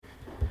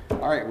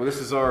All right, well, this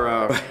is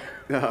our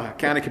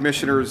County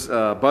Commissioners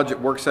Budget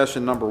Work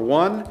Session number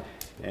 1.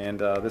 And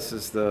this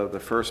is the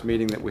first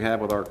meeting that we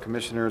have with our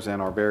commissioners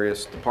and our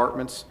various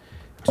departments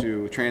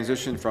to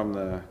transition from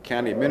the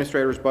county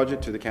administrator's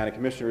budget to the county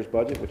commissioner's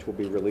budget, which will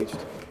be released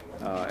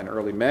in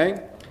early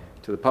May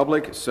to the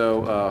public.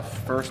 So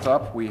first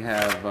up, we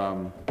have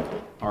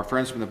our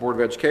friends from the Board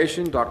of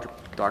Education, Dr.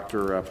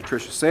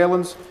 Patricia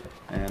Salins,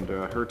 and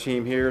her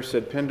team here,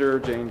 Sid Pinder,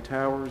 Jane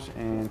Towers,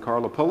 and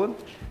Carla Pullen.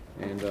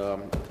 And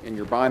in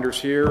your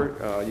binders here,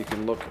 you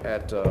can look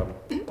at the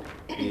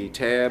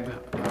tab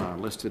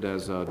listed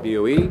as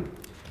BOE,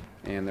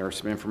 and there's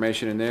some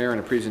information in there and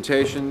a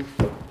presentation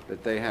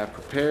that they have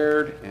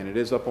prepared, and it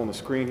is up on the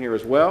screen here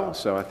as well.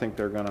 So I think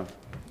they're going to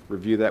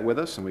review that with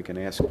us, and we can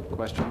ask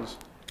questions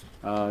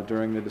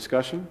during the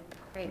discussion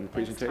and the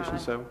presentation.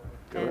 So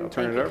I'll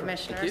turn it over.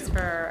 Thank you, Commissioners,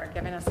 for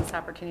giving us this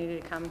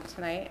opportunity to come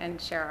tonight and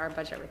share our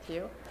budget with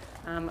you.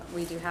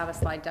 We do have a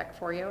slide deck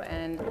for you,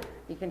 and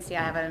you can see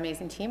I have an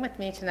amazing team with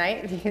me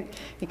tonight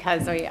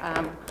because we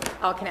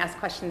all can ask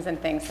questions and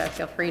things, so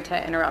feel free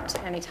to interrupt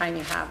anytime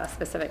you have a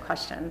specific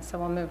question. So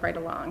we'll move right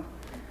along.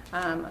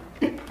 I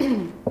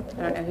don't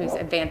know who's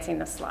advancing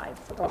the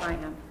slides. Oh, I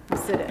am.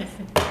 Sid is.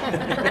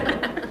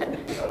 I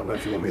don't know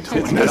if you want me to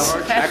do this.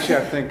 Actually,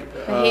 I think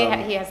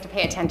he has to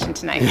pay attention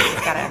tonight.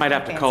 Might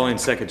have to call in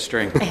second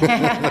string. So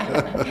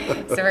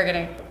we're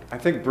gonna. I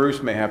think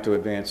Bruce may have to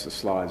advance the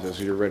slides as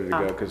you're ready to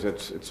go, because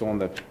it's on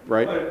the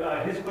right.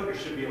 But his clicker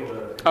should be able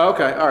to. Oh,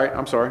 okay, all right.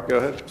 I'm sorry. Go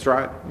ahead. Let's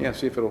try it. Yeah,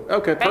 see if it'll.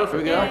 Okay,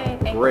 perfect. Yay, Yeah,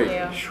 thank great.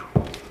 you.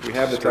 We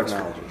have the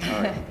technology.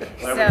 All right.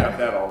 Glad we got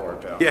that all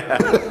worked out. Yeah.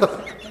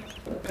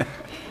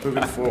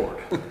 Moving forward.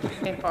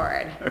 Moving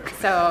forward.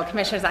 So,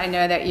 Commissioners, I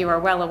know that you are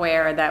well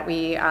aware that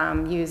we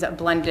use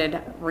blended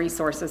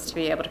resources to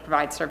be able to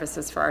provide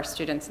services for our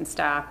students and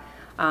staff.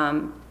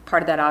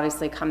 Part of that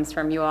obviously comes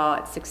from you all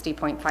at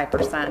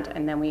 60.5%,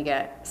 and then we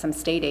get some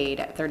state aid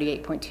at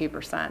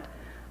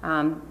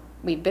 38.2%.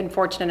 We've been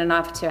fortunate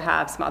enough to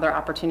have some other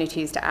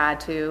opportunities to add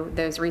to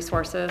those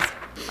resources,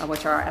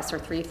 which are our ESSER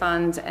 3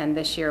 funds, and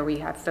this year we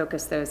have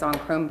focused those on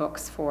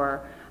Chromebooks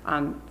for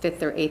 5th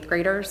through 8th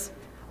graders.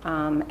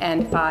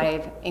 And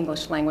 5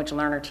 English language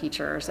learner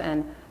teachers.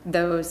 And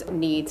those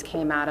needs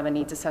came out of a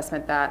needs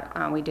assessment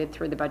that we did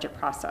through the budget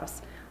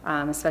process,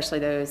 especially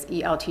those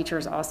EL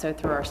teachers also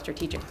through our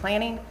strategic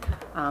planning.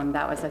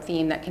 That was a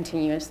theme that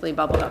continuously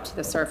bubbled up to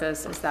the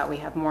surface, is that we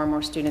have more and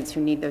more students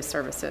who need those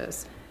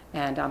services.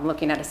 And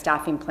looking at a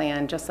staffing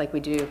plan, just like we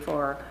do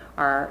for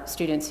our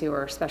students who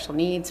are special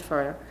needs,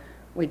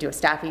 we do a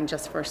staffing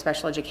just for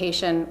special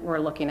education, we're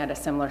looking at a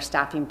similar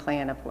staffing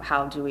plan of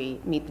how do we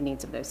meet the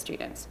needs of those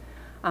students.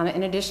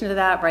 In addition to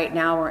that, right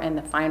now we're in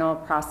the final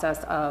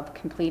process of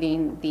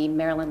completing the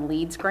Maryland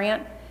Leads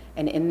grant,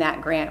 and in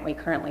that grant we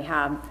currently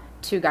have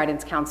 2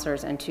 guidance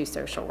counselors and 2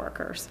 social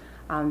workers.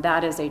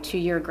 That is a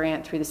 2-year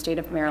grant through the state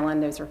of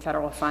Maryland. Those are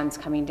federal funds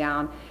coming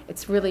down.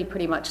 It's really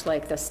pretty much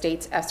like the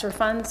state's ESSER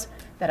funds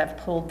that have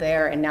pulled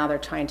there, and now they're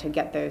trying to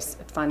get those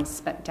funds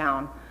spent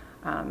down.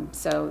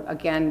 So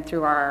again,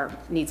 through our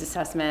needs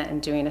assessment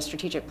and doing a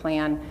strategic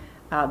plan,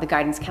 the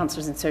guidance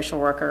counselors and social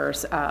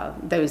workers,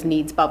 those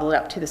needs bubbled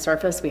up to the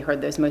surface. We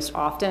heard those most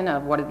often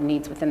of what are the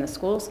needs within the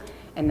schools,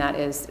 and that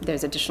is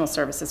those additional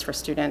services for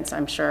students.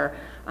 I'm sure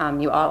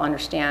you all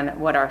understand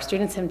what our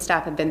students and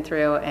staff have been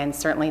through, and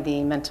certainly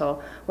the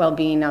mental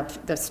well-being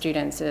of the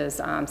students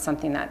is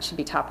something that should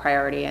be top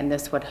priority, and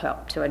this would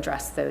help to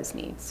address those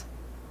needs.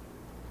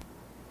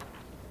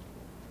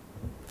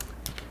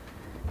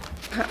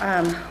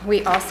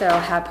 We also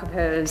have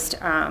proposed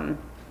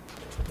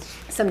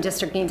some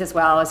district needs as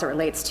well as it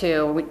relates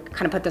to, we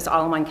kind of put this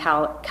all in one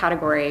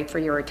category for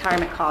your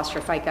retirement costs,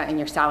 your FICA, and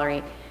your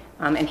salary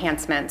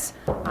enhancements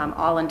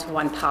all into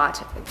one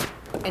pot.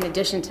 In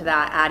addition to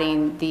that,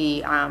 adding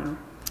the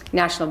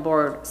National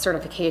Board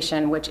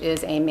certification, which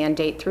is a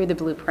mandate through the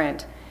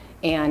blueprint,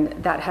 and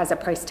that has a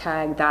price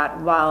tag that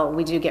while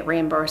we do get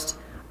reimbursed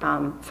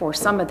for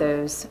some of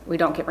those, we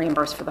don't get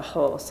reimbursed for the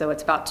whole. So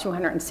it's about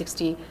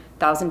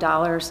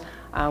 $260,000.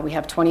 We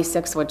have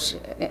 26, which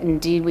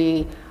indeed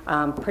we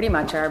pretty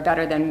much are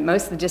better than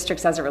most of the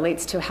districts as it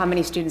relates to how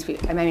many students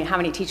how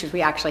many teachers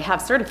we actually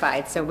have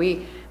certified. So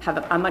we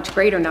have a much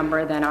greater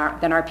number than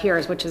our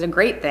peers, which is a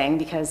great thing,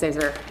 because those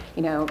are,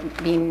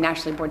 being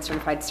nationally board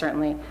certified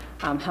certainly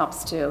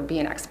helps to be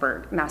an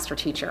expert master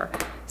teacher.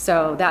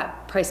 So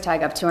that price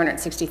tag of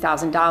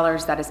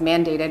 $260,000 that is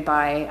mandated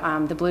by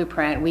the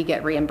blueprint, we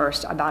get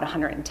reimbursed about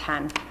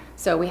 110.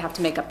 So we have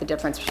to make up the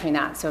difference between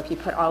that. So if you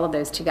put all of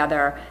those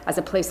together as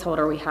a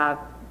placeholder, we have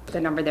the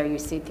number there you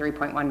see,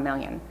 3.1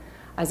 million.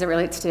 As it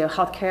relates to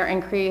healthcare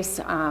increase,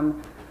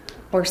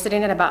 we're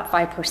sitting at about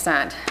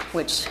 5%,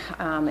 which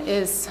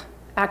is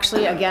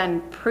actually,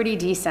 again, pretty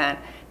decent.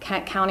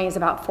 Kent County is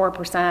about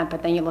 4%,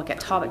 but then you look at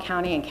Talbot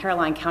County and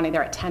Caroline County,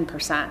 they're at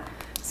 10%.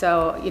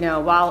 So,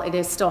 while it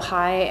is still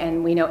high,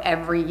 and we know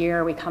every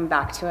year we come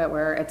back to it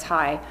where it's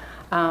high,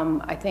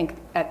 I think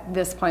at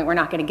this point, we're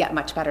not going to get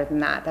much better than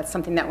that. That's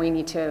something that we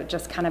need to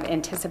just kind of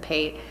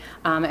anticipate,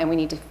 and we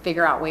need to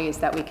figure out ways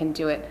that we can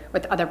do it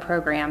with other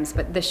programs.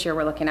 But this year,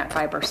 we're looking at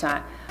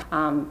 5%.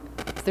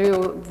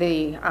 Through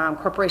the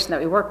corporation that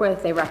we work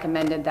with, they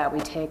recommended that we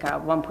take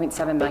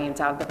 $1.7 million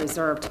out of the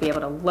reserve to be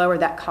able to lower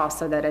that cost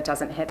so that it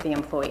doesn't hit the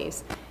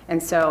employees.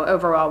 And so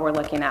overall, we're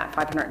looking at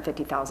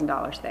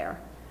 $550,000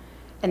 there.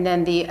 And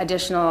then the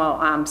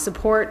additional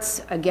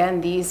supports,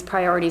 again, these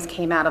priorities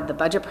came out of the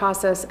budget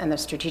process and the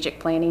strategic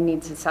planning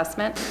needs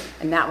assessment.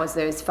 And that was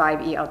those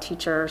 5 EL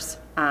teachers,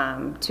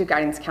 2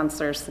 guidance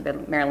counselors, the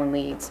Maryland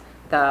leads,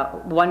 the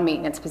 1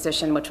 maintenance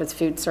position, which was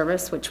food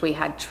service, which we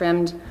had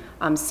trimmed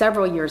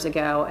several years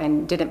ago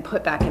and didn't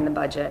put back in the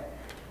budget.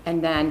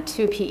 And then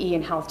 2 PE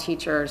and health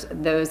teachers,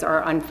 those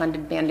are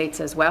unfunded mandates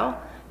as well.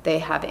 They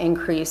have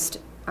increased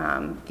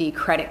the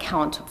credit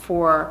count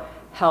for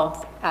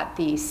health at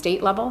the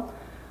state level.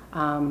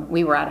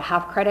 We were at a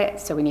half credit,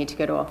 so we need to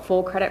go to a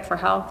full credit for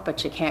health,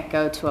 but you can't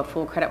go to a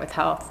full credit with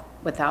health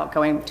without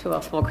going to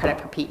a full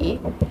credit for PE,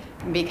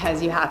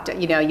 because you have to,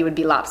 you would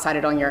be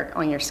lopsided on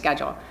your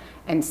schedule.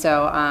 And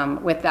so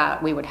with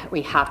that,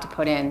 we have to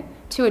put in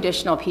 2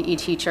 additional PE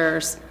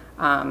teachers,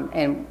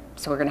 and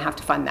so we're going to have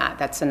to fund that.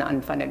 That's an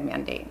unfunded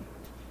mandate.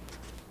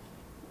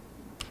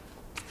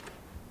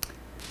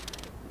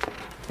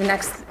 The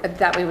next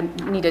that we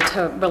needed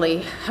to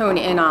really hone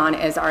in on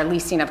is our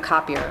leasing of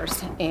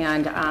copiers.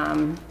 And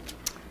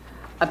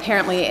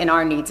apparently in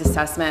our needs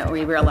assessment,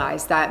 we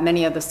realized that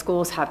many of the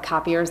schools have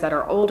copiers that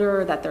are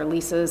older, that their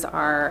leases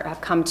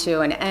have come to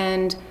an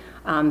end,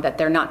 that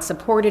they're not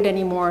supported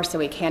anymore, so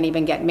we can't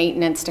even get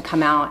maintenance to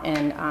come out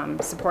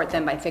and support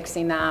them by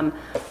fixing them.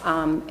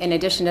 In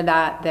addition to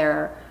that,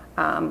 their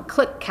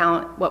click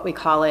count, what we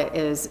call it,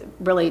 is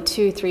really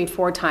 2, 3,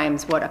 4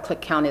 times what a click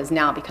count is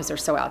now because they're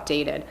so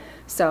outdated.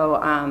 So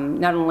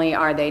not only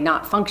are they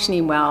not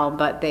functioning well,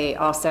 but they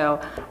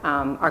also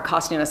are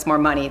costing us more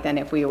money than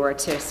if we were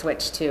to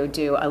switch to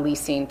do a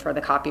leasing for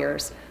the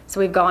copiers. So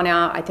we've gone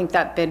out. I think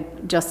that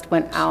bid just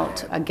went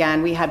out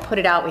again. We had put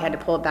it out, we had to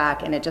pull it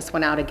back, and it just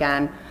went out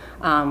again,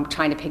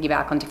 trying to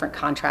piggyback on different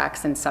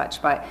contracts and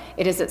such. But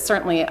it's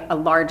certainly a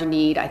large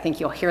need. I think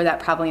you'll hear that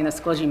probably in the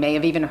schools. You may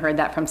have even heard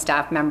that from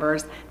staff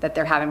members that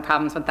they're having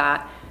problems with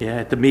that. Yeah,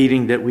 at the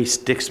meeting that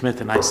Dick Smith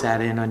and I sat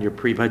in on your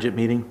pre-budget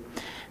meeting,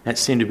 that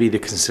seemed to be the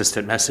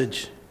consistent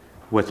message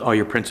with all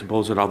your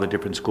principals at all the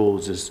different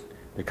schools, is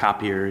the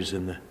copiers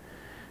and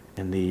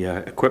the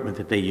equipment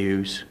that they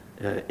use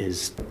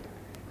is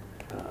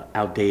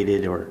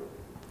outdated or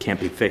can't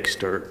be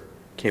fixed or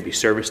can't be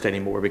serviced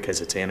anymore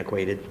because it's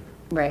antiquated.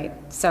 Right.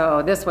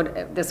 So this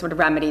would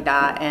remedy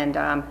that, and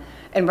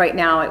right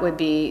now it would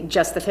be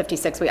just the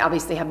 56. We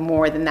obviously have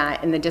more than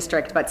that in the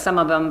district, but some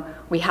of them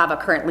we have a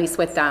current lease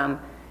with them.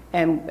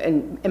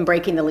 And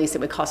breaking the lease,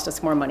 it would cost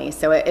us more money.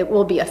 So it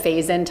will be a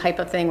phase-in type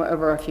of thing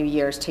over a few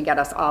years to get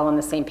us all on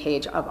the same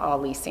page of all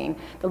leasing.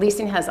 The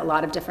leasing has a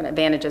lot of different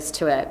advantages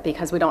to it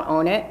because we don't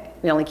own it.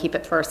 We only keep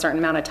it for a certain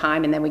amount of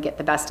time, and then we get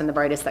the best and the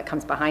brightest that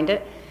comes behind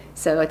it.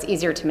 So it's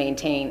easier to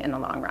maintain in the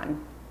long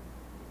run.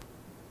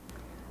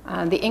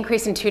 The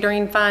increase in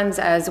tutoring funds,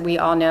 as we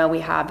all know, we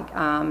have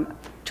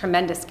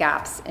tremendous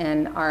gaps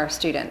in our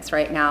students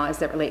right now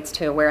as it relates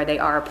to where they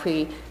are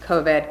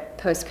pre-COVID,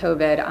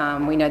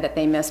 post-COVID. We know that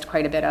they missed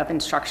quite a bit of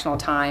instructional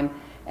time,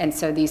 and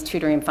so these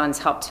tutoring funds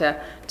help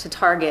to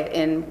target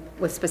in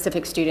with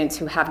specific students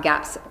who have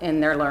gaps in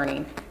their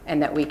learning,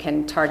 and that we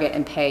can target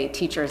and pay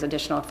teachers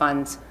additional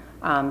funds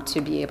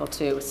to be able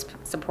to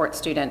support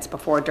students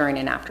before, during,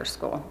 and after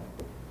school.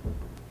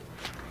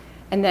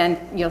 And then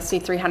you'll see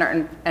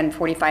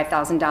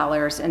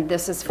 $345,000, and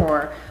this is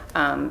for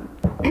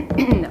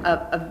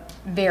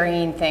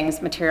varying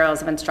things,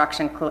 materials of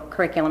instruction,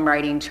 curriculum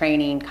writing,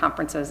 training,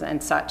 conferences,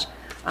 and such.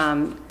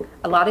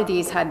 A lot of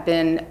these had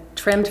been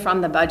trimmed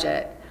from the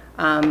budget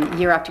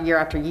year after year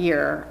after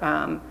year,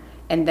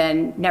 and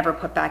then never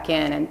put back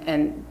in,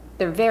 and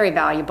they're very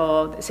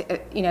valuable.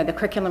 The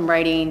curriculum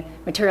writing,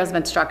 materials of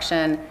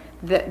instruction,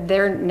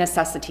 they're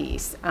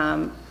necessities.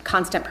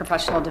 Constant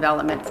professional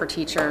development for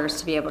teachers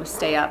to be able to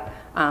stay up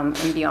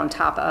and be on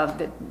top of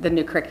the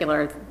new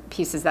curricular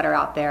pieces that are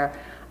out there.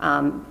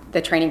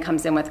 The training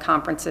comes in with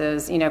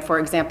conferences. For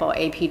example,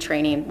 AP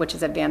training, which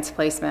is advanced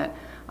placement.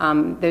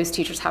 Those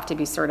teachers have to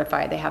be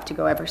certified. They have to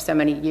go every so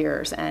many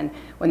years. And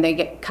when they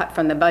get cut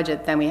from the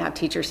budget, then we have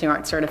teachers who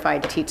aren't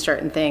certified to teach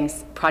certain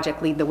things.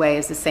 Project Lead the Way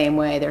is the same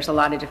way. There's a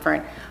lot of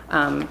different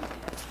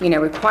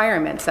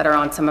requirements that are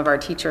on some of our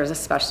teachers,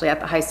 especially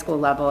at the high school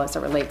level, as it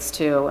relates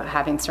to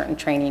having certain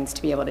trainings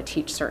to be able to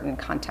teach certain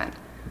content.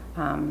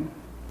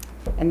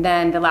 And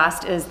then the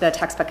last is the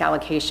textbook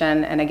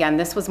allocation. And again,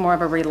 this was more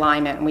of a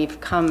realignment. And we've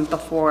come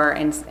before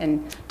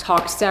and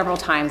talked several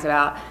times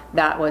about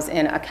that was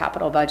in a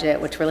capital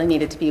budget, which really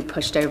needed to be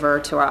pushed over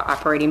to our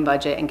operating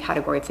budget in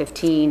category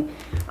 15.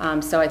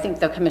 So I think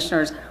the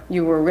commissioners,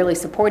 you were really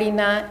supporting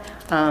that,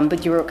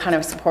 but you were kind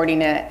of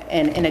supporting it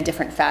in a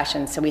different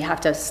fashion. So we have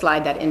to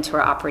slide that into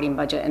our operating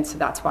budget. And so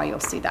that's why you'll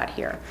see that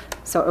here.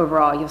 So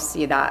overall, you'll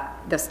see that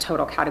this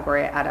total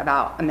category at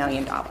about $1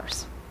 million.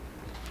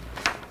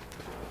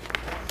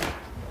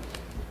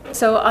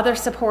 So other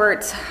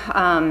support,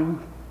 the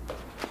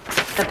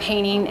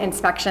painting,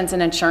 inspections,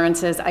 and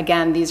insurances,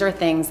 again, these are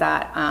things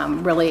that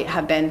really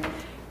have been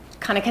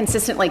kind of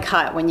consistently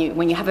cut. When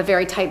you have a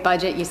very tight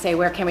budget, you say,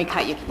 where can we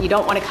cut? You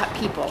don't want to cut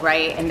people,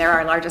 right? And they're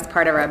our largest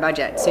part of our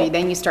budget. So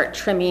then you start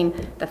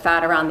trimming the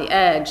fat around the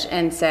edge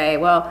and say,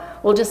 well,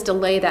 we'll just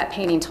delay that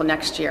painting till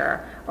next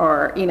year,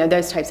 or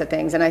those types of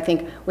things. And I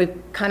think we've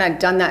kind of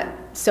done that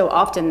so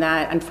often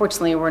that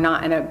unfortunately we're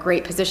not in a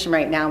great position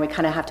right now. We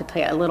kind of have to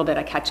play a little bit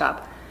of catch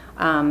up.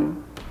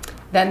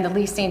 Then the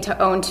leasing to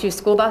own 2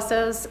 school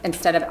buses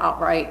instead of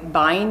outright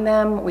buying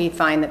them, we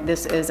find that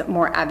this is a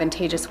more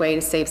advantageous way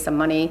to save some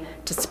money,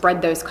 to spread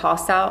those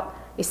costs out,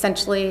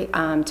 essentially,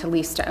 to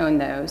lease to own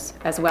those,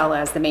 as well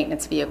as the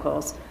maintenance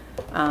vehicles.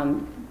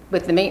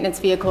 With the maintenance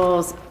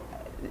vehicles,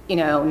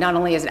 not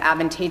only is it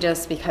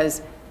advantageous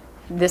because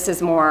this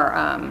is more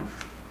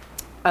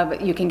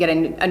you can get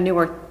a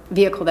newer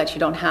vehicle that you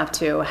don't have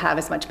to have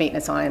as much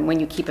maintenance on. And when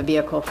you keep a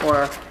vehicle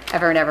for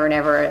ever and ever and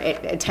ever,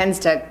 it tends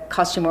to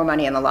cost you more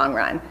money in the long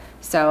run.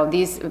 So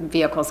these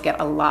vehicles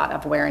get a lot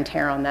of wear and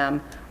tear on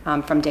them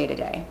from day to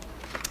day.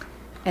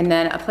 And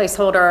then a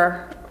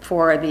placeholder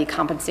for the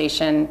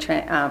compensation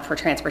for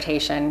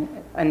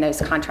transportation and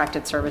those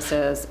contracted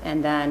services,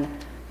 and then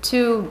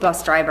 2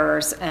 bus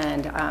drivers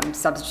and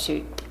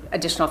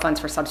additional funds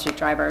for substitute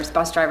drivers.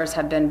 Bus drivers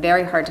have been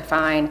very hard to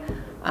find.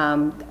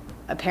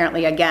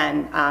 Apparently,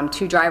 again,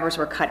 2 drivers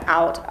were cut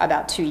out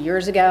about 2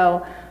 years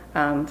ago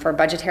for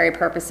budgetary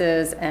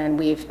purposes, and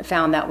we've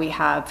found that we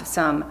have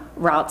some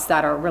routes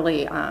that are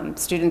really,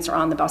 students are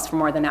on the bus for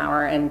more than an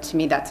hour, and to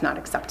me, that's not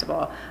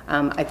acceptable.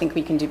 I think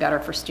we can do better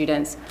for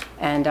students,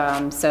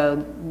 and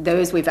so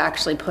those we've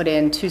actually put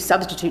in 2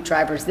 substitute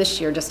drivers this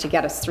year just to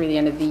get us through the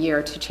end of the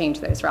year to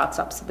change those routes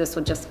up. So this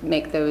would just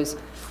make those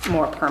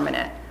more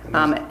permanent.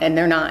 And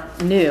they're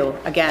not new.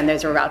 Again,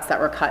 those are routes that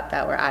were cut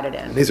that were added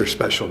in. These are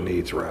special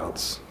needs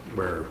routes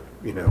where,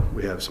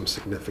 we have some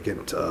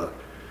significant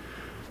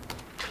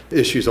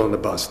issues on the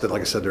bus that,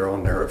 like I said, they're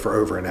on there for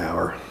over an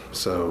hour.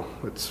 So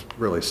it's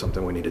really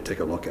something we need to take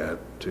a look at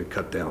to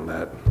cut down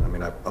that. I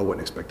mean, I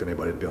wouldn't expect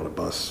anybody to be on a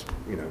bus,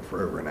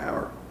 for over an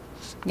hour.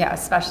 Yeah,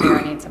 especially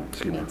our needs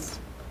students.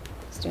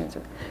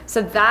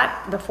 So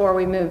that, before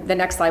we move, the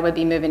next slide would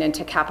be moving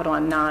into capital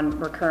and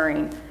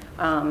non-recurring.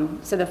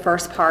 So the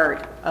first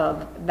part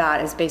of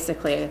that is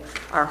basically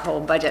our whole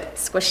budget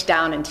squished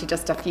down into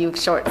just a few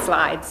short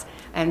slides.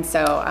 And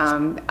so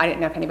I didn't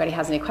know if anybody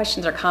has any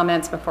questions or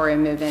comments before we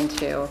move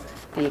into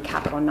the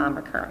capital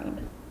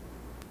non-recurring.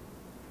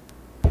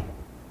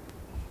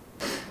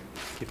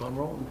 Keep on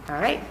rolling. All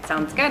right,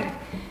 sounds good.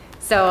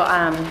 So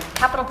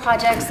capital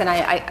projects, and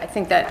I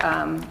think that,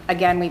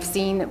 again, we've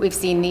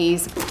seen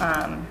these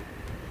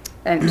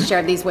and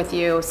shared these with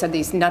you. So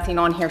nothing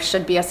on here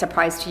should be a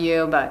surprise to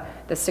you, but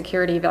the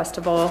security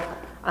vestibule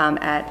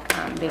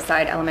at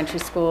Bayside Elementary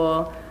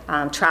School,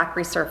 track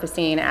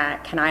resurfacing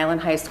at Ken Island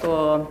High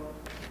School.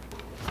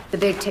 The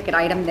big ticket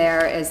item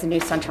there is the new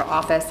central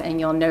office, and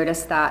you'll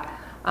notice that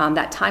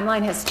that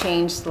timeline has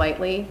changed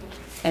slightly.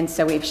 And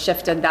so we've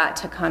shifted that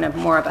to kind of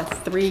more of a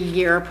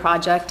 3-year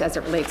project as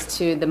it relates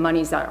to the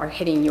monies that are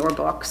hitting your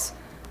books.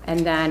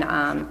 And then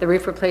the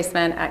roof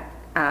replacement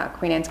at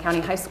Queen Anne's County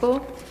High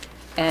School.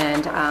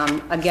 And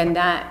again,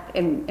 that,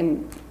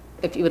 and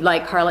if you would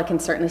like, Carla can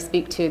certainly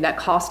speak to that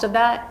cost of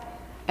that.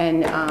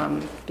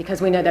 And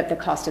because we know that the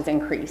cost has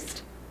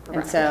increased.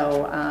 And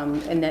so,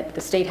 and that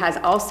the state has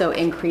also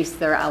increased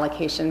their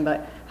allocation,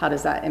 but how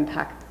does that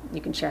impact?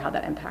 You can share how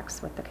that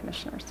impacts with the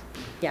commissioners.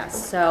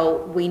 Yes,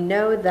 so we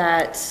know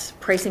that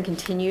pricing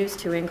continues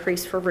to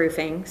increase for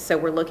roofing, so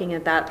we're looking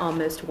at that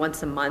almost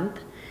once a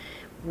month.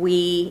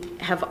 We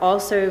have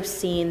also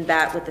seen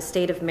that with the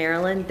state of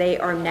Maryland, they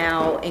are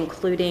now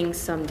including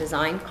some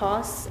design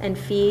costs and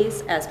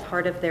fees as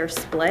part of their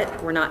split.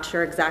 We're not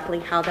sure exactly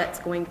how that's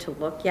going to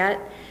look yet,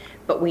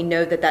 but we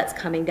know that that's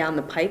coming down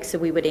the pike, so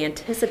we would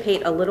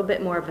anticipate a little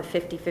bit more of a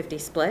 50-50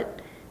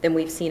 split than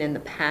we've seen in the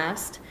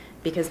past,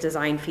 because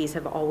design fees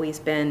have always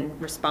been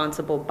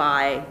responsible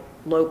by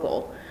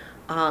local.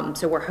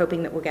 So we're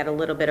hoping that we'll get a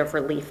little bit of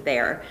relief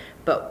there.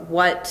 But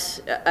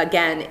what,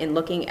 again, in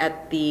looking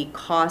at the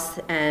costs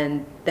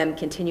and them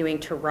continuing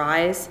to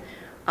rise,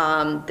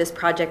 this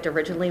project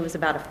originally was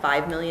about a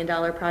 $5 million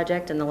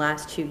project. In the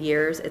last 2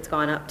 years, it's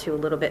gone up to a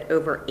little bit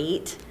over $8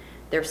 million.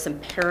 There's some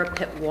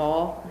parapet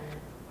wall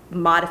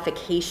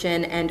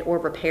modification and or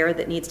repair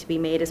that needs to be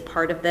made as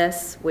part of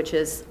this, which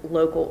is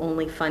local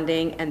only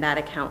funding, and that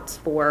accounts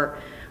for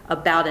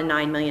about a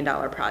 $9 million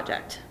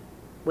project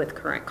with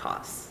current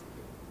costs,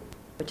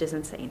 which is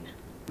insane.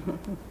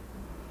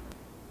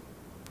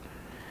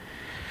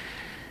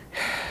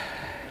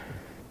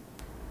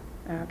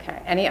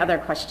 Okay, any other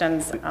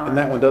questions? And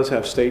that one does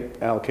have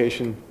state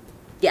allocation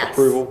Yes.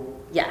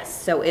 approval?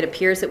 Yes, so it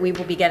appears that we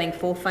will be getting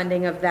full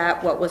funding of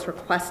that. What was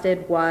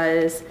requested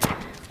was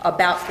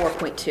about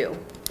 4.2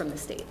 from the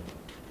state.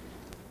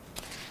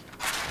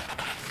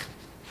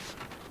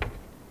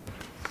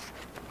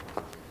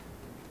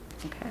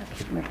 Okay, I'll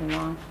keep moving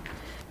along.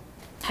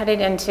 headed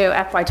into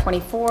FY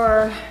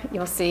 '24,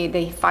 you'll see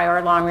the fire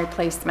alarm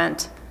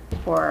replacement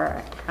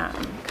for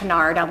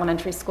Kennard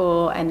Elementary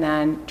School, and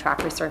then track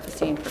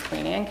resurfacing for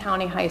Queen Anne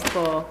County High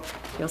School.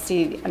 You'll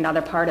see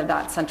another part of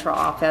that central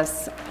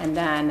office, and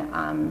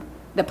then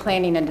the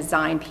planning and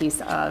design piece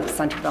of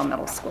Centerville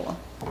Middle School.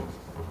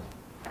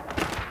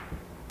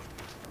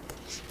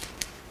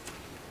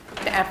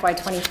 In FY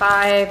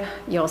 '25,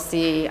 you'll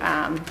see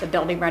the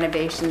building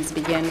renovations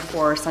begin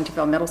for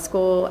Centerville Middle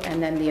School,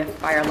 and then the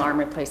fire alarm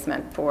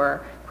replacement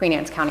for Queen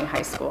Anne's County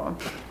High School.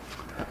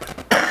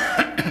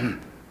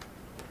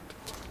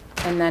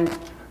 And then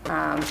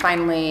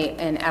finally,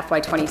 in FY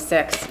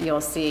 '26,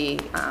 you'll see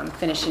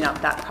finishing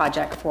up that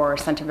project for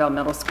Centerville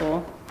Middle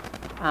School.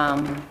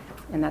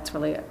 And that's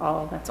really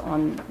all that's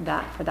on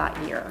that for that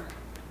year.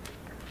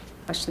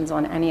 Questions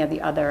on any of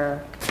the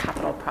other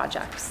capital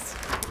projects?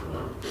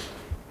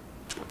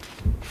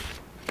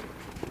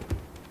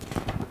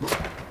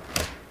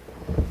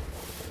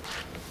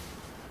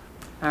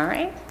 All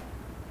right.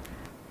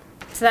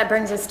 So that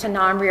brings us to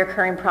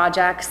non-reoccurring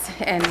projects,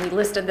 and we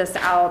listed this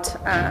out.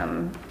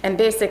 And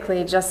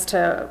basically, just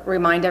to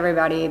remind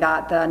everybody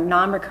that the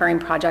non-recurring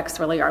projects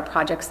really are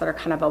projects that are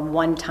kind of a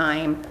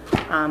one-time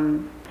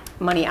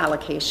money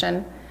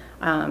allocation.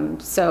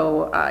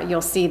 So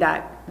you'll see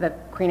that the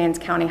Queen Anne's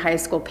County High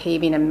School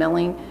paving and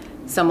milling,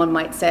 someone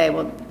might say,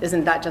 well,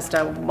 isn't that just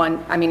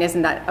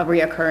isn't that a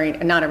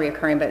reoccurring, not a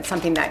reoccurring, but it's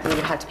something that we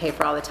would have to pay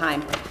for all the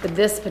time. But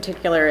this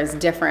particular is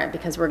different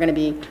because we're going to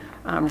be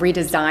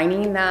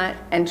redesigning that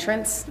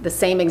entrance, the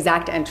same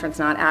exact entrance,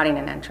 not adding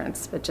an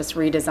entrance, but just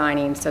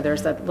redesigning. So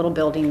there's a little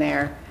building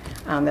there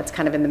that's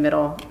kind of in the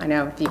middle. I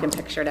know if you can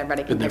picture it,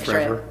 everybody can picture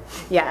it. Been there forever?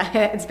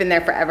 Yeah, it's been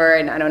there forever,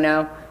 and I don't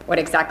know what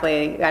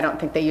exactly, I don't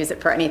think they use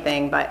it for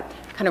anything, but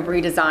kind of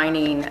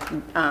redesigning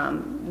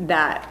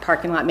that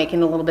parking lot, making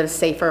it a little bit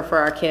safer for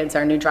our kids,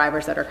 our new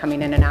drivers that are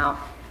coming in and out.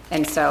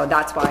 And so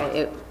that's why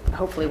it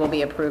hopefully will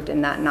be approved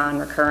in that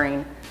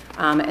non-recurring.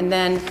 And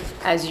then,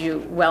 as you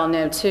well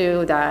know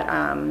too,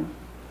 that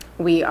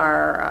we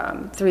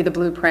are, through the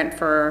blueprint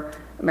for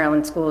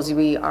Maryland schools,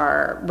 we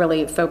are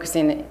really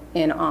focusing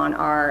in on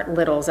our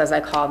littles, as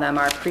I call them,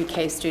 our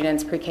pre-K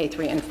students, pre-K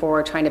 3 and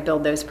 4, trying to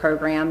build those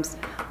programs.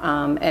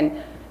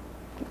 And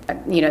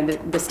you know,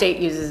 the state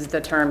uses the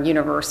term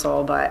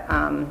universal, but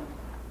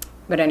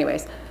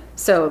anyways,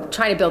 so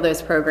trying to build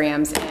those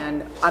programs,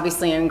 and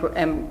obviously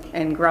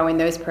in growing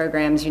those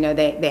programs, you know,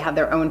 they have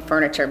their own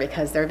furniture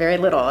because they're very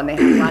little, and they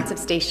have lots of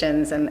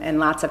stations and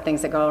lots of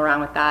things that go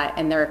around with that,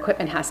 and their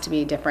equipment has to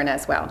be different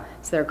as well.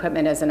 So their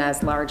equipment isn't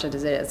as large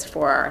as it is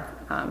for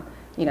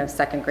you know,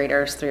 second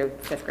graders through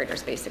fifth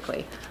graders,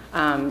 basically.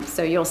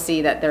 So you'll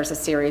see that there's a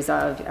series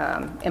of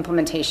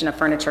implementation of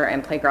furniture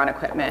and playground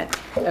equipment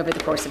over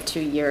the course of 2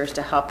 years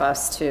to help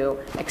us to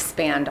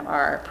expand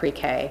our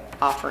pre-K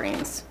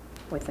offerings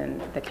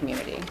within the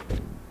community.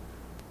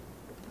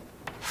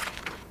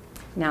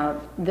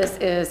 Now, this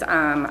is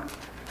a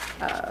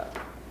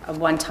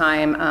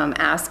one-time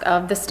ask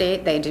of the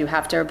state. They do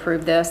have to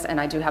approve this,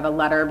 and I do have a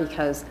letter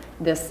because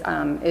this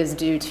is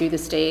due to the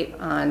state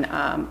on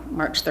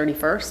March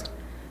 31st.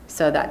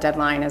 So that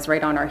deadline is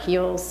right on our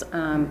heels.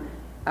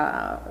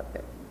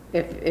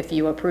 If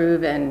you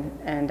approve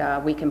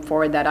and we can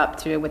forward that up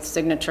to with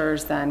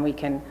signatures, then we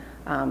can,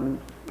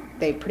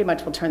 they pretty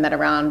much will turn that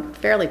around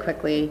fairly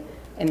quickly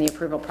in the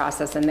approval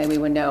process, and then we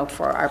would know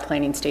for our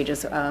planning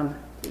stages.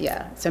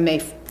 Yeah, so May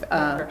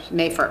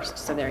 1st,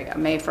 so there you go.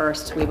 May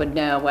 1st, we would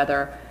know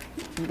whether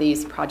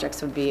these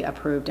projects would be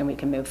approved and we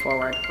can move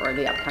forward for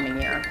the upcoming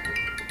year.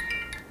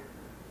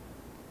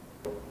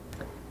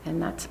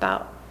 And that's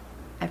about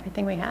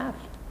everything we have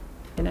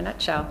in a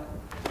nutshell.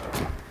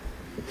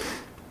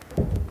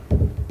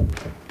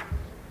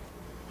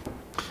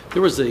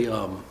 There was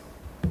a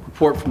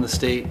report from the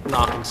state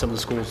knocking some of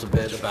the schools a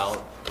bit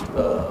about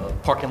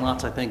parking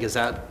lots, I think.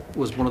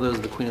 Was one of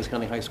those the Queen Anne's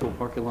County High School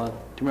parking lot?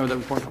 Do you remember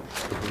that report?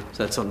 Is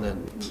that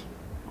something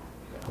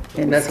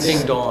that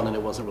dinged on and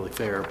it wasn't really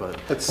fair, but...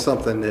 That's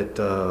something that,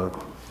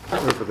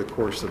 over the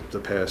course of the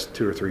past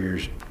 2 or 3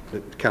 years, the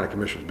county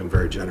commissioner's been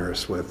very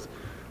generous with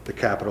the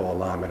capital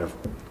alignment of,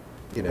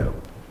 you know,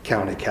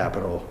 county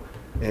capital,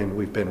 and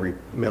we've been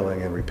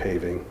milling and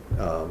repaving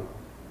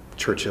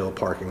Churchill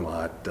parking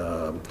lot,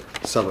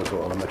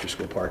 Summersville Elementary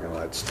School parking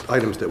lots,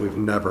 items that we've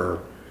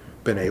never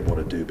been able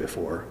to do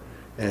before.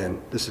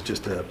 And this is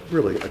just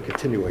really a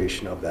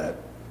continuation of that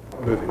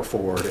moving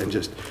forward, and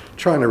just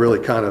trying to really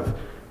kind of,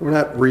 we're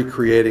not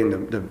recreating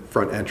the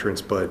front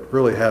entrance, but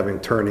really having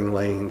turning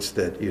lanes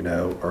that, you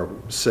know, are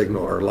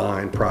signal or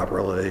lined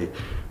properly,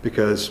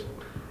 because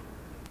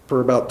for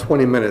about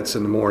 20 minutes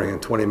in the morning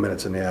and 20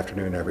 minutes in the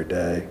afternoon every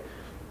day,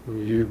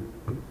 you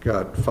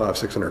got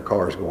 500-600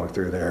 cars going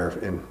through there,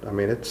 and I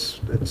mean it's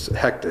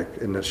hectic,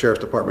 and the sheriff's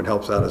department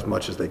helps out as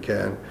much as they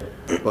can,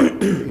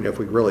 but you know, if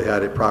we really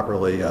had it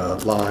properly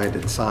lined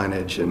and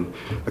signage and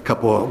a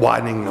couple of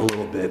widening a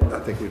little bit, I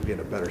think we'd be in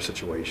a better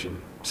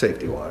situation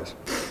safety wise.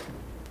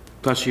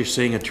 Plus, you're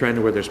seeing a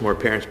trend where there's more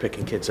parents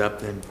picking kids up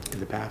than in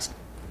the past.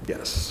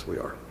 Yes, we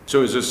are.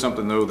 So is this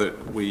something, though,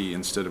 that we,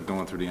 instead of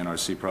going through the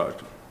NRC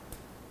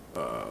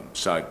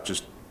side,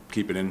 just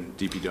keep it in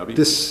DPW?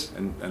 This-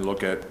 And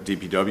look at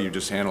DPW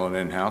just handling it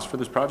in-house for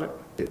this project?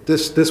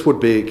 This would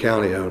be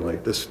county only.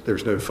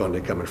 There's no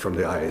funding coming from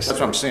the IAC. That's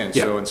what I'm saying.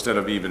 Yeah. So instead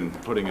of even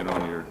putting it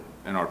on your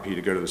NRP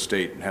to go to the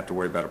state and have to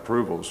worry about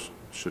approvals,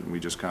 shouldn't we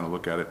just kind of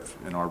look at it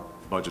in our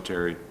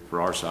budgetary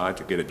for our side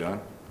to get it done?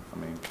 I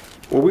mean,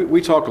 Well,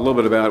 we talked a little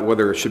bit about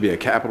whether it should be a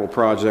capital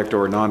project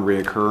or a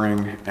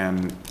non-reoccurring,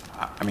 and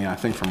I mean, I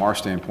think from our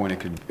standpoint,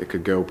 it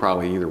could go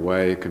probably either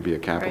way. It could be a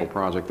capital Right.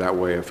 project. That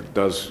way, if it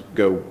does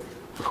go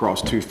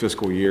across 2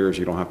 fiscal years,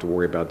 you don't have to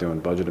worry about doing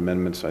budget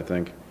amendments, I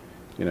think,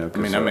 you know. I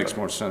mean, 'cause, that makes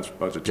more sense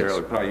budgetarily,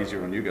 Yes. probably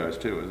easier on you guys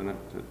too, isn't it?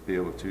 To be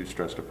able to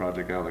stretch the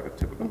project out like a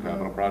typical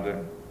capital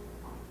project?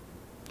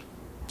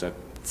 Is that,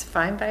 It's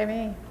fine by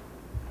me.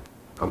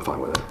 I'm fine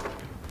with it.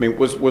 I mean,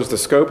 was the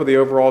scope of the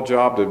overall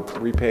job to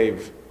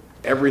repave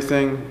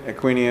everything at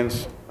Queen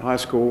Anne's High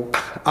School?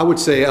 I would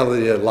say out of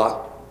the Right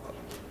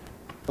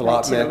to the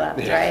allotment, left,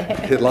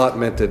 right? the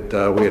allotment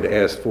that we had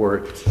asked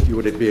for, you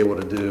would be able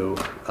to do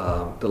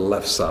the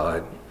left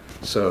side.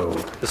 So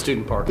The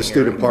student parking the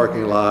student area.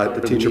 parking lot,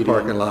 the The teacher median.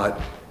 parking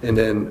lot, and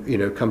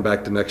then, come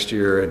back to next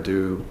year and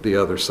do the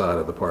other side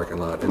of the parking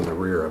lot in the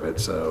rear of it.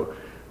 So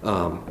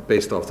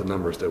based off the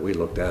numbers that we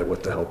looked at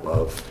with the help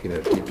of,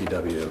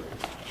 DPW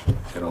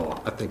and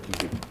all, I think you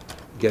could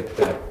get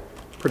that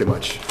pretty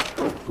much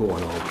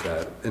going on with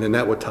that. And then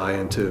that would tie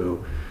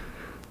into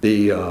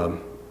the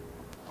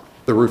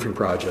roofing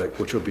project,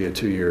 which will be a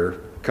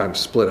 2-year, kind of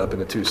split up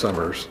into 2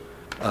 summers.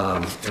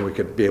 And we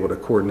could be able to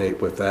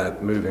coordinate with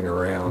that, moving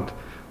around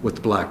with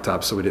the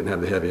blacktop, so we didn't have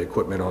the heavy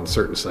equipment on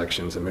certain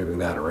sections and moving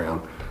that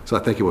around. So I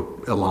think it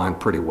would align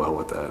pretty well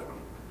with that.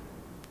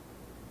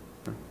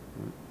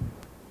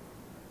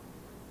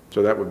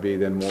 So that would be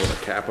then more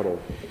of a capital,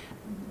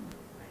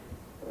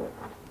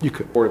 You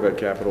could, Board of Ed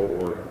capital,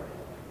 or,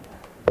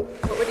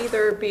 It would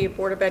either be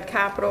Board of Ed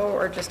capital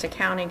or just a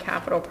county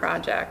capital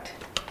project.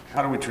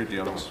 how do we treat the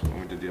others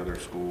when we did the other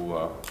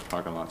school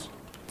parking lots?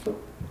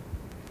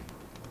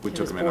 We It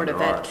took was them in Board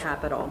under of Ed ours.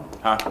 capital.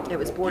 Huh? It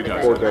was Board You of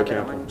guys- Ed Board of Ed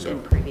capital capital,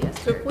 in previous.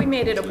 So if we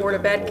made it a Board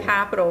of Ed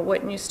capital,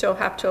 wouldn't you still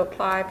have to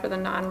apply for the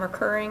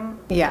non-recurring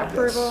Yeah.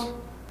 approval?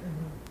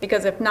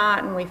 Because if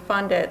not, and we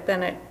fund it,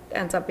 then it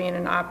ends up being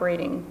an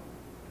operating.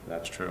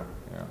 That's true,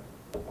 yeah.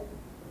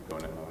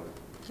 Going in mode.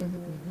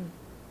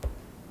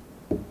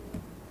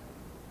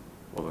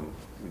 Well, then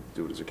we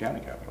do it as a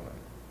county capital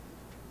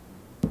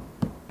then.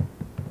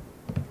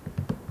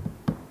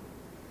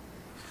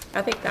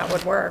 I think that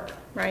would work,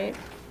 right?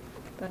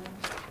 But-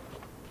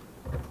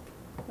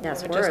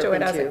 Yes, Or we're just do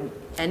it open as a- to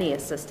any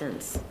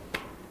assistance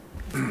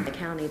from the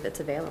county that's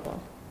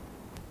available.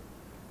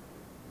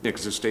 Yeah,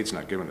 because the state's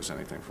not giving us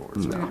anything for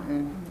it, so Not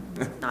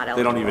they don't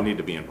eligible. even need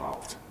to be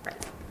involved.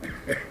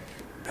 Right.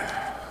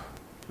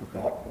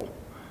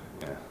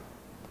 Yeah.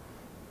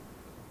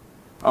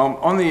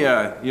 On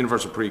the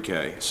universal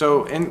pre-K,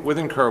 so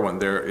within Kerwin,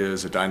 there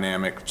is a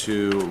dynamic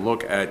to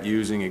look at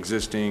using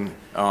existing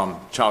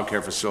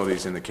childcare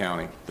facilities in the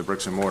county, the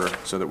bricks and mortar,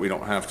 so that we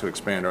don't have to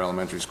expand our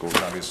elementary schools.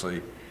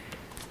 Obviously,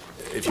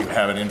 if you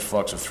have an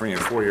influx of 3-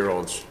 and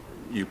 4-year-olds,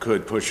 you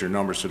could push your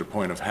numbers to the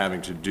point of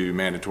having to do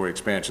mandatory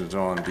expansions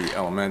on the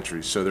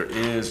elementary. So there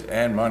is,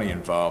 and money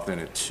involved in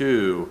it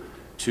too,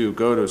 to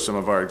go to some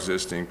of our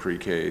existing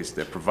pre-Ks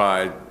that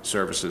provide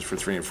services for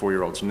 3- and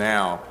 4-year-olds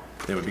now.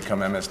 They would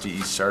become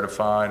MSDE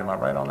certified. Am I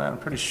right on that? I'm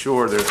pretty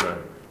sure there's a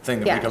thing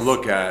that we Yes. can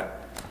look at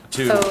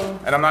to, So-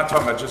 and I'm not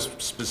talking about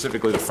just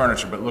specifically the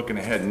furniture, but looking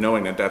ahead and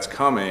knowing that that's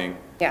coming.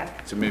 Yeah.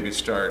 To maybe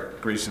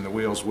start greasing the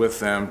wheels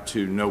with them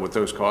to know what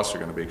those costs are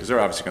going to be, because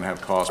they're obviously going to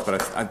have costs,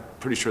 but I'm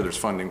pretty sure there's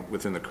funding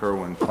within the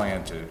Kerwin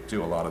plan to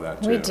do a lot of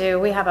that too. We do.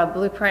 We have a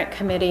blueprint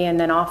committee, and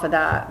then off of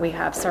that, we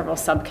have several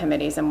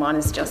subcommittees, and one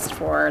is just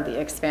for the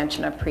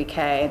expansion of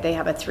pre-K. They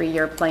have a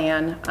 3-year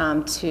plan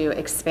to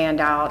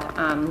expand out,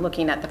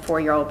 looking at the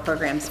 4-year-old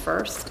programs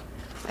first,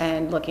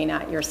 and looking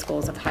at your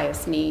schools of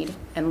highest need,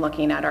 and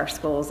looking at our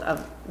schools of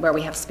where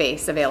we have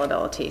space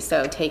availability.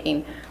 So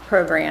taking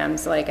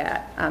programs like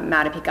at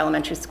Mattapique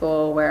Elementary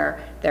School, where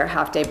they're a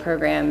half-day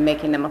program,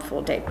 making them a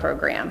full-day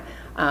program.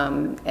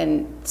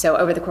 And so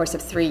over the course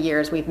of 3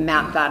 years, we've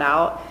mapped that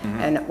out,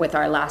 and with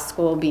our last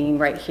school being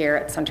right here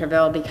at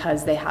Centerville,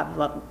 because they have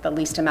the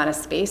least amount of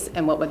space,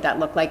 and what would that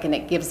look like? And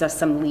it gives us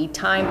some lead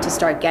time to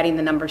start getting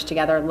the numbers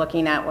together,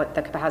 looking at what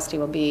the capacity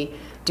will be.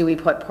 Do we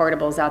put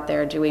portables out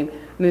there? Do we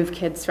move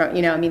kids from,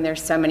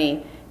 there's so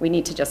many, we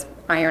need to just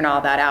iron all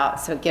that out.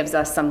 So it gives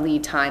us some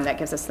lead time. That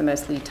gives us the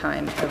most lead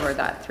time over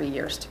that 3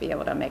 years to be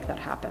able to make that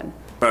happen.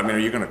 But I mean, are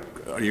you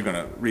going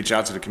to reach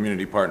out to the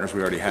community partners we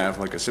already have,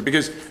 like I said?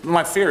 Because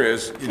my fear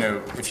is,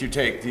 if you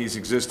take these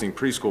existing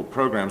preschool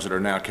programs that are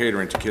now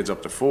catering to kids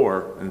up to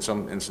 4, in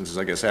some instances,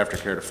 I guess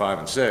aftercare to 5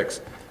 and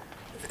 6,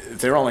 if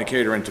they're only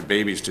catering to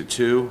babies to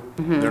 2,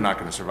 they're not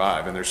going to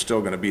survive, and there's still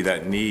going to be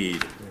that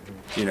need.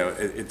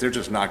 They're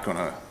just not going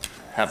to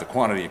have the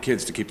quantity of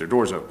kids to keep their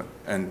doors open,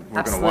 and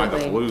we're going to wind up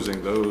Absolutely.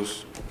 losing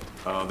those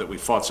that we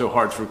fought so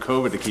hard through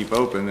COVID to keep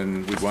open,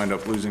 and we'd wind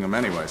up losing them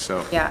anyway,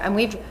 so. Yeah, and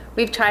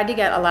we've tried to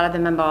get a lot of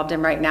them involved,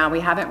 and right now, we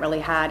haven't really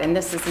had, and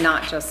this is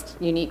not just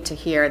unique to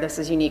here, this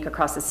is unique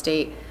across the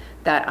state,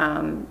 that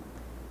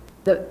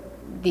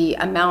the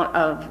amount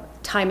of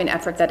time and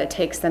effort that it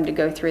takes them to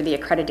go through the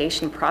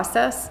accreditation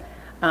process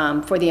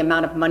for the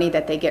amount of money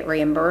that they get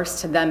reimbursed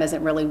to them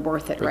isn't really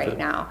worth it right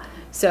now.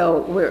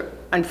 So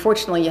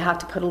unfortunately, you have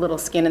to put a little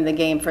skin in the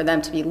game for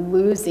them to be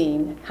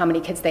losing how many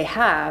kids they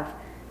have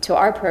to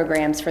our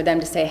programs, for them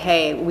to say,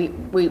 hey,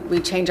 we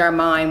change our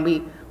mind,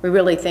 we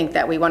really think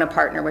that we want to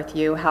partner with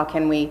you. How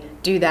can we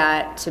do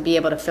that to be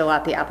able to fill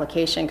out the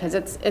application? Because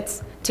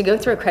it's to go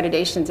through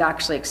accreditation is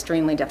actually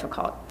extremely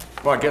difficult.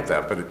 Well, I get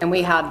that, but. And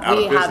we have out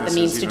of the business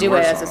means is to even do it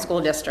worse as on a them.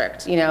 school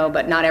district,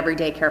 but not every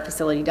daycare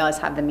facility does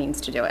have the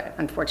means to do it,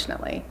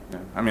 unfortunately. Yeah.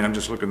 I mean, I'm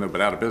just looking, but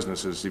out of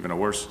business is even a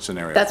worse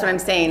scenario. That's for what I'm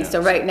them. saying. Yeah,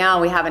 So right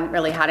now, we haven't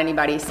really had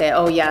anybody say,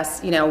 oh,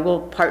 yes,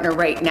 we'll partner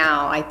right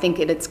now. I think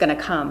it's going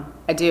to come.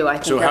 I do. I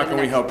think. So how over the can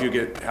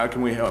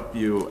we next- help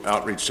you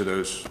outreach to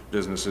those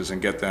businesses and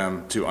get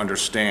them to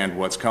understand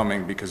what's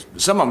coming? Because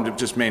some of them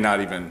just may not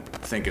even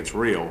think it's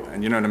real,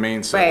 and you know what I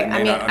mean? So they Right.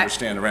 may not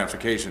understand the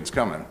ramifications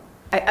coming.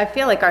 I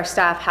feel like our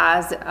staff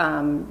has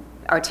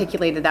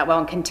articulated that well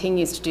and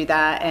continues to do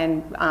that.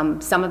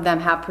 And some of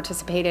them have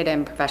participated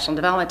in professional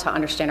development to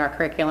understand our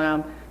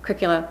curriculum.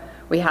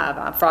 We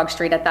have Frog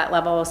Street at that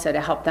level, so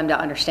to help them to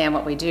understand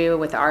what we do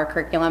with our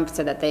curriculum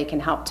so that they can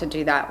help to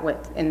do that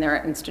in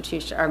their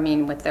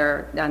institution, with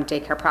their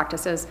daycare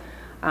practices.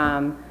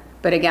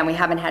 But again, we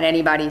haven't had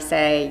anybody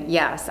say,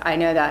 yes. I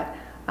know that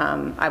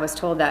I was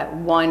told that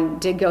one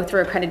did go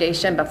through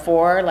accreditation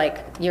before, like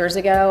years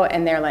ago,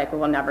 and they're like,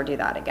 we'll never do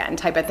that again,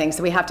 type of thing.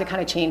 So we have to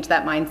kind of change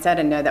that mindset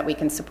and know that we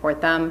can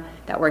support them,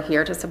 that we're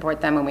here to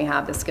support them, and we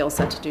have the skill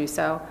set to do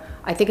so.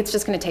 I think it's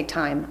just going to take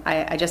time.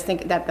 I just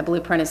think that the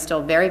blueprint is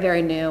still very,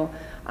 very new.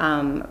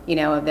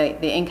 The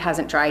ink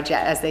hasn't dried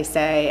yet, as they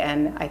say,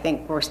 and I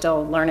think we're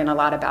still learning a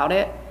lot about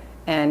it.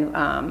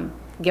 And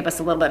give us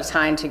a little bit of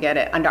time to get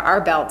it under our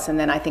belts, and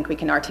then I think we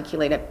can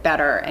articulate it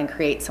better and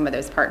create some of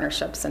those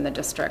partnerships in the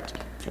district.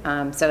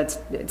 So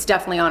it's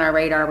definitely on our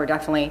radar. We're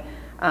definitely,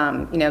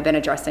 been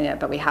addressing it,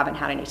 but we haven't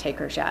had any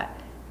takers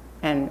yet.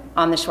 And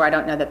on the shore, I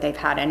don't know that they've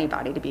had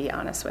anybody, to be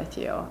honest with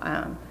you.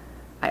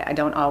 I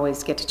don't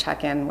always get to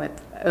check in with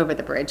Over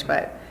the Bridge,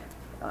 but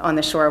on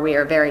the shore, we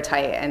are very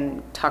tight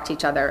and talk to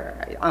each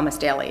other almost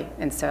daily.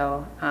 And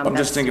so I'm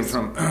just thinking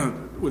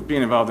with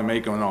being involved in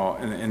Mako and all,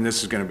 and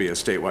this is going to be a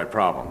statewide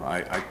problem.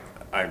 I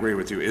agree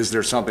with you. Is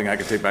there something I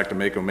could take back to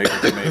Mako? Mako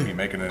could maybe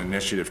making an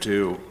initiative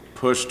to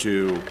push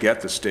to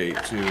get the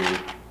state to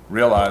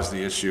realize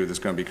the issue that's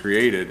going to be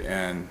created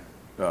and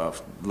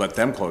let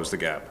them close the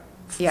gap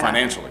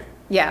financially.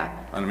 Yeah.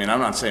 I mean, I'm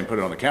not saying put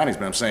it on the counties,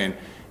 but I'm saying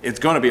it's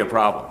going to be a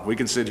problem. We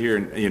can sit here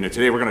and,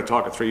 today we're going to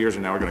talk at 3 years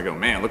and now we're going to go,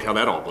 man, look how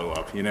that all blew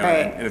up, Right.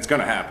 and it's going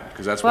to happen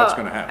because that's what's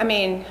going to happen. I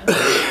mean,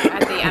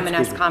 at the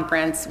M&S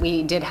conference,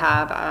 we did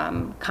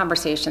have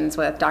conversations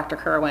with Dr.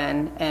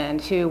 Kerwin,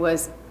 and who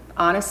was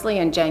honestly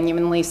and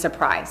genuinely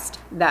surprised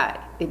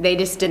that they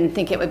just didn't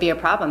think it would be a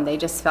problem. They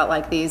just felt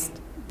like these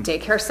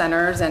daycare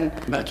centers and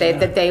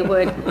that they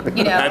would,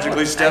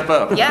 magically step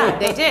up. Yeah,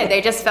 they did.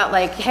 They just felt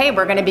like, hey,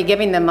 we're going to be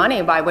giving them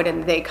money. Why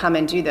wouldn't they come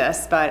and do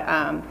this?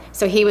 But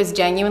so he was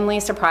genuinely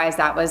surprised.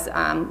 That was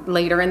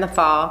later in the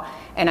fall.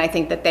 And I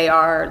think that they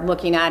are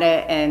looking at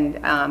it,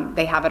 and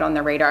they have it on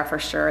their radar for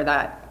sure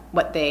that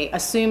what they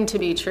assume to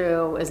be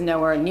true is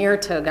nowhere near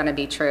to going to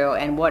be true.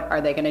 And what are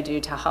they going to do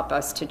to help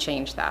us to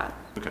change that?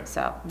 Okay.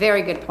 So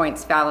very good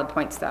points, valid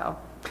points though.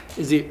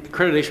 Is the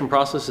accreditation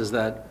process, is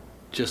that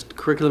just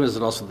curriculum? Is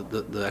it also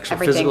the actual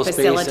Everything, physical space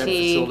and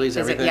facility, facilities,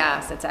 everything?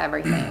 yes, it's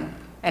everything.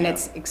 And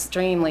it's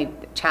extremely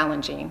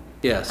challenging.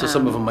 Yeah, so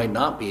some of them might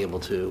not be able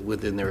to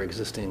within their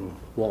existing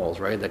walls,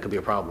 right? That could be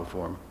a problem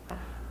for them.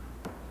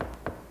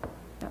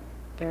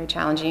 Very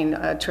challenging.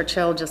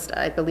 Churchill just,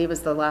 I believe,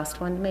 was the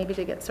last one maybe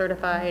to get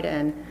certified,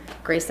 and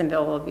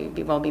Graysonville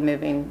will be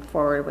moving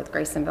forward with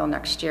Graysonville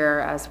next year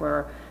as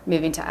we're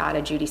moving to add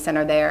a Judy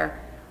Center there.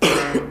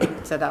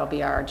 So that'll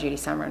be our Judy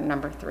Center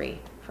number 3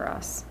 for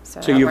us. So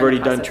we're you've in the already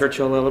done process.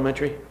 Churchill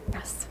Elementary?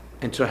 Yes.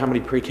 And so how many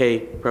pre-K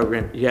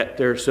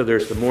programs? So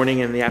there's the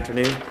morning and the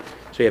afternoon?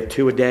 So you have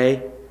 2 a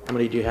day? How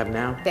many do you have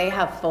now? They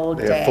have full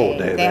day. They have full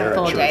day They have there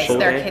full at day. So Churchill.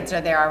 their Full day? kids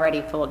are there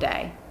already full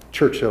day.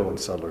 Churchill and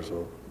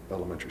Sudlersville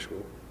Elementary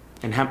School.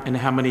 And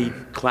how many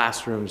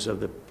classrooms of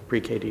the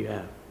pre-K do you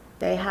have?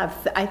 They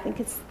have, I think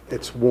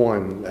It's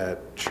one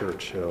at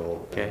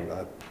Churchill, Okay. and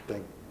I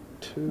think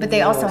 2. but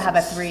they also have a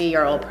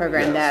 3-year-old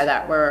program Yes. there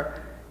that we're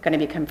going to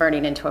be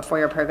converting into a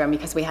 4-year program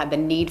because we had the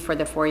need for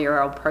the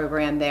 4-year-old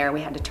program there.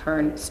 We had to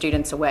turn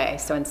students away.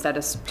 So instead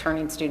of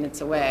turning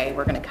students away,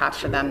 we're going to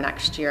capture them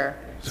next year.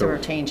 So we're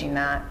changing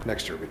that.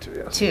 Next year will be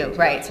 2, yes. 2,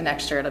 right. So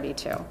next year it'll be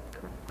 2.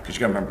 Because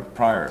you got to remember,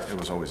 prior, it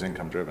was always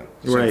income driven.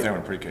 Same Right. thing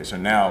with pre-K. So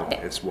now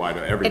it's wide,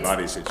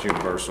 everybody's, it's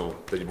universal,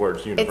 the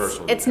word's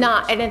universal. It's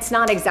not, and it's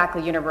not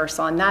exactly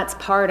universal, and that's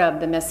part of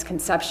the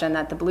misconception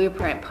that the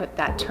blueprint put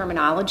that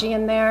terminology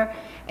in there,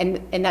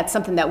 and that's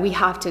something that we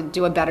have to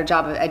do a better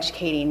job of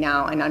educating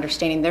now and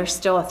understanding there's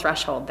still a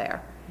threshold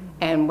there.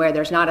 And where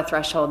there's not a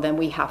threshold, then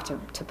we have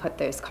to put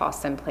those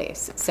costs in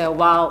place. So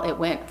while it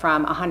went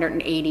from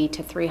 180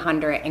 to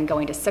 300 and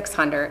going to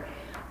 600,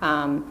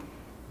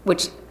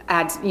 which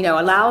adds,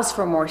 allows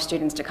for more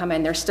students to come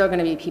in, there's still going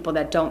to be people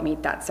that don't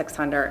meet that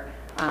 600%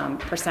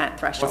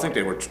 threshold. Well, I think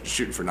they were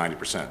shooting for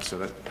 90%, so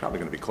that's probably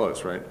going to be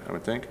close, right? I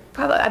would think.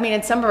 Probably, I mean,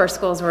 in some of our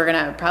schools, we're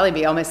going to probably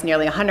be almost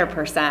nearly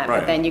 100%, Right.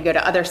 but then you go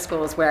to other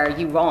schools where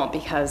you won't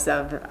because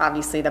of,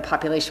 obviously, the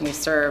population we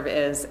serve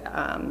is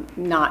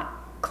not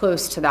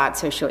close to that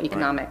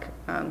socioeconomic,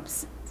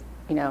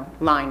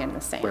 line in the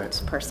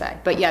sand, per se.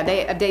 But yeah,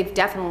 they've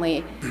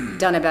definitely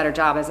done a better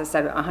job. As I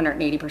said,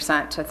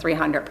 180% to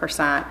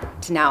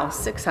 300% to now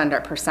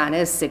 600%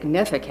 is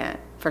significant,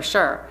 for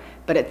sure.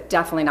 But it's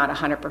definitely not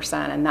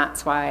 100%, and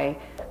that's why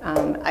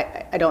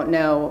I don't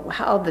know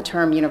how the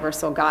term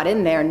universal got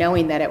in there,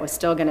 knowing that it was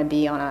still going to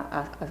be on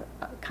a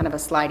kind of a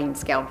sliding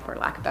scale, for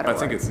lack of better I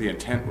words. think the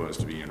intent was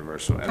to be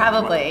universal. And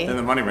Probably. Then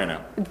the money ran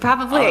out.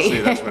 Probably.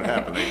 Honestly, that's what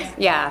happened. They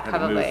Yeah, had to move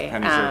probably.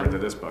 pennies over to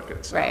this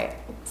bucket. So. Right.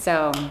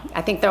 So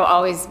I think there'll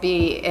always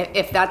be,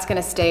 if that's going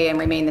to stay and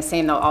remain the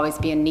same, there'll always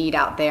be a need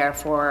out there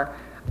or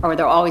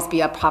there'll always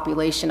be a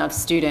population of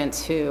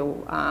students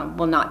who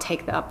will not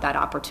take up that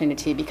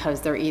opportunity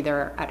because they're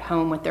either at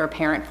home with their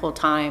parent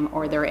full-time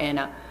or they're in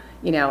a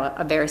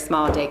very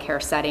small daycare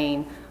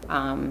setting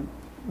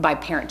by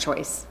parent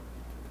choice.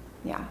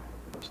 Yeah.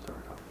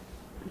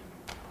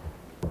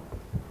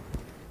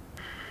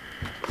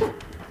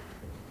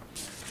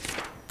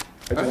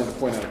 I just want to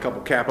point out a couple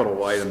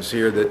capital items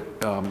here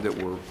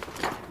that were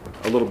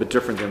a little bit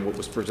different than what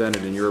was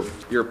presented in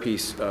your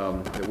piece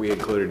that we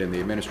included in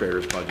the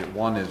administrator's budget.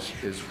 One is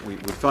we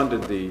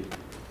funded the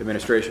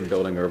administration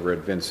building over at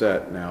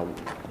Vincent. Now,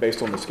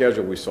 based on the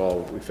schedule we saw,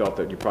 we felt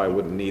that you probably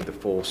wouldn't need the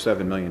full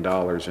 $7 million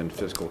in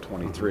fiscal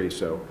 '23.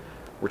 So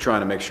we're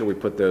trying to make sure we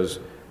put those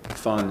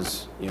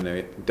funds,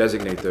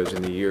 designate those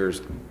in the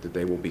years that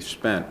they will be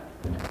spent.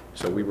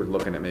 So we were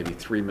looking at maybe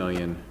 $3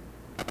 million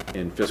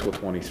in fiscal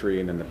 '23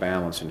 and then the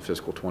balance in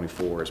fiscal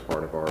 '24 as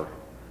part of our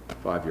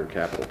 5-year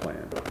capital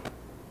plan.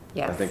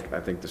 Yes. I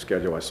think the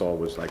schedule I saw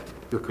was like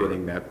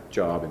bidding that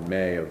job in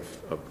May of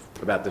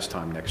about this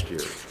time next year.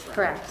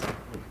 Correct.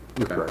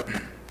 You're correct.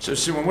 So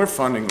see, when we're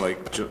funding,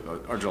 like,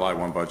 our July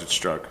 1 budget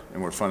struck,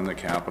 and we're funding the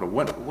capital,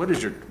 what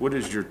is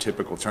your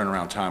typical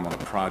turnaround time on a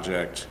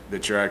project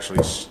that you're actually,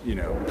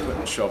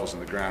 putting shovels in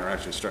the ground or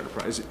actually starting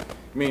to,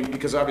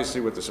 because obviously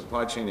with the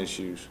supply chain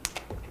issues,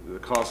 the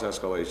cost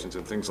escalations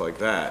and things like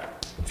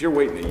that, if you're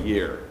waiting a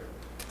year,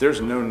 there's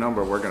no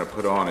number we're gonna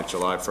put on at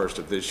July 1st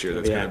of this year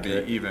that's gonna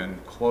be even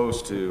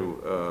close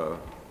to,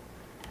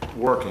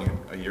 working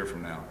a year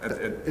from now,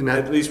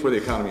 at least where the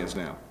economy is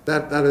now.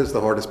 That is the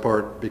hardest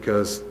part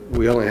because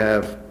we only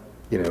have,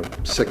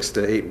 6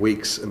 to 8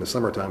 weeks in the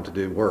summertime to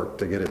do work,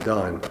 to get it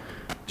done.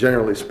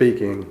 Generally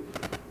speaking,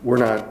 we're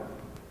not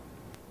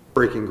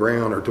breaking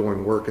ground or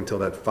doing work until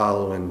that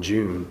following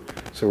June.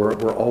 So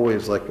we're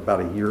always like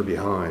about a year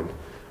behind,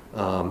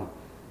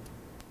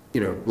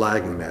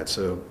 lagging that.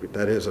 So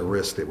that is a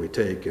risk that we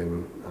take.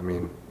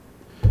 And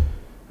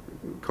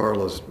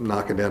Carla's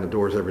knocking down the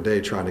doors every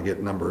day trying to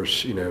get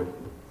numbers,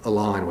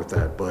 align with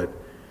that. But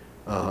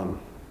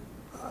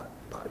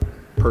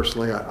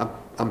personally,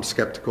 I'm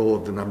skeptical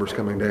of the numbers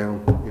coming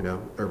down,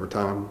 over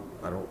time.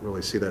 I don't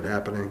really see that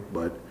happening.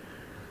 But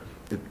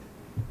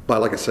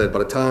like I said, by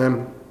the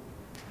time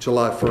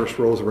July 1st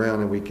rolls around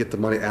and we get the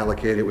money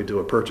allocated, we do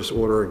a purchase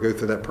order and go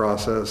through that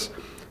process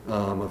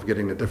of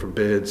getting the different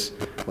bids.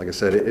 Like I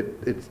said,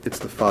 it's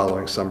the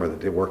following summer that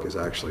the work is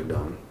actually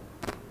done.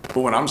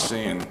 But what I'm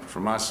seeing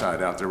from my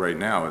side out there right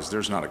now is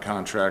there's not a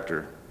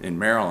contractor in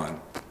Maryland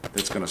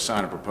that's going to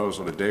sign a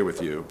proposal today with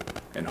you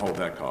and hold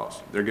that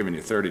cost. They're giving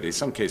you 30 days,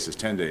 some cases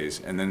 10 days,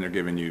 and then they're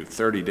giving you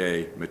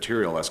 30-day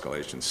material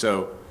escalation.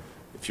 So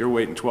if you're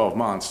waiting 12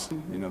 months,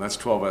 that's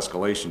 12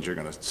 escalations you're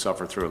going to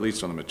suffer through, at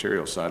least on the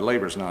material side.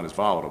 Labor's not as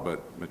volatile,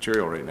 but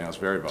material right now is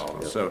very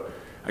volatile. So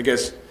I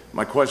guess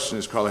my question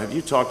is, Carla, have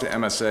you talked to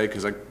MSA?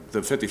 Because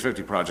the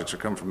 50/50 projects are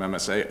coming from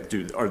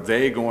MSA. Are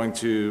they going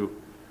to,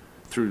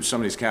 through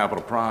some of these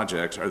capital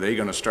projects, are they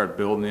going to start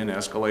building in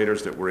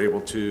escalators that we're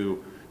able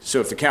to, so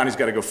if the county's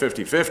got to go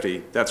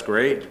 50/50, that's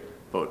great,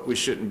 but we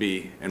shouldn't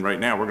be, and right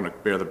now we're going to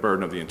bear the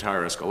burden of the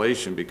entire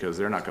escalation because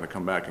they're not going to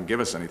come back and give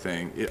us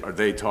anything. Are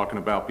they talking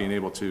about being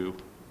able to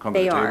come to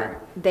the table?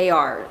 They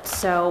are.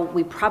 So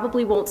we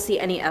probably won't see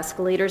any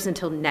escalators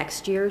until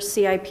next year's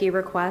CIP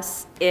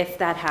requests, if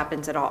that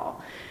happens at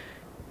all.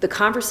 The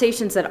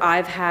conversations that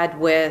I've had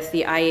with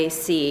the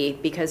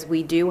IAC, because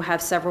we do have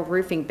several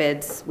roofing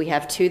bids, we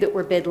have 2 that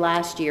were bid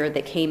last year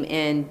that came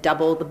in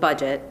double the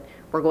budget.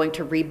 We're going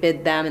to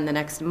rebid them in the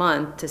next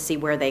month to see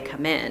where they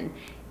come in.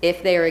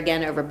 If they are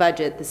again over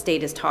budget, the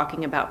state is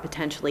talking about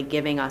potentially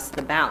giving us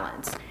the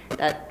balance.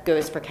 That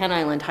goes for Ken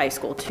Island High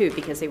School too,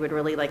 because they would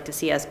really like to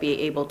see us be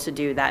able to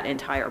do that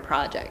entire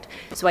project.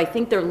 So I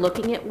think they're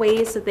looking at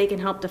ways that they can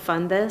help to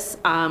fund this.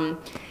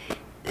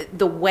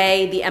 The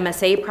way the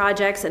MSA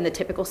projects and the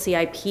typical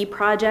CIP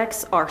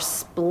projects are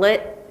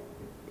split,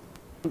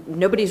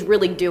 nobody's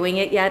really doing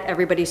it yet.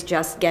 Everybody's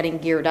just getting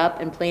geared up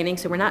and planning,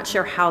 so we're not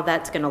sure how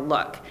that's going to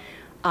look.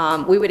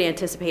 We would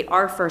anticipate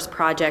our first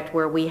project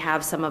where we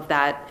have some of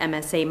that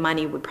MSA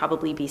money would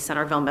probably be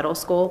Centerville Middle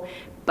School,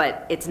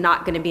 but it's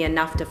not going to be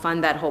enough to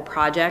fund that whole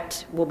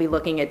project. We'll be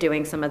looking at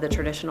doing some of the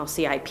traditional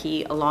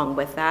CIP along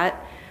with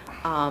that.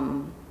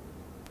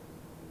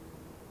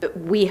 But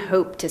we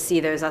hope to see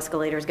those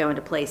escalators go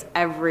into place.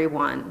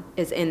 Everyone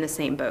is in the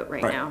same boat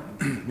right now.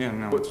 Yeah,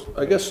 no, it's,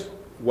 I guess,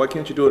 why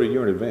can't you do it a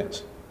year in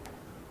advance?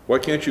 Why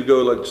can't you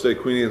go, like, say,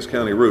 Queen Anne's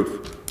County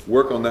Roof,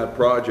 work on that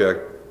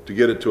project to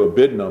get it to a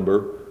bid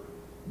number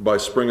by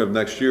spring of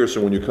next year, so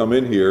when you come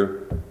in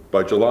here,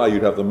 by July,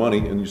 you'd have the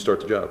money and you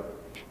start the job?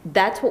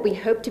 That's what we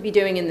hope to be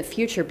doing in the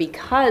future,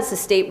 because the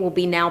state will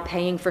be now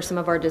paying for some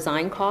of our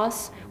design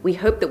costs. We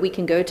hope that we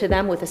can go to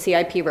them with a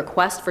CIP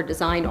request for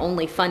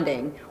design-only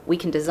funding. We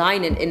can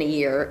design it in a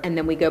year, and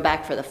then we go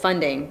back for the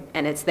funding,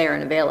 and it's there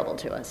and available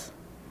to us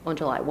on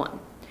July 1.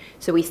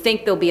 So we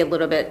think there'll be a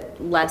little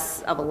bit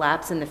less of a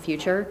lapse in the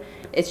future.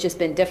 It's just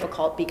been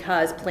difficult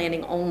because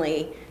planning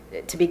only,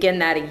 to begin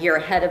that a year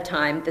ahead of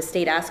time, the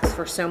state asks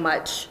for so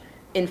much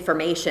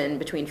information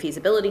between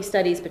feasibility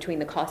studies, between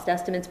the cost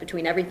estimates,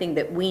 between everything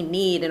that we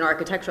need an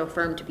architectural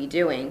firm to be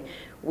doing.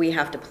 We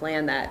have to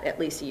plan that at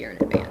least a year in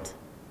advance.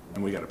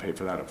 and we got to pay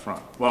for that up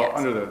front. Well, Yes.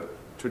 under the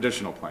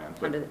traditional plan.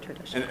 but- Under the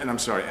traditional. And I'm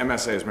sorry,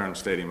 MSA is Maryland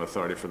Stadium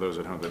Authority, for those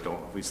at home that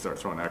don't, we start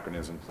throwing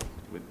acronyms,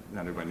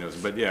 not everybody knows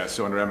it. But yeah,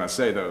 so under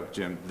MSA though,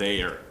 Jim,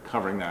 they are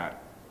covering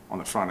that on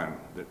the front end,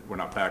 that we're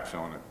not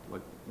backfilling it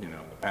like, in the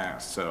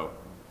past. So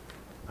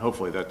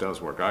hopefully that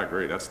does work. I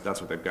agree, that's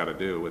what they've got to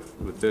do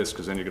with this,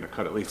 because then you're going to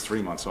cut at least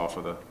 3 months off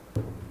of the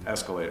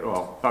escalator,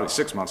 well, probably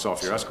 6 months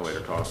off your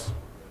escalator costs.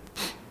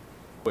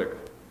 Quick.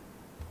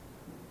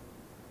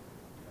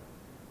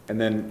 And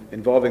then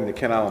involving the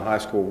Ken Island High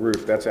School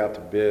roof, that's out to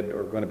bid,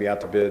 or going to be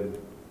out to bid?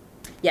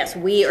 Yes,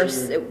 we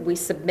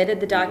submitted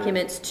the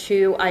documents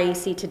to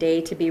IAC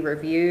today to be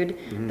reviewed.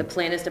 The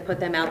plan is to put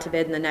them out to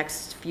bid in the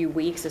next few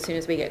weeks, as soon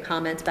as we get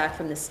comments back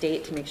from the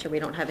state to make sure we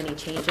don't have any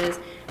changes.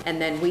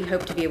 And then we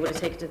hope to be able to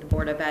take it to the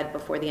Board of Ed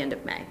before the end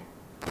of May.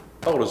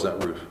 How old is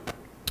that roof?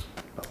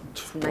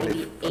 It's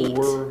 98.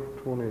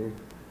 20.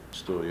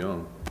 Still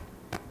young.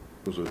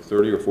 Was it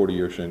 30 or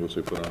 40-year shingles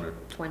they put on there?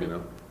 20. You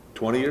know?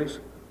 20 years?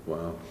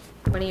 Wow.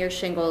 20-year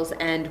shingles,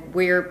 and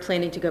we're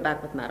planning to go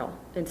back with metal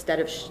instead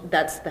of,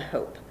 that's the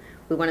hope.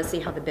 We want to see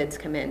how the bids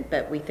come in,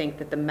 but we think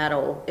that the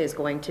metal is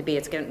going to be,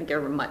 it's going to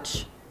give a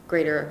much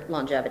greater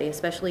longevity,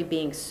 especially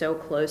being so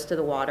close to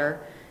the water,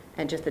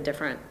 and just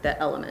the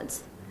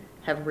elements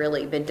have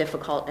really been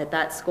difficult at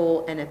that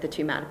school and at the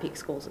two Mattapique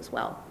schools as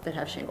well that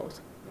have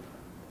shingles.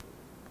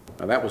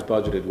 Now, that was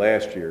budgeted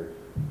last year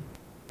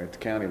at the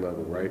county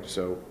level, right?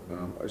 So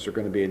is there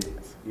going to be,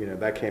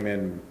 that came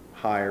in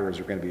higher? Is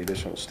there going to be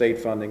additional state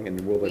funding, and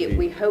will there be?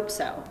 We hope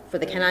so. For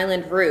the Ken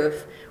Island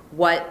roof,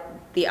 what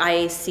the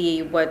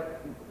IAC,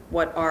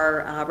 what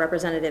our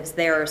representatives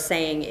there are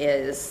saying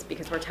is,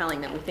 because we're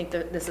telling them, we think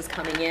that this is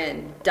coming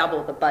in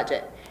double the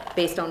budget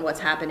based on what's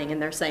happening,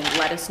 and they're saying,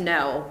 let us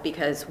know,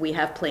 because we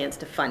have plans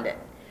to fund it.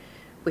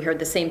 We heard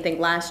the same thing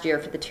last year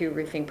for the two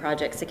roofing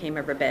projects that came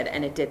over bid,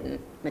 and it didn't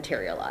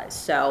materialize.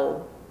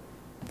 So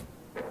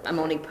I'm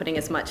only putting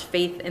as much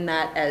faith in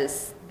that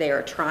as they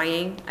are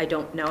trying. I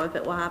don't know if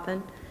it will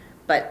happen,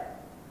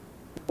 but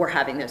we're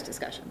having those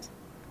discussions.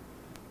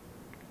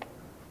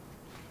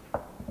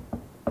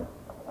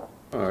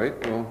 All right,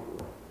 well,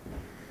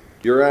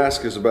 your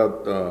ask is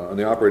about, on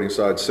the operating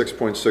side,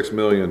 $6.6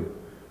 million,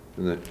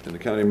 and the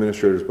county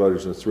administrator's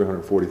budget is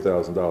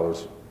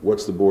 $340,000.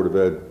 What's the Board of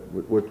Ed,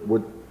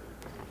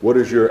 what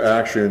is your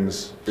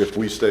actions if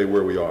we stay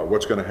where we are?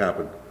 What's going to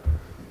happen?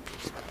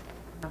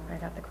 I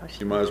got the question.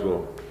 You might as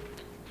well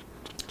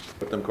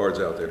put them cards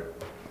out there.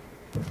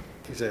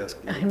 He's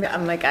asking.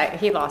 I'm like,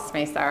 he lost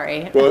me,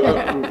 sorry.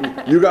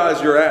 Well, you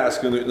guys, your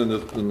ask in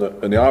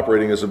the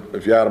operating is,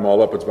 if you add them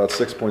all up, it's about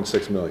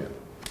 $6.6 million.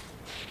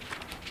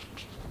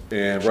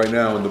 And right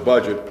now in the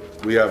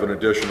budget, we have an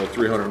additional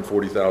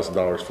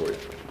 $340,000 for you.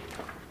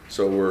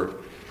 So we're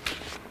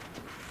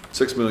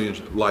 6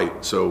 million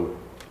light. So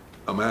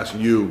I'm asking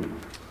you,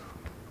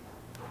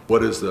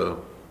 what are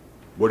you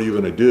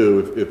going to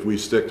do if we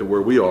stick to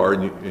where we are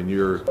and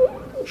you're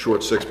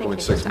short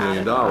 $6.6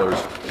 million?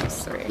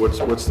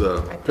 What's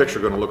the picture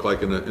going to look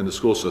like in the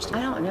school system?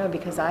 I don't know,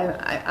 because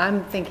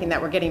I'm thinking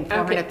that we're getting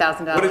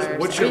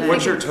 $400,000.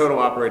 What's your total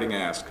operating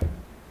ask?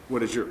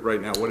 What is your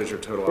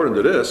total? According to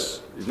operating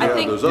this, if you I have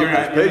think- those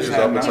pages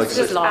up, it's like It's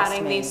just lost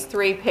adding me. these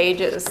 3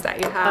 pages that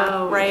you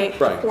have, right?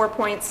 Right.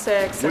 4.6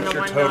 and What's the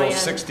your 1 total, million.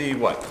 60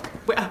 what?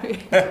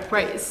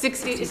 Right,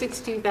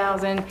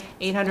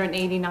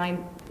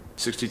 62,889.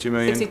 62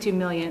 million? 62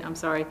 million, I'm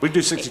sorry. We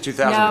do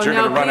 62,000, but you're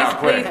going to run out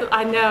quick.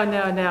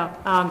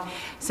 No.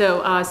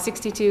 So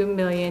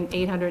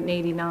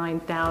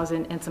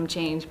 62,889,000 and some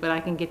change, but I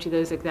can get you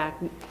those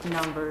exact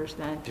numbers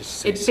then. Just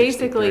say It's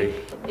basically,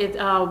 63. it's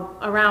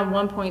around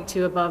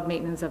 1.2 above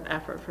maintenance of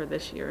effort for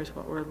this year is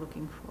what we're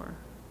looking for.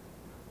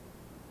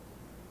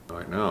 All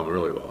right, now I'm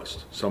really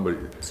lost. Somebody.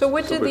 So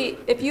what did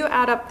if you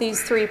add up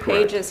these 3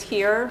 pages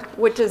here,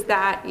 what does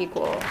that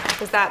equal?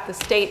 Is that the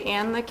state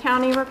and the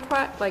county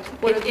request? Like,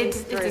 what are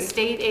these It's 3? a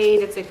state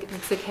aid,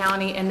 it's a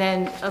county, and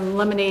then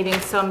eliminating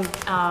some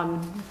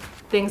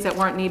things that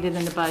weren't needed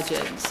in the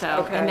budget, so.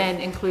 Okay. And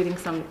then including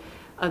some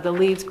of the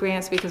leads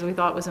grants, because we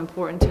thought it was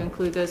important to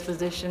include those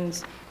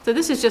positions. So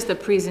this is just a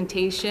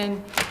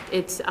presentation.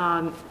 It's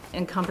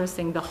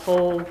encompassing the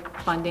whole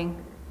funding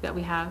that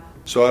we have.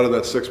 So out of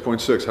that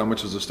 6.6, how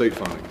much is the state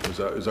funding? Is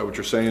that what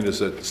you're saying, is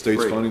that the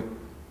state's funding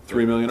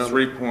 3 million of it?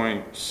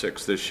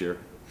 3.6 this year.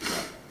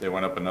 They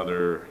went up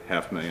another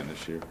 $500,000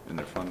 this year in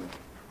their funding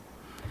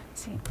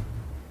See.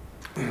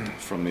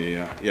 from the,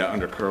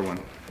 under Kerwin.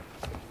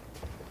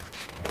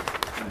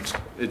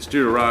 It's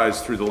due to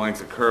rise through the length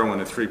of Kerwin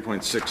at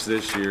 3.6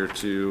 this year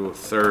to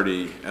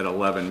 30 at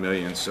 11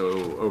 million. So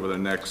over the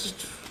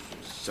next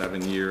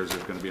 7 years,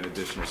 there's going to be an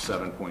additional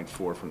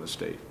 7.4 from the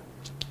state.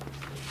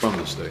 From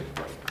the state.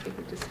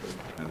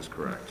 That is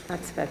correct.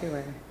 That's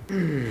February.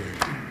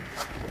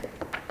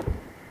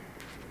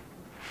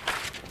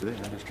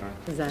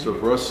 Is that? So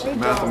for us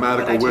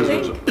mathematical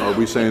wizards, are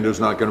we saying there's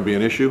not going to be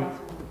an issue?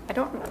 I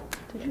don't know.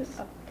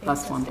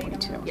 Plus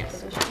 1.2.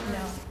 Yes. No,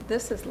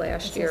 this is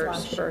last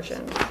year's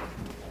version.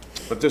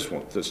 But this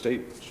one, the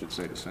state should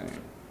stay the same,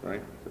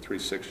 right? The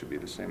 3.6 should be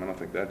the same. I don't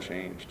think that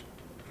changed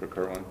for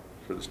Kerwin,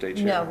 for the state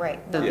share. No, right.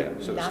 Yeah,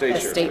 so the Not state The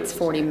share. state's stays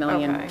the same.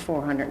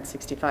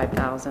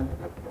 40,465,000.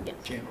 Yeah.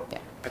 Yeah.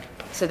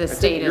 So the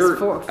state is I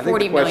think the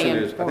 40 question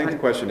million. is, I think the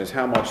question is,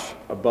 how much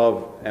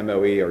above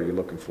MOE are you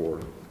looking for?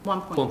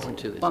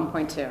 1.2.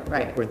 1.2,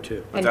 right.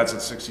 1.2. But that's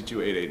at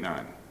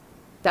 62,889.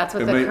 That's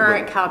what It the may-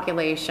 current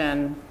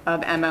calculation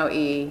of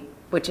MOE,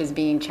 which is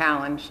being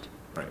challenged.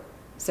 Right.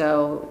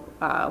 So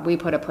we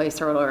put a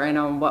placeholder in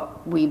on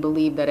what we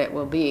believe that it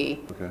will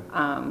be. Okay.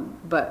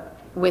 But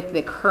with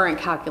the current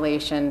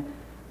calculation,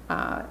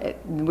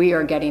 we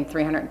are getting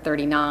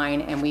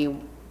 339,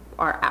 and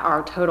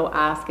our total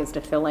ask is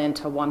to fill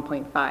into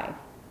 1.5.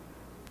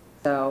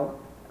 So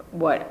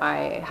what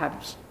I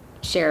have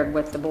shared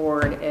with the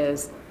board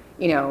is,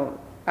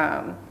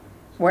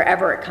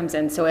 wherever it comes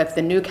in. So if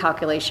the new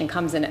calculation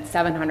comes in at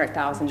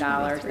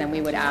 $700,000, then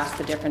we would ask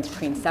the difference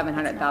between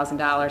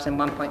 $700,000 and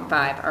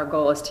 1.5. Our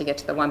goal is to get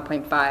to the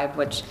 1.5,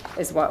 which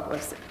is what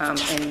was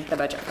in the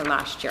budget for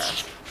last year.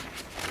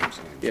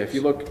 Yeah, if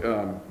you look,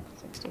 I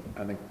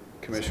think,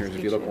 Commissioners,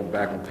 if you look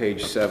back on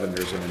page 7,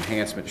 there's an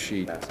enhancement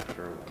sheet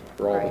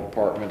for all the Right.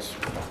 departments.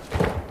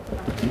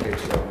 Page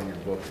 7 in your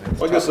book.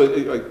 Well, I guess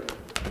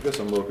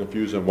I'm a little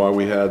confused on why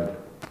we had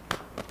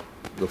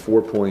the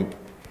 4 point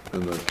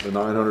and the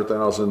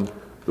 900,000,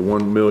 the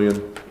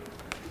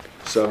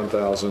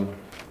 1,007,000.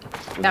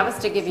 That was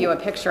to give you a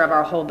picture of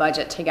our whole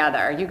budget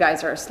together. You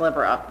guys are a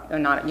sliver up, or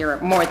not, you're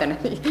more than,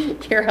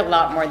 you're a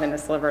lot more than a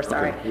sliver,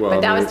 sorry. Okay, well,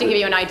 But that I mean, was to give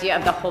you an idea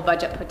of the whole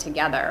budget put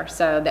together,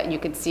 so that you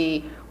could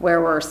see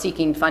where we're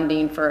seeking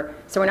funding for,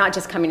 so we're not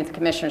just coming to the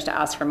commissioners to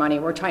ask for money,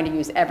 we're trying to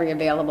use every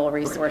available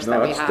resource No,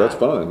 that we that's- have. that's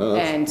fine. No,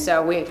 that's- And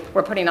so we're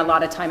putting a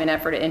lot of time and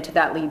effort into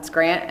that LEADS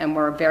grant, and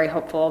we're very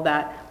hopeful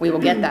that we will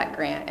get that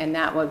grant, and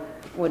that would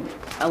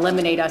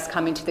eliminate us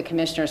coming to the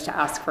commissioners to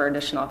ask for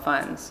additional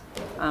funds.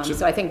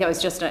 So I think that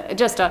was just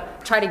a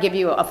try to give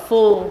you a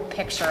full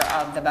picture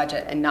of the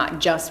budget and not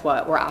just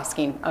what we're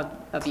asking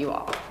of you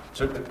all.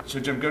 So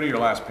Jim, go to your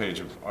last page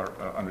of,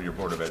 under your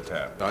Board of Ed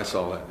tab. I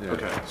saw that, yeah.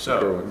 Okay, so,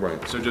 Kerwin,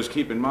 right. so just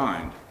keep in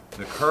mind,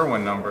 the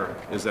Kerwin number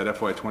is that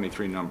FY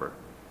 '23 number.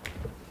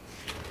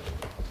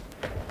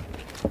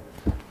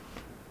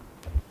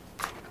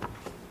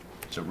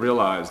 So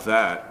realize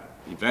that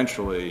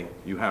eventually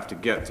you have to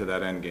get to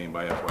that end game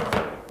by FY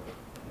 '30.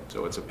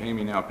 So it's a pay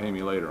me now, pay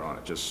me later on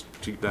it, just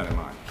keep that in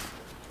mind.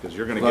 Because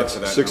you're gonna get That's to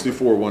that number.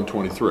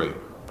 64,123.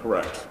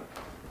 Correct.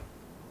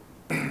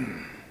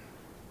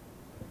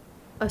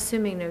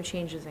 Assuming no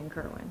changes in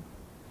Kerwin.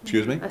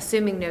 Excuse me?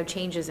 Assuming no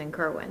changes in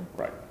Kerwin.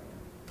 Right.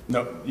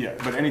 No, yeah,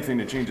 but anything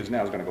that changes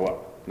now is gonna go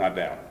up, not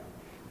down.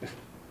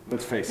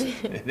 Let's face it,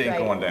 it ain't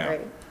going down.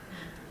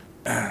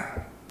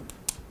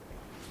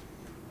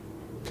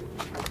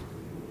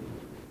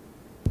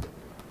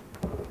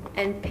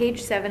 And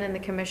page 7 in the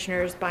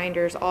commissioner's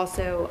binders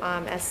also,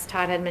 as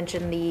Todd had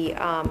mentioned, the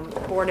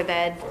Board of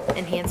Ed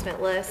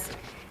enhancement list,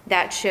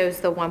 that shows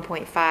the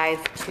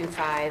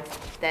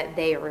 1.525 that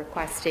they are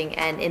requesting.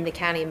 And in the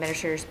county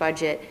administrator's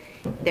budget,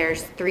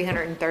 there's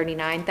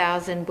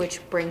 339,000, which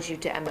brings you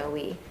to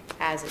MOE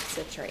as it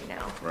sits right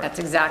now. That's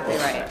exactly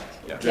right.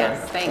 Yeah.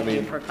 Yes, thank I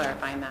you mean- for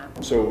clarifying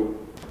that. So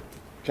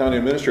county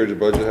administrator's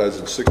budget has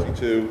it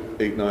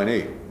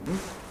 62,898.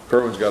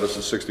 Kerwin's got us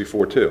at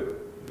 64,2.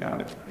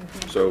 Got it.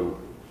 So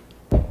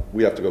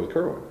we have to go with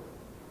Kerwin.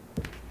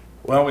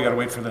 Well, we gotta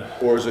wait for the,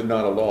 Or is it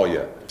not a law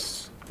yet?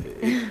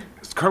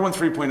 Kerwin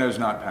 3.0 is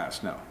not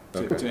passed, no,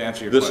 to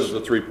answer your This question.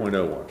 is the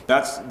 3.0 one.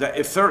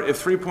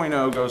 If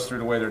 3.0 goes through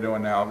the way they're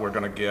doing now, we're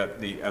going to get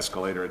the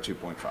escalator at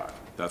 2.5.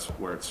 That's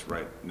where it's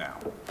right now.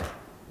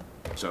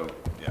 So,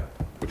 yeah.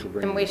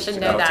 And we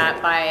should know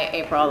that by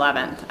April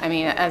 11th, I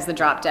mean, as the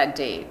drop dead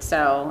date,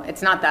 so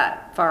it's not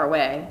that far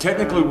away.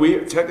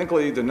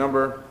 Technically, the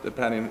number that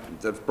Patty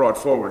that's brought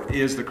forward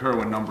is the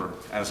Kerwin number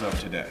as of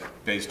today,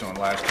 based on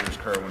last year's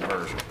Kerwin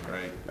version,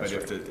 right? But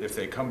if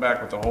they come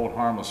back with the hold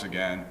harmless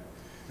again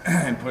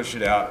and push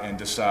it out and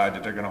decide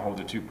that they're going to hold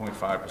the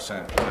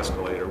 2.5%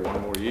 escalator one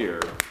more year,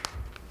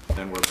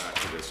 then we're back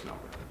to this number.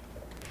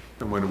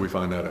 And when do we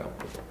find that out?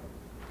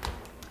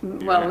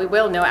 Well, we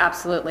will know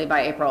absolutely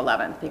by April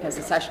 11th, because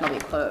the session will be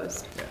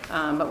closed.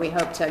 But we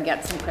hope to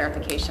get some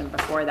clarification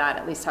before that,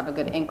 at least have a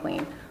good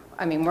inkling.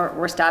 I mean,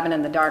 we're stabbing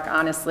in the dark,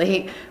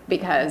 honestly,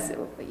 because,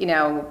 you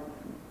know,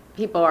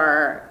 people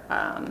are,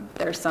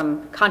 there's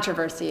some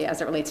controversy as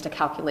it relates to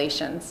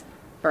calculations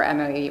for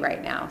MOE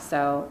right now.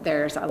 So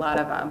there's a lot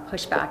of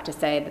pushback to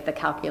say that the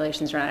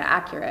calculations are not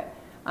accurate.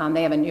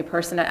 They have a new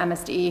person at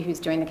MSDE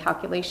who's doing the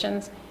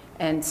calculations.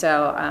 And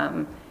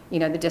so, you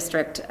know, the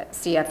district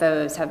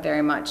CFOs have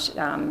very much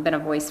been a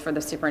voice for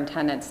the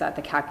superintendents that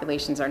the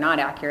calculations are not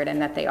accurate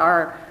and that they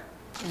are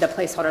the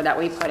placeholder that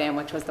we put in,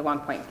 which was the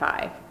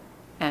 1.5.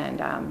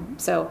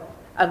 And so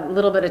a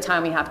little bit of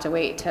time we have to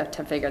wait to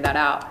figure that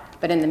out.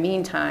 But in the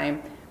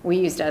meantime, we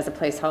used it as a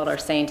placeholder,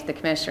 saying to the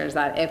commissioners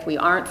that if we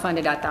aren't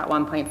funded at that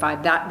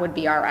 1.5, that would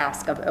be our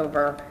ask of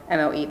over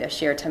MOE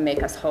this year to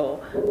make us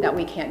whole, that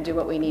we can't do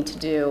what we need to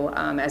do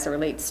as it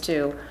relates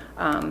to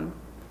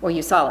well,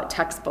 you saw it,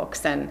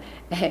 textbooks and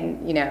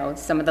you know,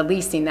 some of the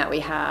leasing that we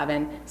have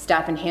and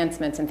staff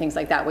enhancements and things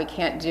like that. We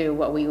can't do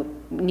what we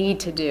need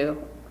to do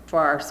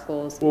for our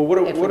schools. Well, what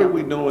if are don't.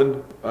 we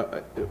doing?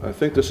 I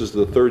think this is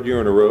the third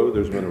year in a row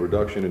there's been a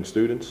reduction in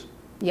students.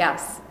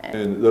 Yes.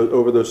 And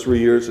over those 3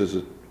 years, is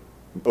it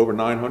over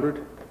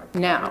 900?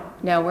 No,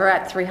 we're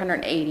at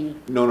 380.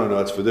 No,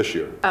 that's for this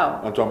year.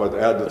 Oh. I'm talking about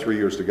add the 3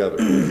 years together.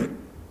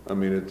 I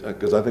mean,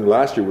 because I think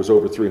last year was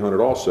over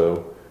 300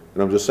 also.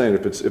 And I'm just saying,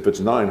 if it's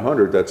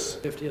 900, that's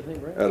 50, I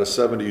think, right? out of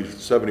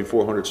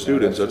 7,400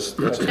 students, that's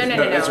No. It's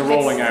a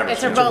rolling average.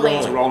 It's a rolling.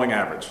 It's a rolling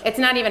average. It's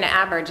not even an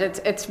average. It's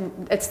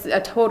a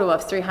total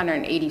of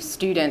 380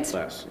 students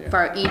Less, yeah.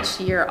 for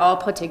each year, all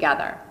put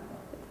together.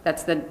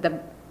 That's the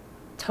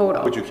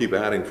total. but you keep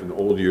adding from the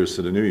old years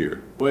to the new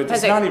year. Well, it's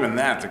Because not it- even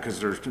that, because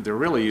they're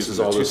really using is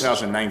the all this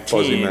fuzzy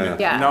 2019 math.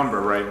 Yeah.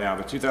 number right now.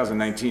 The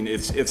 2019,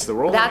 it's the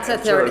rolling. That's a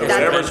average. third- It's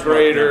that's- average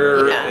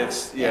grader,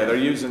 Yeah. they're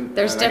using,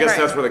 There's and I guess different-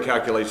 that's where the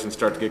calculations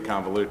start to get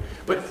convoluted.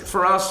 But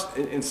for us,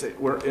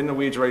 we're in the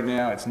weeds right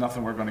now. It's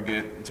nothing we're gonna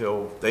get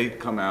until they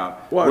come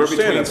out. Well, I We're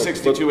understand between that, but-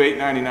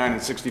 62,899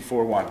 and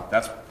 64,1.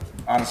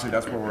 Honestly,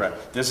 that's where we're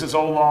at. This is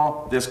old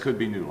law, this could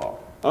be new law.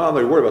 I'm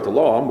not worried about the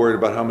law, I'm worried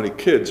about how many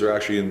kids are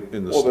actually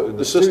in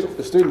the system.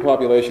 The student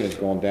population has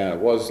gone down. It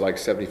was like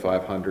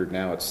 7,500,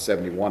 now it's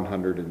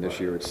 7,100, and this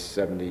year it's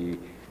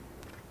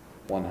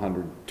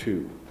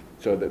 7,102.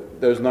 So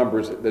those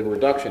numbers, the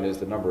reduction is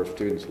the number of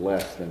students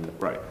less than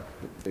Right.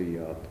 the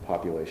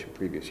population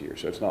previous year.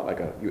 So it's not like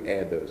you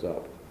add those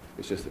up,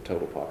 it's just the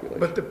total population.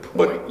 But the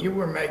point, you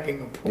were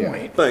making a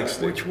point. Thanks,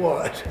 Steve. Which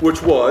was,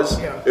 Which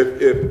was, Yeah.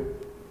 if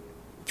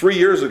 3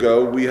 years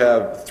ago, we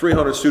have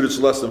 300 students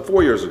less than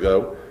 4 years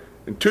ago,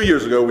 and 2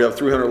 years ago, we have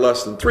 300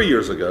 less than 3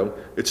 years ago,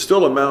 it's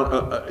still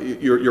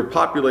your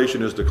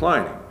population is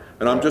declining.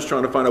 And I'm just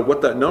trying to find out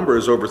what that number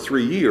is over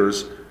 3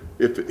 years,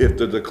 if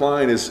the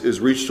decline is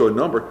reached to a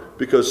number,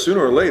 because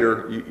sooner or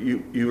later,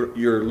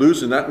 you're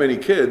losing that many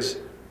kids.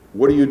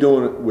 What are you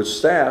doing with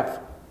staff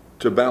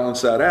to balance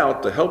that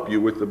out, to help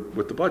you with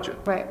the budget?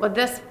 Right, well,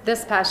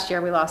 this past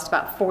year, we lost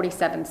about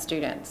 47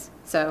 students.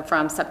 So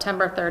from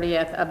September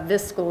 30th of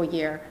this school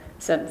year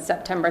to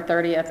September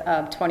 30th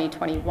of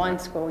 2021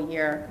 school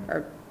year,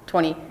 or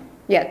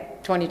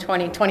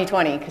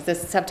 2020, because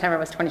this September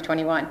was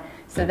 2021.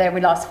 So there we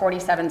lost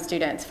 47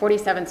 students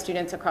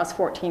across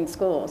 14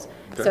 schools.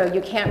 So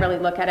you can't really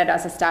look at it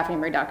as a staffing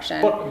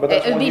reduction. But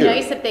that's It would one be year.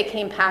 nice if they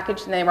came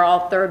packaged and they were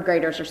all third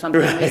graders or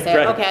something. We say,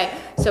 right. okay,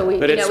 so we,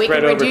 But you it's know, we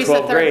spread can over reduce the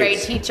 12 third grade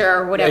grades. teacher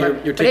or Yeah, whatever.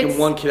 you're But taking it's-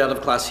 one kid out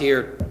of class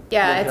here. one kid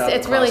Yeah, out of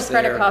it's really class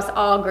spread there. across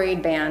all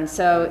grade bands,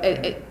 so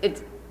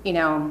it's, you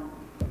know,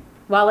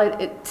 while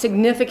it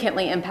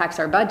significantly impacts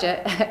our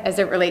budget as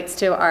it relates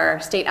to our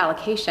state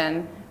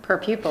allocation per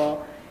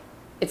pupil,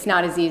 it's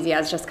not as easy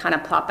as just kind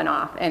of plopping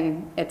off,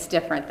 and it's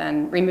different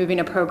than removing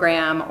a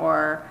program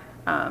or,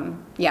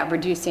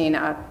 reducing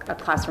a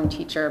classroom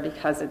teacher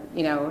because,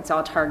 it's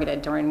all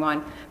targeted during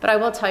one. But I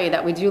will tell you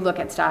that we do look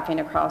at staffing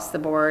across the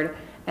board,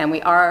 and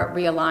we are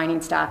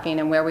realigning staffing,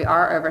 and where we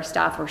are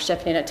overstaffed, we're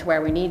shifting it to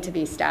where we need to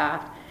be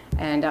staffed.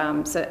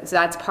 And so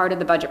that's part of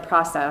the budget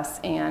process,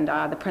 and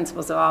the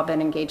principals have all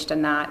been engaged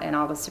in that, and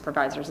all the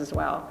supervisors as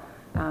well.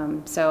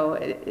 So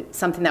it's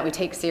something that we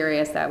take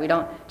serious, that we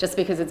don't, just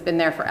because it's been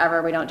there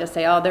forever, we don't just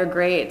say, oh, they're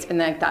great, it's been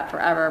like that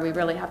forever. We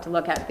really have to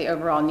look at the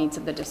overall needs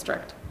of the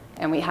district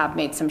and we have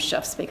made some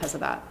shifts because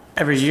of that.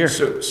 Every year.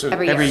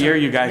 Every Every year. year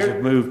you guys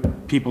have moved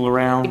people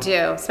around. We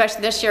do,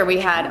 especially this year, we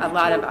had a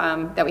lot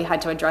of, that we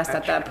had to address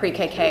at the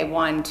pre-KK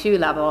 1-2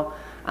 level,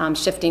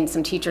 shifting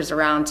some teachers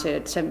around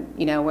to,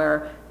 you know,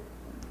 where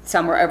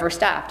some were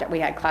overstaffed. We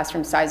had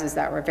classroom sizes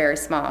that were very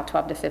small,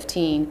 12 to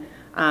 15,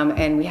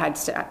 and we had,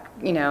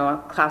 you know, a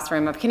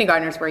classroom of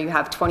kindergartners where you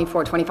have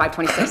 24, 25,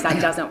 26,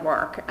 that doesn't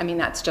work. I mean,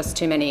 that's just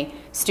too many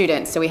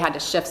students, so we had to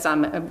shift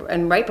some,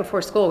 and right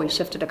before school, we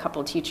shifted a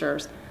couple of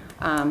teachers.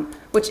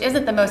 Which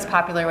isn't the most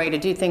popular way to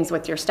do things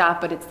with your staff,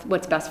 but it's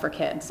what's best for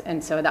kids.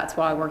 And so that's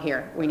why we're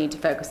here. We need to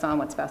focus on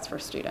what's best for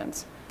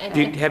students.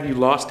 Have you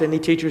lost any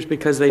teachers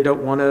because they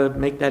don't want to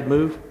make that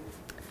move?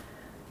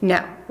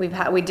 No,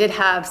 we did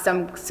have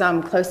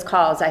some close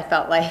calls, I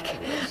felt like.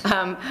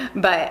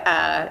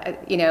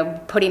 But you know,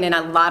 putting in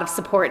a lot of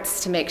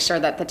supports to make sure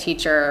that the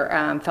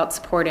teacher felt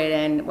supported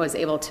and was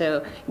able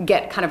to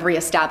get kind of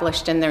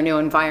reestablished in their new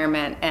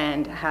environment,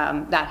 and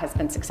that has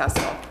been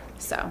successful,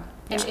 so.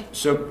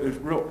 So,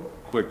 real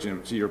quick,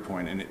 Jim, to your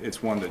point, and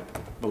it's one that,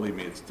 believe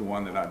me, it's the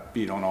one that I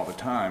beat on all the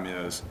time,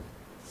 is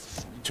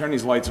you turn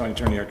these lights on, you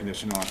turn the air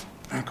conditioning on,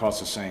 it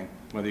costs the same.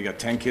 Whether you got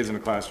 10 kids in a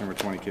classroom or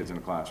 20 kids in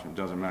a classroom, it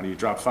doesn't matter. You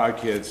drop 5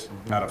 kids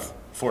out of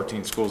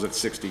 14 schools, that's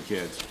 60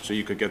 kids. So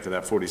you could get to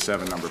that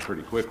 47 number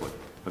pretty quickly.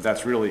 But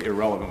that's really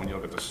irrelevant when you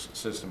look at the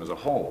system as a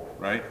whole,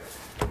 right?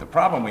 The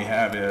problem we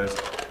have is,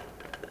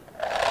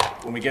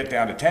 when we get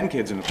down to 10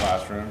 kids in the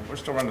classroom, we're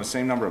still running the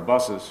same number of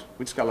buses.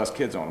 We just got less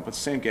kids on them, but the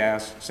same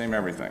gas, same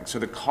everything. So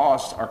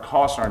our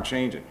costs aren't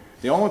changing.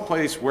 The only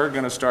place we're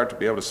going to start to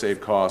be able to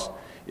save costs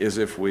is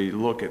if we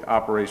look at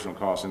operational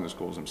costs in the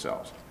schools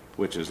themselves,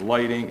 which is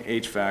lighting,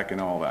 HVAC,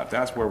 and all that.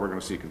 That's where we're going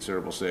to see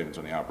considerable savings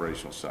on the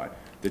operational side.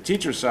 The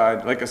teacher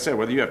side, like I said,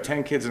 whether you have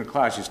 10 kids in a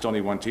class, you still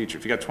need 1 teacher.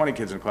 If you got 20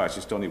 kids in a class,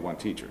 you still need 1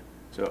 teacher.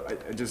 So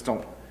I just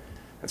don't.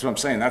 That's what I'm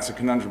saying. That's a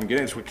conundrum we get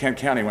in. It's what Kent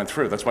County went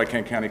through. That's why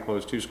Kent County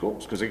closed 2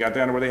 schools, because they got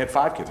down to where they had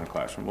 5 kids in a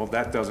classroom. Well,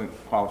 that doesn't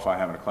qualify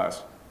having a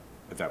class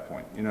at that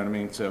point. You know what I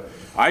mean? So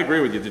I agree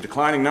with you. The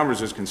declining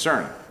numbers is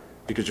concerning,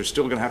 because you're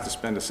still going to have to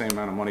spend the same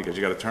amount of money, because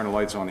you got to turn the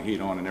lights on, the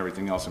heat on, and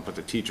everything else, and put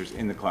the teachers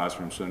in the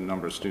classroom so the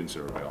number of students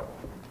that are available.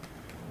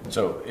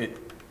 So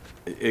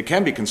it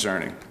can be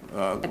concerning.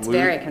 It's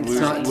very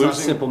concerning. It's not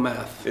simple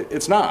math.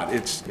 It's not.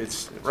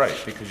 It's right,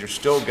 because you're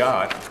still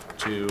got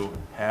to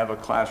have a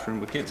classroom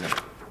with kids in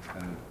it.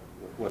 And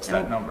what's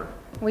that number?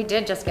 We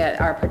did just get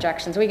our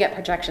projections. We get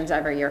projections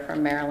every year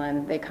from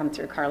Maryland. They come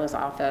through Carla's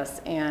office,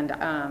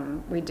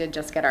 and we did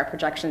just get our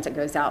projections. It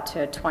goes out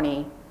to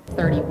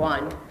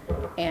 2031,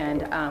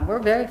 and we're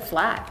very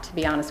flat, to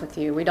be honest with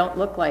you. We don't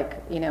look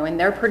like, you know, in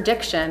their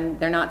prediction,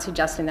 they're not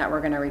suggesting that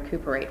we're going to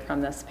recuperate from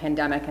this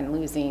pandemic and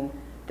losing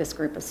this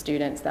group of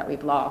students that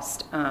we've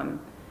lost.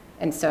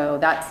 And so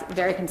that's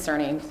very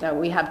concerning. So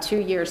we have 2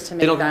 years to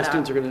make They don't that think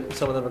up. the students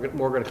some of them are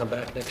more going to come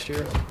back next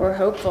year? We're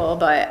hopeful,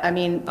 but I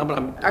mean,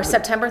 our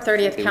September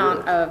 30th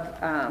count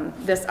of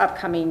this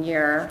upcoming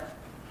year,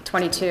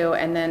 22,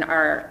 and then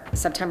our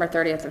September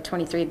 30th of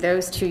 23,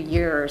 those 2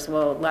 years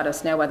will let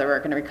us know whether we're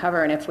going to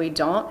recover. And if we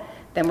don't,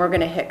 then we're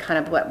going to hit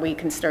kind of what we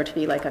consider to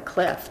be like a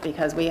cliff,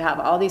 because we have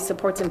all these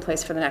supports in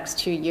place for the next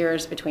 2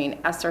 years between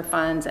ESSER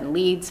funds and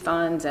LEADS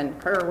funds and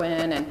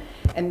Kerwin,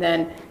 and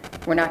then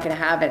we're not going to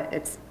have it.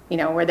 It's, you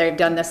know, where they've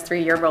done this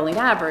 3-year rolling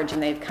average,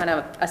 and they've kind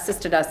of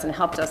assisted us and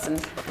helped us and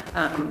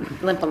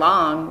limp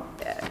along.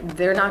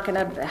 They're not going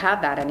to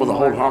have that anymore. Well,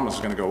 the whole harmless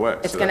is going to go away.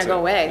 It's so going to that's go it.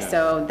 away. Yeah.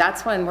 So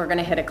that's when we're going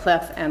to hit a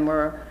cliff, and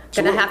we're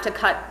going to have to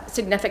cut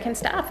significant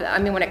staff. I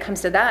mean, when it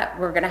comes to that,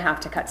 we're going to have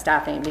to cut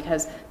staffing,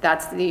 because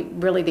that's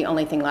really the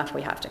only thing left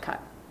we have to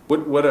cut.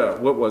 What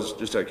was,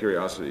 just out of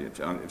curiosity, if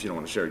you don't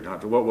want to share, you don't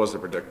have to, what was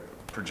the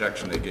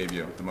projection they gave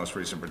you, the most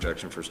recent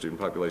projection for student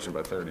population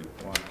by 31?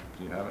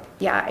 Do you have it?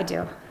 Yeah, I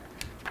do.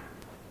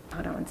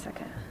 Hold on one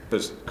second.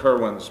 Because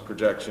Kerwin's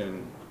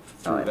projection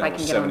Oh, through if I them can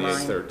was get online.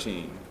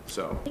 7813,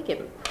 so. I think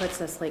it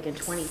puts us like in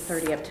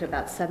 2030 up to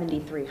about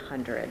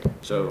 7,300.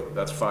 So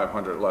that's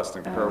 500 less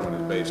than Kerwin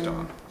is based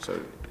on. So,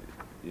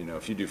 you know,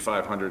 if you do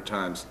 500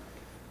 times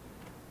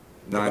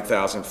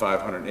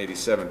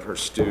 9,587 per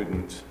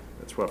student,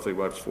 that's roughly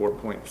what,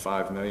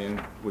 4.5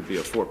 million, would be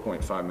a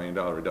 $4.5 million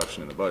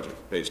reduction in the budget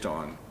based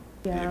on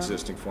the Yeah.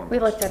 existing formula. We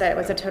looked at it. It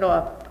was a total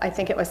of, I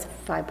think it was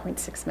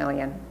 5.6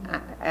 million,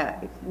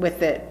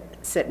 with it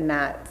sitting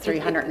at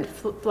 380,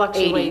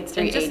 Fluctuates.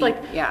 And just 380, like,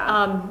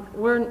 yeah.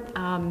 we're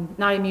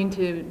not immune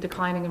to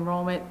declining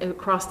enrollment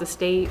across the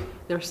state.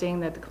 They're seeing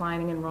that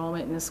declining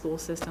enrollment in the school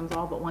systems,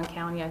 all but one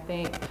county, I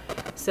think.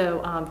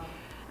 So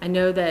I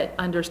know that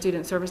under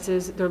student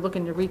services, they're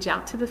looking to reach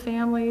out to the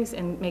families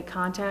and make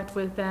contact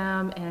with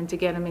them, and to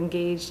get them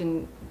engaged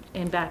and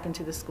back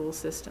into the school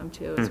system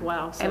too as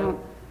well. So.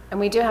 And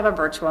we do have a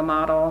virtual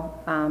model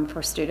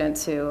for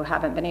students who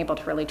haven't been able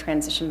to really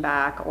transition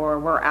back, or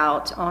were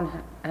out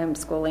on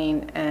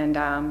homeschooling and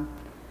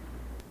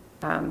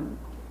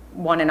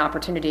want an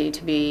opportunity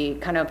to be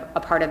kind of a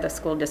part of the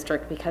school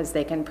district, because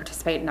they can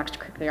participate in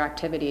extracurricular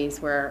activities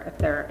where if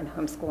they're in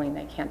homeschooling,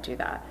 they can't do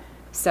that.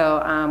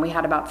 So we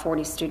had about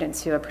 40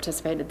 students who have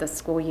participated this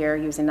school year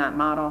using that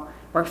model.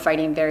 We're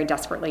fighting very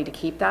desperately to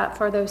keep that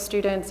for those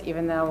students,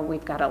 even though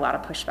we've got a lot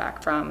of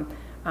pushback from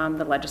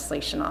the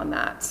legislation on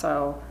that.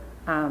 So,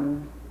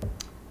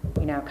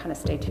 kind of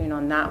stay tuned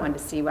on that one to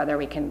see whether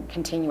we can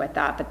continue with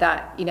that. But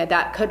that,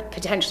 that could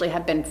potentially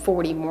have been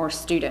 40 more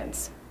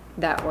students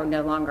that were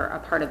no longer a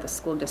part of the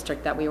school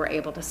district that we were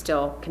able to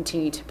still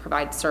continue to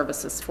provide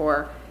services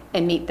for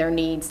and meet their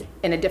needs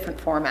in a different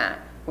format,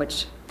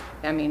 which,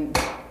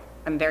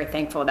 I'm very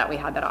thankful that we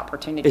had that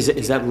opportunity.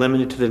 Is that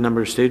limited to the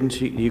number of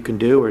students you can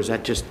do, or is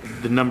that just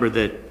the number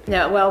that?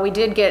 No, well, we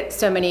did get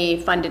so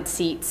many funded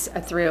seats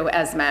through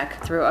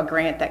ESMEC, through a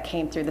grant that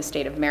came through the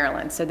state of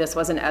Maryland. So this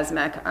was an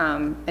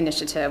ESMEC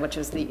initiative, which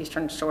is the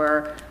Eastern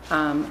Shore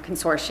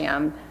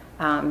Consortium.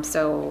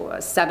 So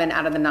 7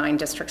 out of the 9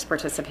 districts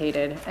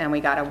participated, and we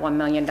got a $1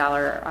 million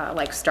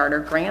starter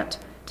grant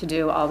to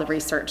do all the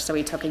research. So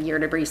we took a year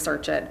to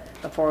research it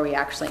before we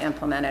actually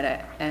implemented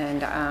it.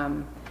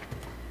 And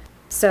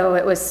so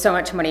it was so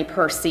much money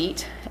per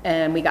seat,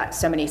 and we got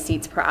so many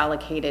seats per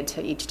allocated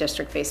to each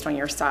district based on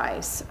your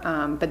size.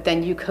 But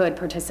then you could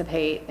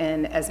participate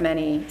in as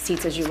many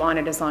seats as you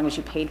wanted as long as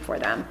you paid for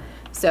them.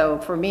 So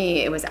for me,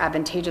 it was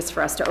advantageous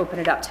for us to open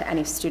it up to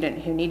any student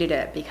who needed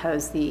it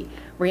because the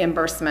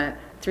reimbursement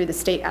through the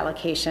state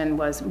allocation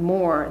was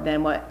more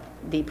than what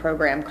the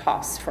program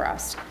costs for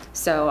us.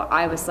 So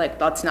I was like,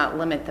 let's not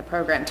limit the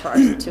program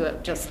to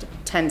just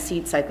 10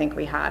 seats I think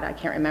we had. I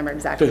can't remember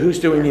exactly. So who's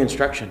doing the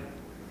instruction?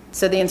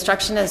 So the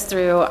instruction is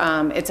through,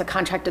 it's a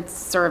contracted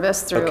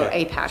service through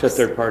APEX. So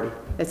third party?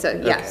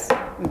 Yes.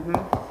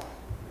 Mhm.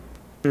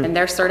 And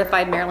they're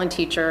certified Maryland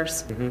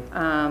teachers.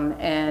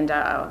 And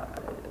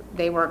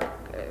they work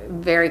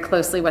very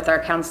closely with our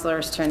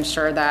counselors to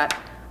ensure that,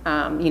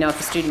 if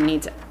a student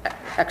needs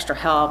extra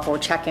help or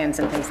check-ins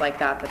and things like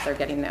that, that they're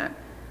getting that.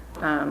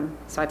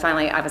 So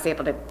I was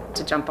able to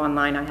jump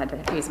online. I had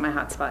to use my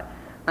hotspot.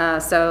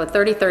 So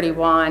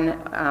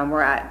 3031,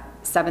 we're at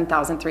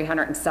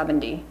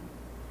 7,370.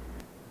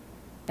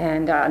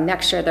 And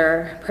next year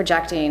they're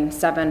projecting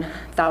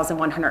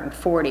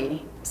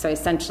 7,140. So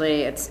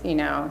essentially it's,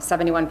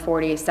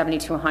 7,140,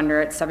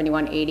 7,200,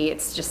 7,180.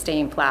 It's just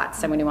staying flat,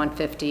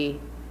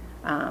 7,150.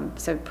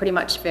 So pretty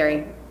much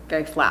very,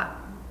 very flat.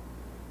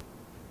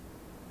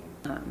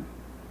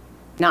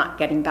 Not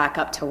getting back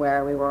up to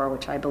where we were,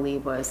 which I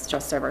believe was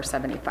just over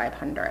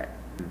 7,500.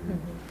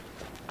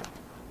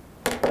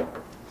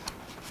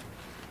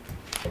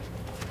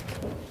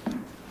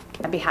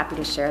 I'd be happy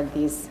to share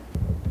this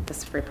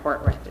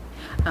report with you.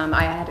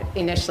 I had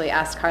initially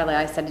asked Carla,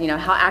 I said,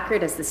 how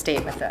accurate is the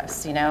state with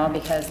this?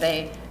 Because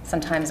they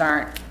sometimes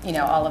aren't,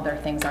 all of their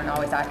things aren't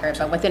always accurate,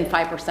 but within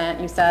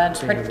 5%, you said,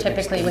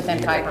 typically within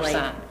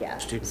 5%. Yeah.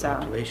 Student So,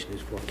 population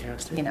is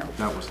forecasted?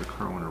 That was the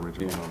Kerwin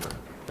original number.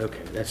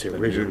 Okay, that's the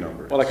original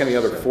number. Well, like any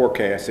other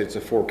forecast, it's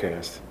a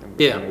forecast.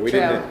 Yeah. We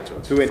didn't,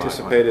 who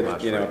anticipated,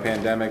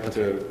 pandemic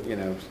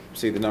to,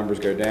 see the numbers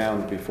go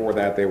down. Before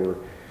that, they were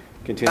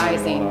continuing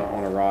Rising.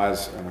 on a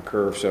rise, on a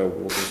curve, so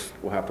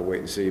we'll have to wait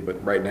and see.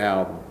 But right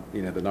now,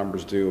 the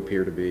numbers do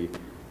appear to be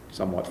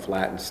somewhat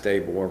flat and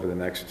stable over the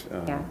next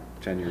 10-year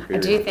I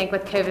period. do think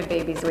with COVID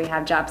babies, we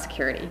have job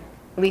security.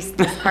 At least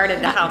this part of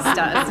the house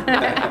does.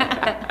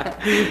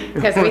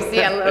 Because we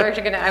see,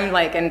 I'm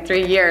like, in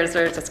 3 years,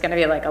 there's just gonna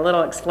be like a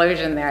little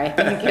explosion there, I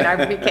think, in our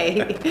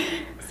pre-K.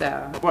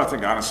 So, Well, I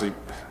think honestly,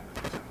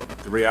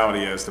 the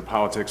reality is the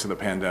politics of the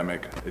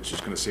pandemic, it's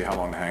just going to see how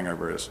long the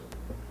hangover is.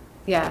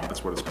 yeah.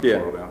 That's what it's going to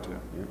boil down to. In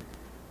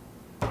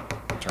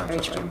terms Very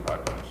of true. student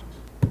populations.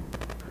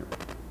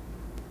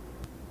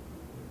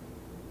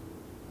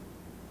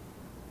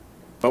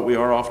 But we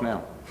are off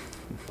now,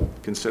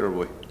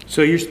 considerably.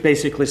 So you're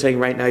basically saying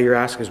right now your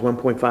ask is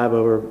 1.5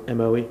 over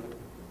MOE?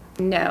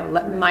 No,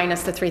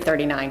 minus the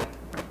 339.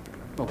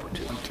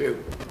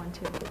 Two.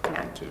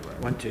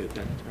 1, 2,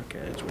 okay,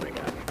 that's what I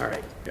got. All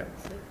right. Yeah.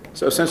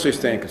 So essentially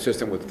staying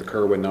consistent with the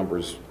Kerwin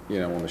numbers,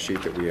 on the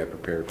sheet that we had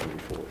prepared for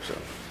before, so,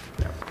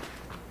 yeah.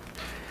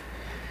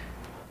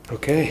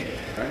 Okay.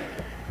 All right.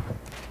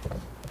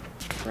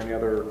 Are there any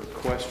other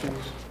questions?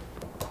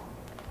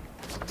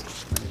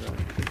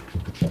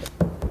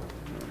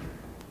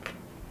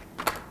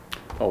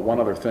 Oh, one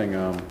other thing,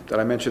 did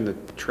I mention the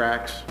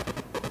tracks?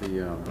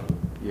 You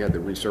had the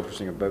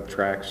resurfacing of both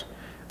tracks.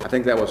 I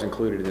think that was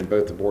included in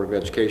both the Board of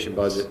Education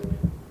budget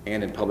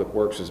and in Public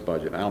Works'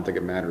 budget. I don't think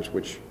it matters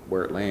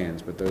where it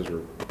lands, but those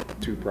are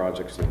 2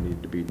 projects that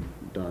need to be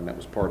done. That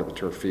was part of the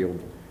turf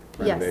field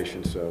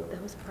renovation, so.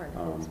 That was part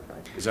of his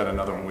budget. Is that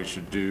another one we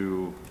should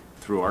do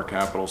through our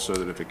capital so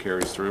that if it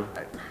carries through?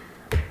 What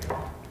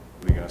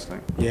do you guys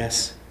think?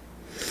 Yes.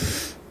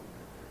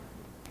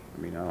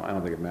 I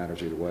don't think it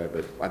matters either way,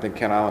 but I think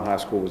Kent Island High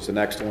School was the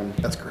next one.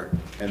 That's correct.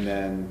 And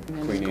then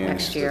then Queen Anne's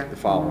next year. the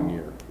following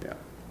year, yeah.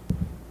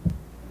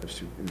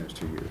 In those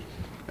 2 years.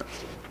 Yep.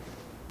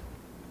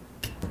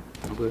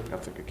 I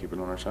think I keep it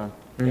on our side.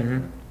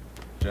 Mm-hmm.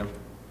 Jim,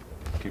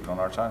 keep it on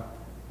our side?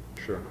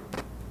 Sure.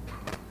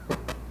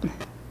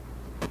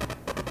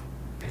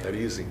 That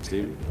easy.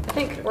 Steve? I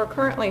think we're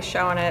currently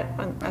showing it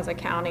as a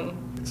county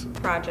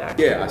project?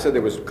 Yeah, I said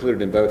it was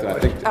included in both, and I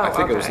think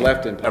it was okay.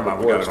 left in Never mind,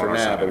 public we got works it on for our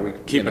now, side. but we.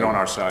 Keep it on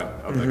our side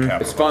of the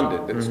capital. It's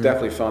funded, it's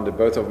definitely funded,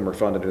 both of them are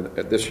funded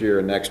this year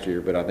and next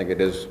year, but I think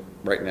it is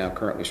right now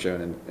currently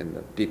shown in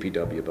the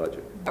DPW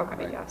budget. Okay,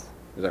 right? yes,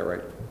 Is that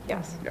right?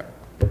 yes. Yeah.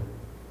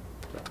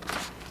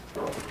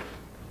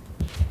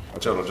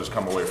 So it'll just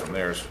come away from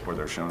theirs, where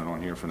they're showing it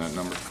on here for that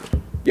number.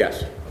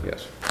 Yes,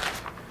 yes.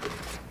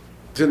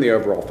 It's in the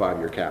overall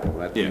 5-year capital,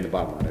 that's in Yeah. the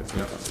bottom line. It's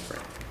Yeah.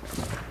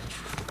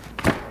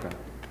 right.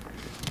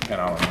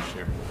 And I'll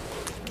share.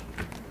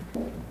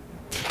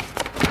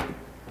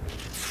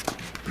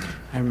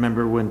 I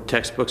remember when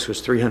textbooks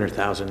was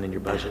 300,000 in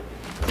your budget.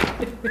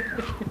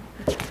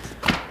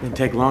 Didn't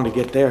take long to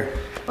get there.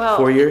 Well-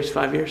 4 years,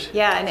 5 years?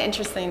 Yeah, and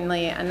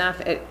interestingly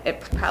enough, it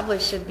probably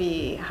should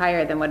be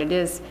higher than what it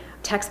is.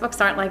 Textbooks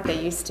aren't like they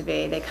used to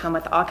be. They come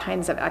with all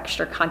kinds of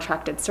extra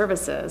contracted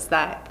services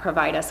that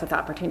provide us with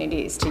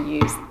opportunities to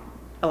use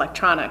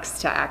electronics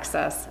to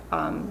access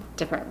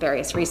different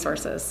various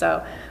resources.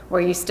 So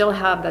where you still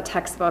have the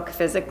textbook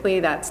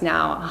physically, that's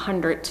now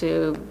 $100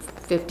 to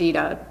 $50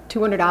 to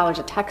 $200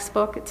 a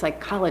textbook. It's like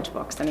college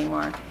books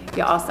anymore.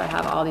 You also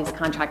have all these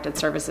contracted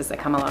services that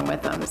come along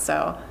with them.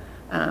 So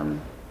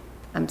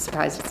I'm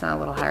surprised it's not a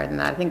little higher than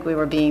that. I think we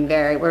were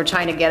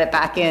trying to get it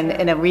back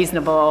in a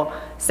reasonable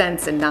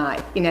sense and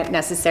not,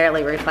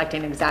 necessarily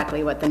reflecting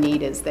exactly what the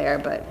need is there,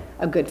 but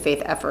a good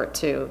faith effort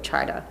to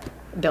try to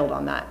build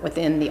on that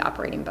within the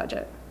operating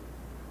budget.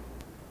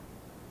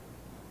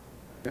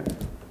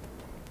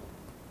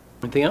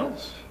 Anything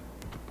else?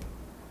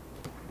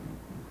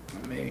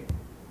 Me.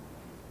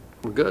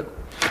 We're good.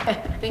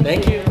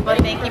 Thank you. Well,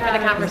 thank you for the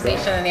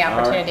conversation and the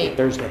opportunity.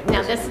 Thursday.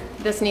 Now,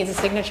 this needs a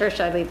signature.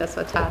 Should I leave this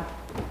with Todd?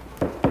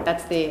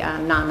 That's the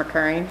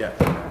non-recurring? Yeah.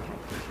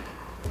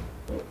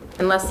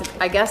 Unless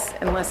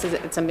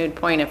it's a moot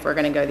point if we're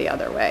going to go the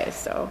other way,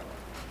 so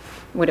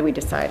what do we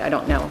decide? I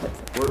don't know.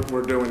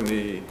 We're doing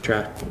the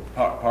Track.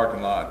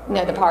 parking lot.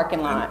 No, the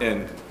parking lot.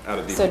 And out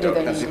of DPW. So do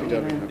they That's even,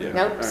 DPW.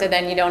 nope, so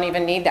then you don't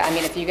even need that. I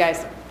mean, if you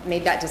guys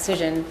made that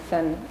decision,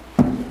 then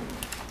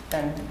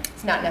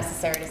it's not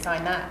necessary to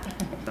sign that.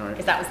 All right.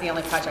 Because that was the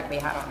only project we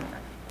had on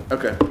there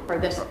Okay, for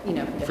this,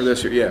 for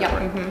this year, yeah. Yeah,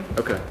 right. mhm.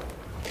 Okay.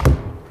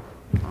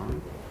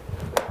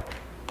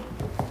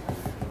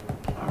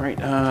 All right,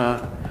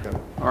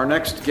 our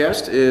next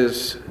guest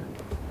is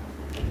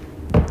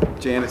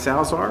Janet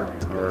Salazar,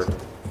 our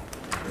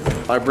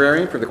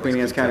librarian for the Queen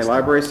Anne's County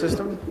Library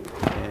System.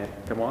 And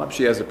come on up,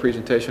 she has a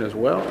presentation as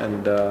well,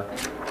 and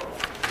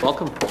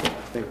Welcome. I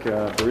think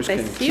Bruce Nice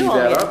can to see cue you all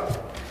that again.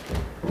 up.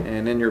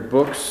 And in your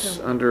books,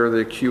 under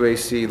the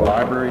QAC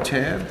Library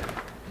tab,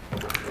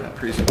 that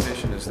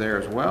presentation is there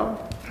as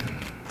well.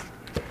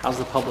 How's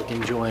the public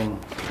enjoying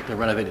the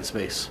renovated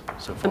space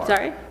so far? I'm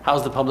sorry?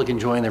 How's the public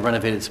enjoying the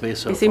renovated space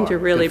so far? They seem to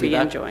really Good be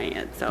feedback? enjoying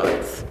it, so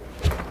it's,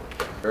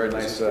 Very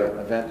nice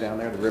event down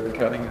there, the ribbon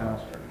cutting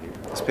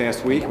this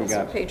past week. We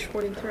got Page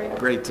 43.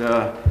 great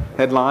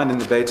headline in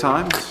the Bay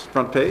Times,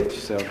 front page,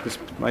 so just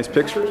nice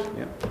pictures,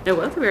 yeah. it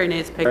was a very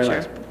nice Very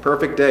nice. picture.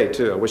 Perfect day,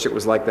 too. I wish it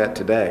was like that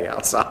today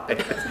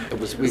outside.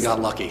 We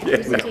got lucky. We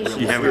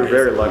were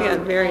very We lucky. got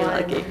very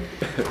lucky.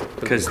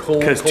 Because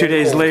 2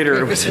 days later,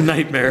 it was a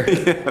nightmare.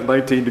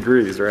 19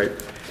 degrees, right?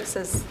 This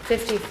is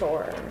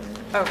 54.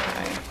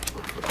 Okay.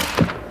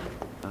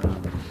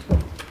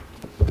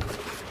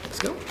 Let's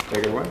go.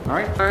 Take it away. All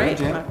right. All Go right, ahead,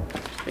 Janet.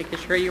 making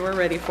sure you were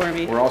ready for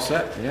me. We're all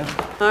set, yeah.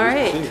 All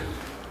right.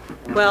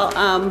 Well,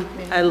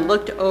 I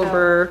looked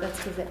over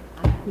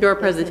your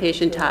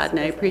presentation, Todd, and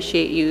I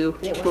appreciate you,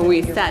 when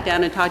we sat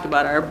down and talked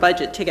about our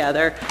budget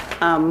together,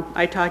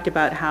 I talked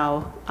about how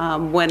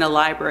when a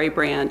library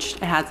branch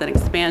has an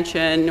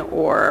expansion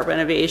or a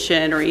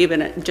renovation, or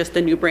even just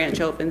a new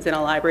branch opens in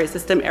a library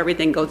system,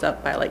 everything goes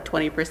up by like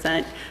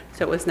 20%.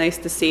 So it was nice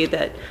to see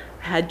that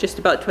I had just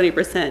about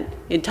 20%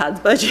 in Todd's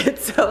budget,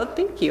 so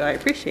thank you, I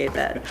appreciate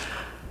that.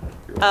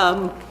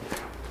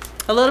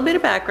 A little bit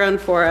of background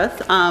for us.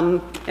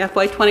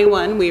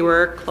 FY21, we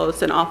were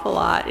closed an awful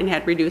lot and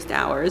had reduced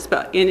hours,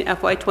 but in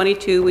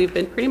FY22, we've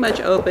been pretty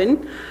much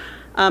open.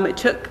 It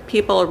took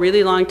people a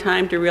really long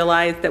time to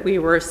realize that we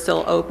were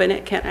still open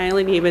at Kent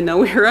Island, even though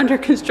we were under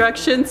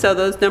construction, so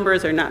those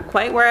numbers are not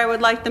quite where I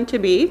would like them to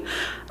be.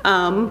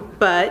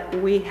 But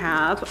we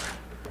have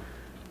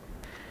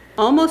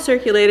almost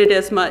circulated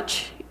as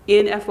much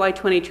in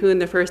FY22 in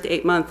the first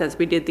 8 months as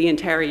we did the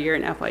entire year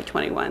in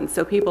FY21.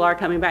 So people are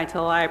coming back to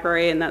the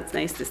library, and that's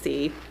nice to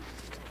see.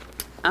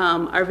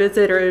 Our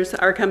visitors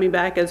are coming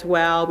back as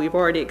well. We've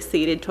already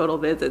exceeded total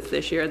visits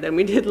this year than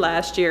we did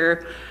last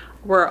year.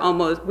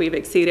 We've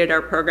exceeded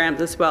our programs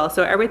as well.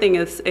 So everything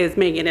is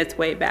making its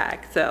way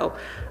back. So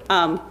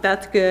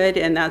that's good,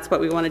 and that's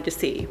what we wanted to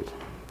see.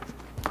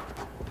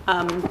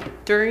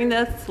 During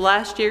this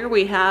last year,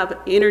 we have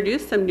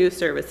introduced some new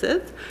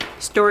services,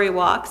 story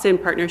walks in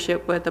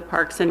partnership with the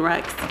Parks and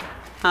Recs.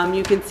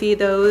 You can see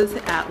those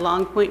at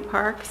Long Point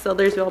Park,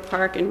 Sildersville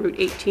Park, and Route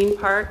 18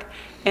 Park.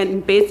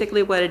 And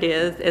basically what it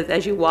is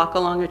as you walk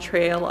along a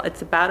trail,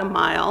 it's about a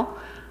mile.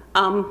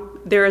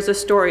 there is a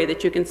story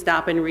that you can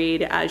stop and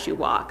read as you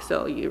walk.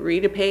 So you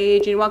read a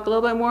page, and you walk a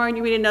little bit more, and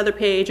you read another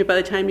page, and by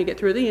the time you get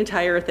through the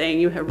entire thing,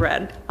 you have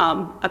read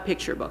a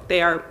picture book.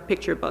 They are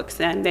picture books,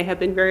 and they have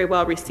been very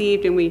well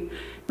received, and we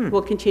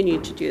will continue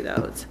to do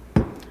those.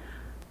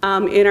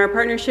 In our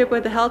partnership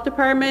with the health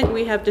department,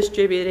 we have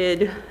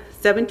distributed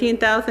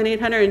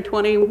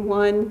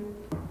 17,821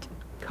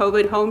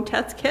 COVID home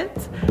test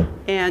kits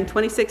and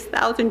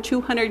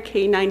 26,200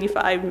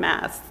 K95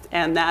 masks,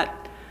 and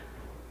that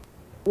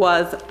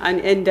was an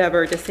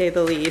endeavor, to say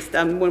the least.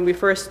 When we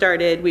first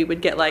started, we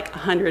would get like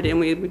 100 and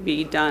we would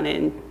be done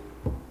in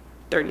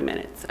 30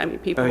 minutes. I mean,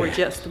 people were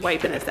just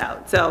wiping us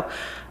out. So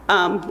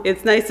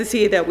it's nice to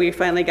see that we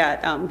finally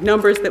got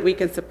numbers that we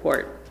can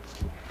support.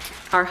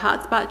 Our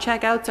hotspot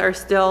checkouts are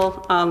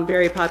still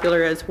very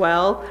popular as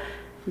well.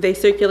 They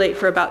circulate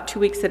for about 2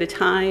 weeks at a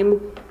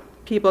time.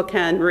 People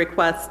can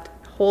request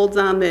holds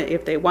on them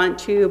if they want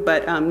to,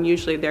 but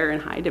usually they're in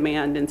high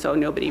demand, and so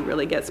nobody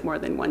really gets more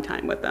than one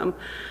time with them.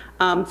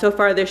 So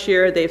far this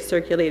year, they've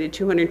circulated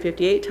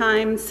 258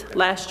 times.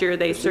 Last year,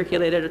 they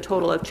circulated a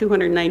total of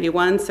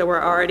 291, so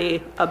we're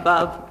already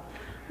above,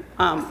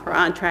 we're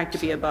on track to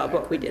be above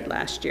what we did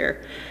last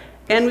year.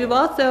 And we've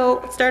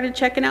also started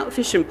checking out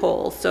fishing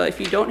poles. So if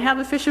you don't have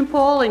a fishing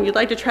pole and you'd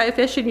like to try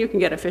fishing, you can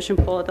get a fishing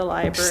pole at the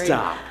library.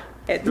 Stop.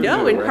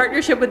 No, in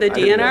partnership with the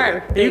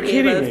DNR. Are you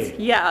kidding me?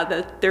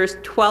 Yeah, there's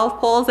 12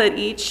 poles at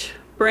each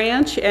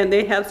branch, and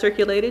they have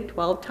circulated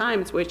 12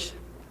 times, which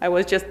I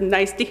was just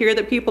nice to hear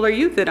that people are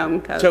using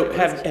them. So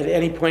at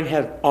any point,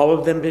 have all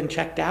of them been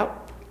checked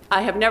out?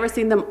 I have never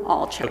seen them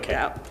all checked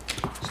out.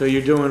 So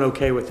you're doing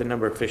okay with the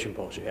number of fishing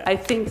poles you have? I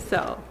think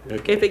so.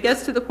 Okay. If it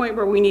gets to the point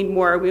where we need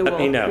more, we Let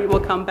me know. will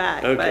come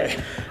back. Okay.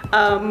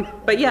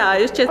 But yeah,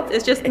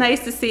 it's just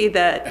nice to see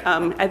that.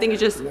 I think it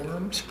just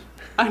Worms?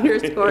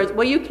 underscores.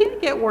 Well, you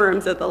can't get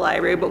worms at the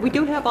library, but we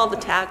do have all the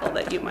tackle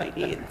that you might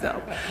need.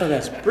 So. Oh,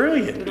 that's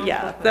brilliant.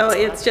 Yeah. So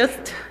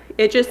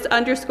it just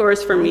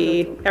underscores for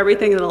me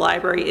everything that the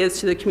library is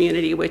to the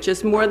community, which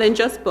is more than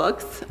just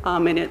books,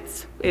 and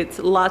it's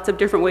lots of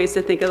different ways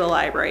to think of the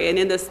library. And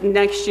in this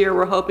next year,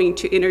 we're hoping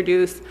to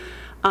introduce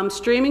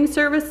streaming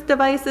service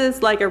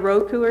devices like a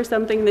Roku or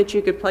something that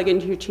you could plug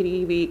into your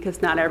TV,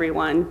 because not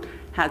everyone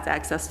has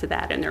access to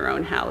that in their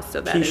own house.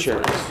 So that is one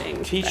of the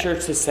things.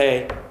 T-shirts that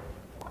say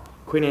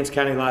Queen Anne's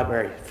County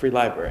Library, free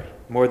library,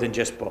 more than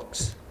just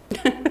books.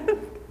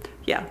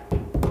 Yeah.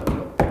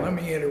 Let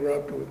me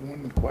interrupt with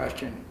one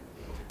question.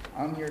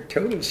 On your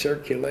total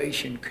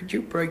circulation, could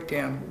you break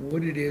down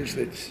what it is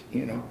that's,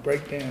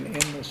 break down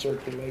in the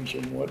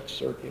circulation, what's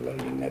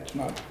circulating? That's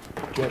not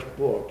just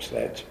books,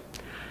 that's...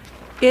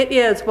 It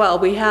is. Well,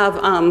 we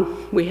have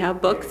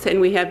books,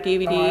 and we have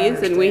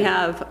DVDs, and we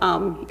have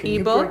Can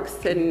you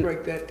ebooks, and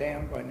break that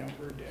down by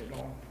number at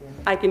all for me?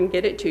 I can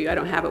get it to you. I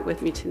don't have it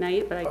with me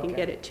tonight, but I can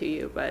get it to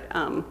you. But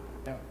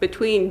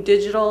between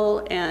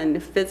digital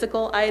and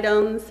physical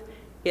items,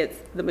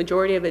 the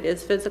majority of it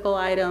is physical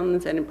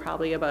items, and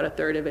probably about a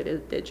third of it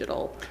is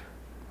digital.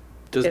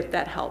 If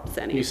that helps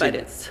any, but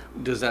it's.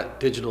 Does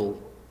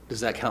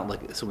that count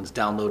like if someone's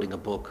downloading a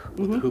book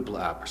with the Hoopla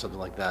app or something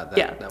like that?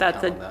 Yeah,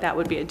 that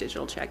would be a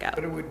digital checkout.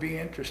 But it would be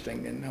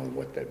interesting to know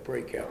what that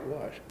breakout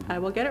was. I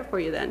will get it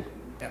for you then.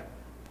 Yeah.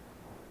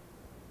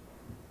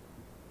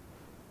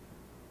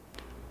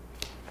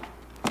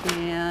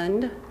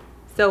 And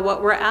so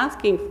what we're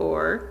asking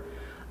for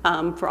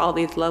all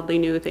these lovely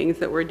new things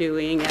that we're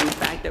doing, and the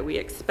fact that we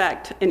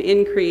expect an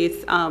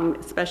increase,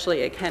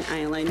 especially at Kent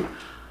Island,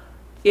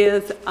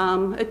 is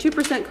a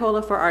 2%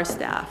 COLA for our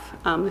staff.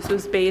 This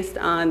was based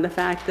on the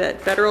fact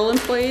that federal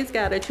employees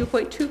got a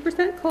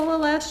 2.2% COLA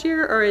last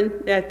year, or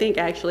I think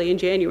actually in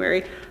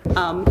January.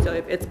 So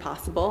if it's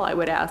possible, I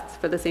would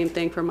ask for the same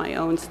thing for my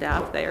own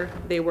staff there.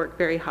 They work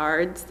very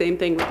hard. Same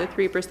thing with the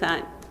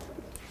 3%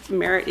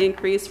 merit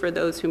increase for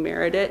those who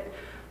merit it.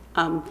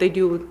 They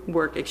do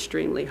work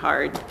extremely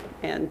hard,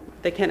 and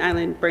the Kent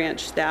Island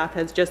branch staff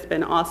has just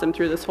been awesome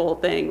through this whole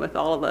thing with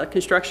all of the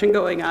construction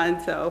going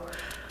on. So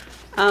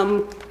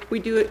we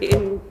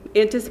do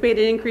anticipate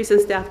an increase in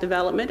staff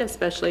development,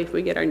 especially if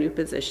we get our new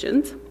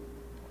positions.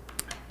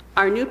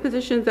 Our new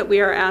positions that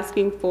we are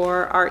asking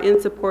for are in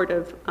support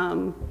of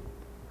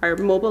our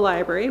mobile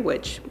library,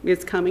 which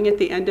is coming at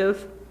the end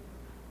of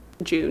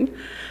June.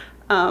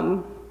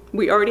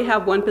 We already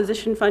have one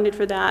position funded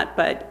for that,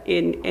 but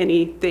in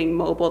anything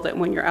mobile, that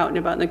when you're out and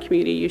about in the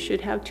community, you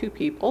should have 2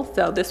 people.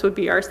 So this would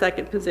be our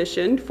second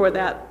position for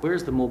that.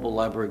 Where's the mobile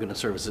library going to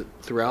serve? Is it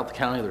throughout the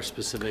county? Are there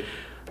specific?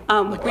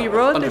 We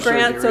wrote the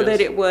grant so that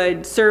it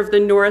would serve the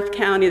North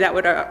County. That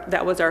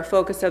was our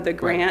focus of the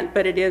grant,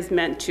 but it is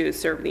meant to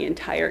serve the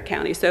entire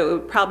county. So it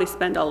would probably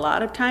spend a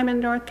lot of time in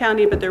North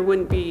County, but there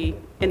wouldn't be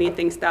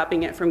anything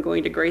stopping it from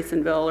going to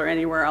Graysonville or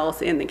anywhere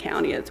else in the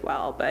county as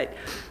well. But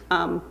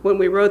when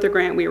we wrote the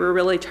grant, we were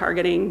really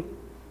targeting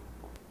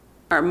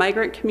our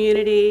migrant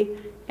community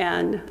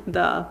and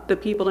the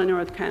people in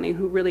North County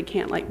who really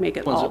can't make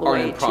it all the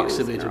way in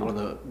proximity to Snell.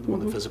 one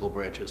of the physical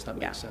branches. That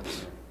makes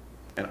sense.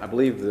 And I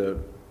believe the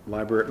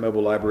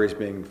mobile library is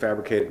being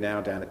fabricated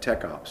now down at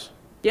Tech Ops.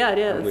 Yeah, it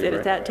is. believe,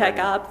 It's right? at Tech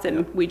Ops,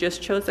 and we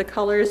just chose the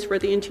colors for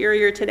the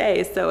interior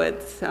today, so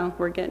it's,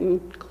 we're getting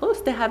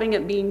close to having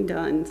it being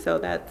done, so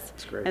that's,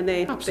 great. and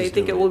they Ops think is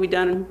doing it it. will be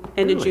done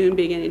end of Really? June,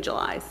 beginning of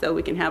July, so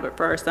we can have it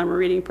for our summer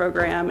reading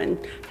program and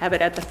have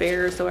it at the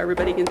fair so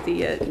everybody can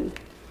see it. And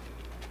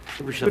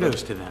We should have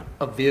Kudos to them.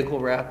 a vehicle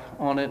wrap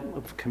on it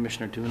of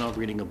Commissioner Tuna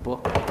reading a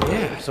book.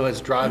 Yeah. So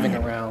it's driving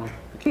around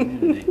the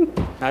community.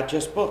 Not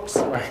just books.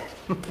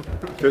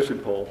 Fishing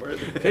pole, right?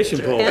 Fishing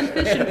poles. And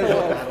fishing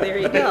poles, there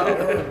you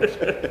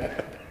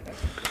go.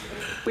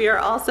 We are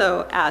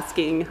also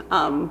asking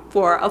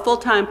for a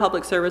full-time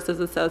public services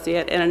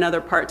associate and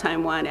another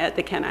part-time one at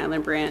the Kent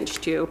Island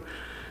branch to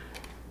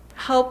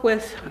help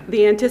with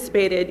the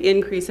anticipated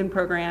increase in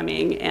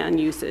programming and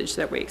usage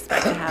that we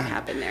expect to have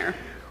happen there.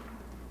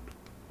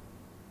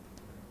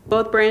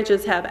 Both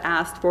branches have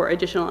asked for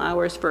additional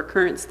hours for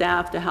current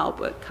staff to help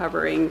with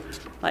covering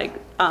like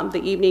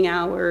the evening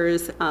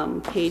hours,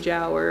 page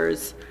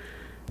hours.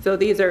 So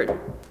these are,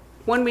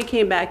 when we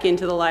came back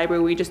into the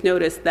library, we just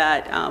noticed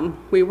that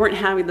we weren't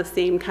having the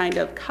same kind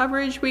of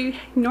coverage we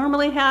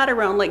normally had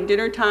around like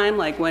dinner time,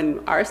 like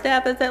when our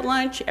staff is at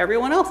lunch,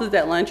 everyone else is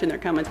at lunch and they're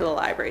coming to the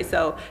library.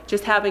 So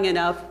just having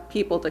enough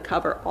people to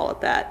cover all of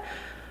that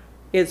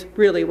is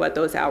really what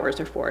those hours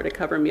are for, to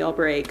cover meal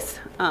breaks,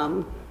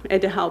 and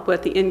to help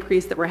with the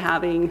increase that we're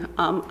having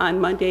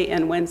on Monday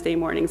and Wednesday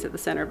mornings at the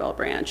Centerville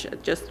branch.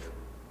 Just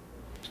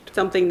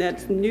something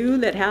that's new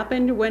that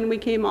happened when we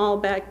came all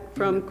back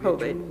from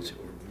COVID. Individuals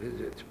or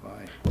visits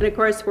by, And of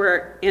course,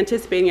 we're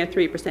anticipating a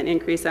 3%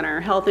 increase in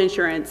our health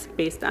insurance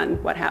based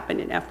on what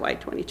happened in FY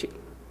 '22.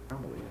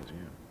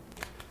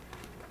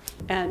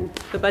 And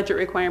the budget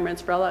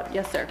requirements for all up,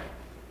 yes, sir.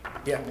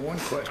 yeah, one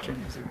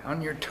question.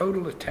 On your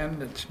total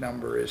attendance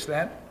number, is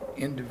that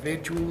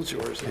individuals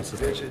or is it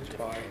visits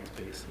by?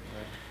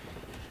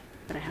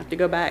 And I have to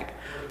go back.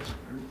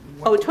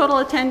 Oh, total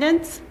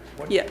attendance?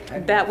 Yeah,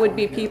 that would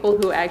be people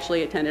who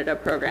actually attended a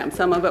program.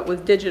 Some of it was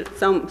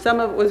some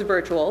of it was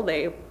virtual.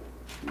 They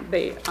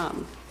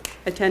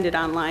attended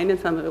online and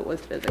some of it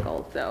was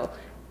physical. So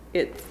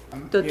it's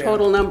the Yeah,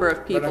 total number of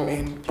But people. I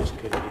mean,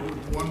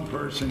 would one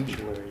person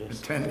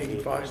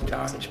attending 5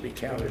 times be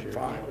counted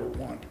 5 or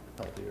 1?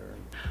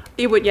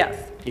 It would,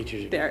 yes.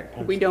 Teachers are There,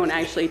 we don't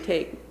actually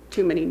take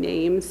too many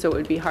names, so it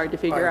would be hard to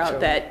figure Alright, so-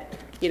 out that,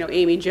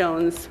 Amy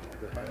Jones.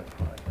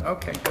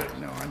 Okay, good.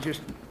 No, I'm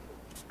just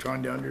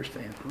trying to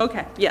understand.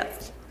 Okay,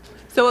 yes.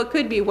 So it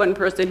could be one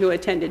person who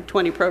attended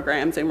 20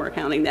 programs and we're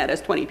counting that as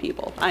 20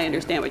 people. I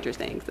understand what you're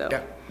saying, so.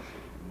 Yeah.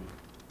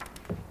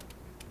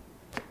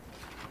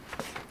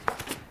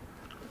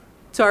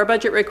 So our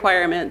budget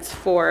requirements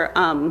for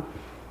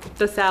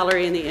the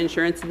salary and the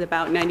insurance is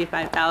about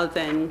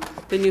 95,000.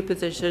 The new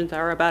positions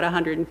are about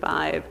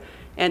 105,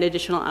 and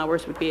additional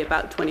hours would be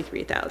about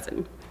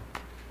 23,000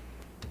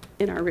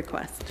 in our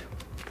request.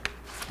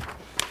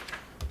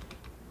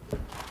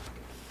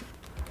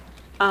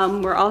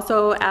 We're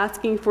also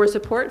asking for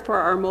support for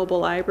our mobile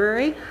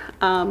library.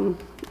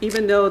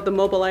 Even though the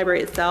mobile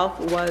library itself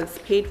was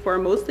paid for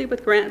mostly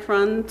with grant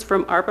funds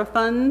from ARPA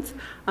funds,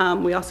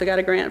 we also got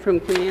a grant from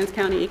Queen Anne's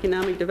County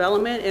Economic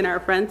Development, and our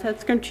friends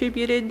has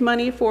contributed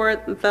money for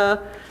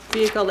the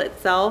vehicle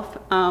itself.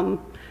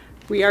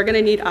 We are going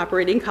to need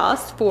operating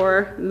costs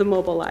for the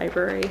mobile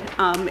library,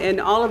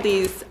 and all of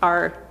these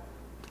are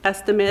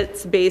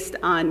estimates based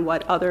on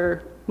what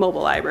other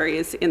mobile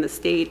libraries in the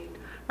state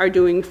are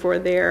doing for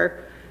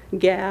their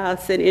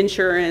gas and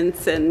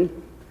insurance and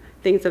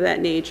things of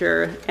that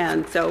nature.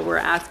 And so we're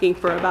asking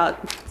for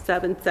about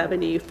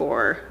 $770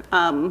 for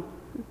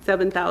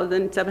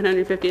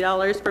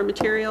 $7,750 for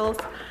materials,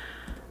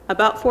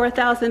 about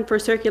 $4,000 for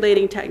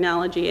circulating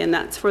technology, and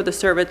that's for the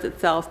service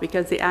itself,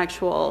 because the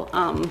actual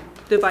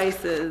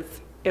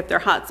devices, if they're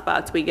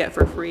hotspots, we get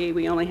for free.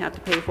 We only have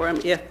to pay for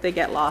them if they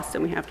get lost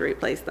and we have to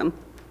replace them.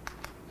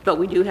 But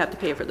we do have to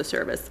pay for the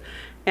service.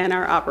 And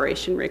our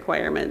operation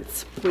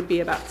requirements would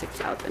be about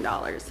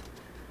 $6,000.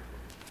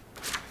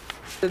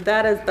 So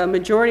that is the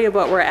majority of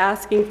what we're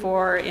asking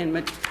for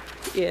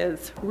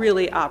is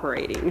really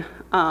operating.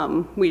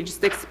 We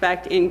just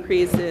expect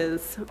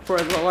increases for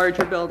the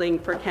larger building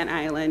for Kent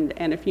Island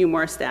and a few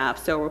more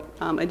staff. So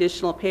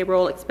additional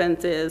payroll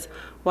expenses,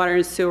 water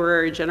and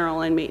sewer,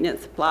 general and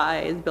maintenance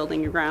supplies,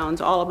 building and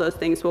grounds, all of those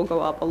things will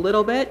go up a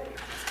little bit.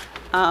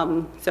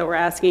 So we're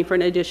asking for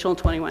an additional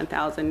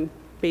 $21,000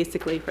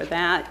 basically for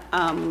that.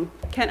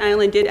 Kent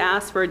Island did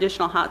ask for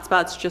additional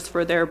hotspots just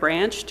for their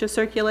branch to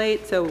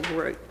circulate, so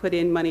we're put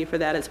in money for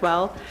that as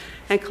well.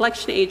 And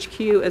Collection HQ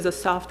is a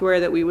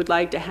software that we would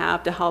like to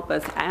have to help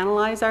us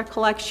analyze our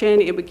collection.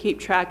 It would keep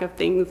track of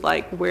things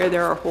like where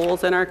there are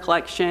holes in our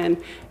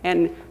collection,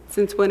 and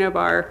since one of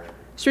our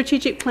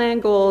strategic plan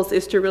goals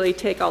is to really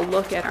take a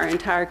look at our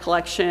entire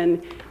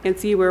collection and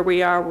see where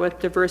we are with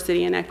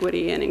diversity and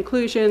equity and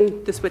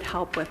inclusion, this would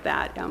help with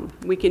that.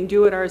 We can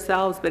do it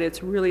ourselves, but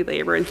it's really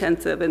labor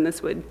intensive, and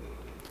this would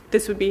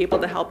be able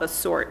to help us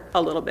sort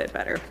a little bit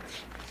better.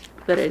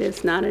 But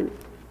it's not an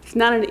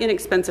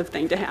inexpensive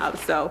thing to have,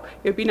 so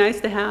it'd be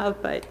nice to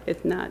have, but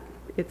it's not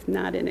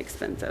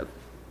inexpensive.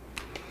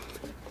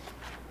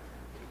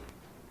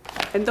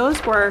 And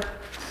those were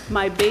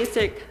my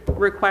basic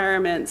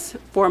requirements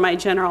for my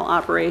general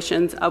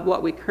operations of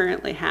what we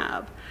currently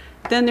have.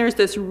 Then there's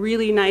this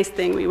really nice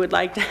thing we would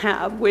like to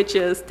have, which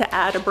is to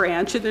add a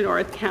branch in the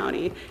North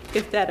County,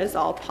 if that is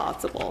all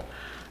possible.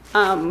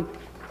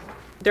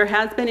 There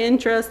has been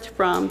interest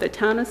from the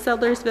town of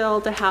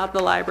Sudlersville to have the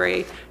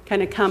library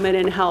kind of come in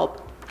and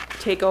help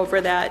take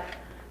over that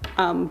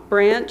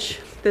branch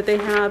that they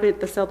have at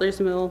the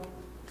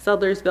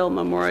Sudlersville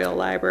Memorial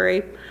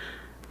Library.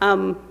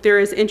 There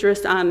is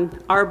interest on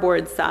our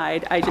board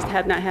side. I just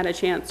have not had a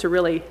chance to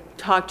really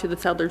talk to the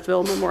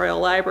Sudlersville Memorial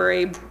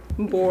Library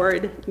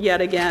board yet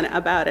again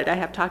about it. I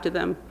have talked to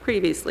them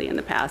previously in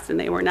the past, and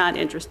they were not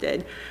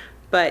interested.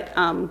 But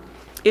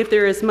if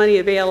there is money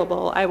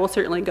available, I will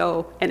certainly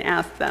go and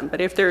ask them. But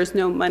if there is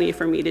no money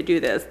for me to do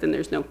this, then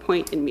there's no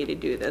point in me to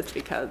do this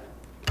because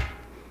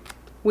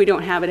we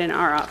don't have it in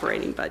our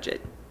operating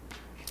budget.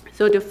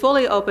 So to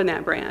fully open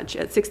that branch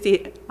at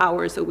 60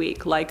 hours a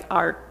week, like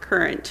our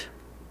current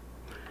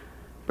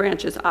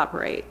branches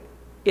operate,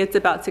 it's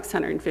about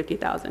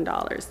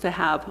 $650,000 to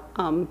have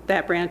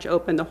that branch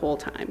open the whole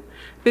time.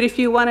 But if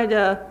you wanted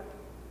to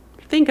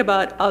think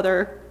about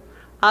other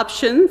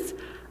options,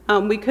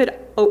 we could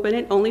open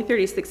it only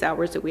 36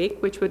 hours a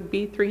week, which would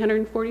be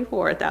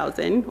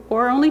 $344,000,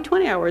 or only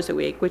 20 hours a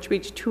week, which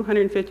would be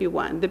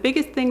 $251,000. The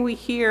biggest thing we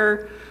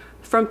hear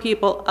from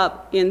people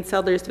up in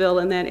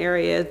Sudlersville and that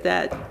area is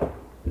that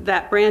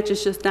that branch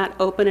is just not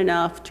open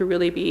enough to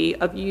really be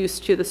of use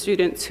to the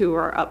students who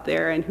are up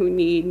there and who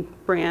need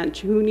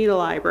a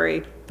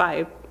library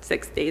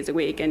 5-6 days a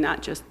week and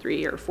not just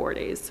 3 or 4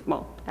 days.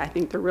 Well, I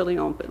think they're really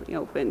open 3 days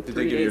a week. Did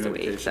they give you an So.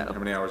 indication how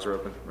many hours are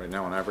open right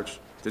now on average?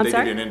 Did I'm they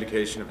sorry? give you an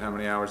indication of how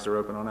many hours they're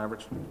open on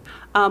average?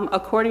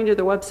 According to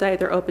the website,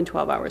 they're open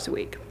 12 hours a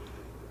week.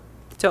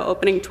 So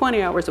opening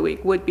 20 hours a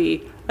week would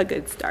be a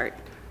good start.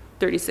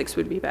 36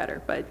 would be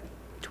better, but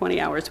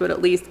 20 hours would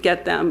at least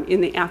get them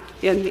in the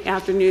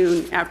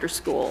afternoon, after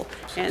school,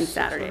 and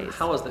Saturdays.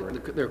 How is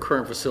their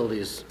current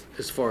facilities,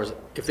 as far as,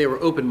 if they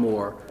were open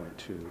more,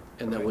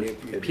 and that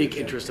would pique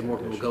interest and more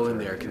people go in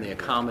there, can they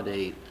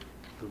accommodate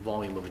the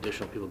volume of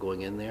additional people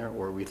going in there?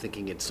 Or are we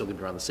thinking it's still going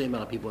to be around the same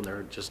amount of people and there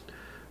are just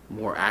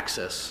more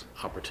access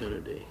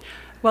opportunity?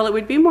 Well, it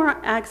would be more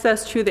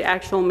access to the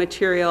actual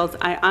materials.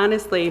 I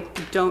honestly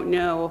don't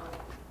know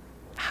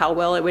how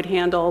well it would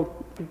handle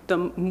the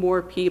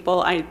more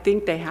people. I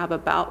think they have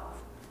about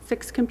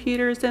 6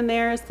 computers in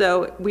there,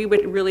 so we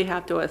would really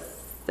have to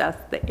assess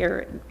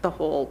the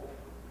whole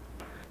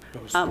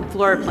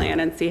floor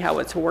plan and see how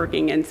it's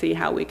working and see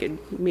how we could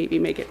maybe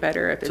make it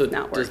better if it's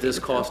not working. So does this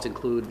cost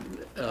include,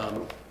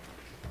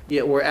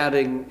 we're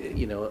adding,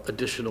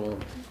 additional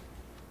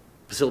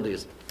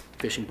facilities,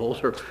 fishing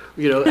poles, or,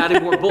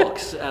 adding more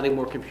books, adding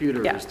more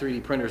computers, Yeah.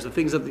 3D printers, the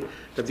things that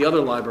the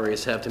other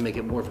libraries have to make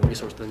it more of a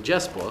resource than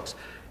just books.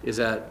 Is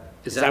that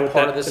what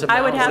part that- of this?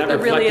 I would amount? have to Is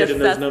that really reflected in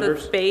those assess the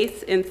numbers?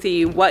 space and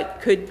see what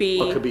could be.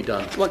 What could be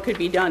done. What could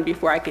be done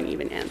before I can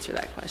even answer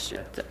that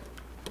question. So-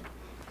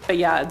 But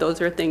yeah,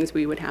 those are things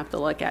we would have to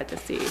look at to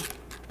see.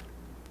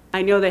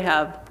 I know they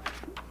have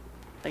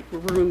like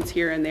rooms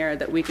here and there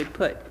that we could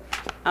put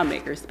a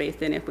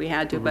makerspace in if we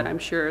had to, but I'm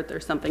sure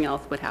there's something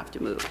else would have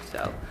to move,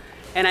 so.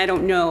 And I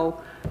don't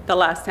know the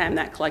last time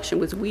that collection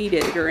was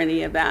weeded or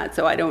any of that,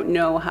 so I don't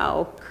know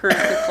how current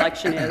the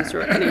collection is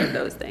or any of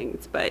those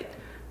things, but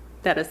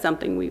that is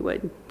something we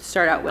would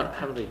start out with.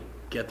 How do they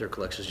get their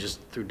collections?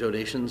 Just through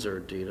donations, or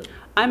do you?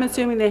 I'm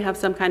assuming they have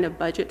some kind of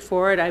budget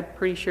for it. I'm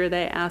pretty sure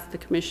they ask the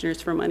commissioners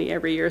for money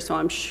every year, so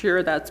I'm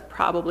sure that's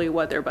probably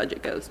what their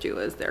budget goes to,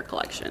 is their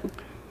collection.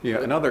 Yeah,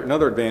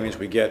 another advantage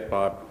we get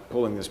by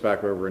pulling this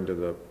back over into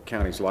the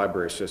county's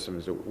library system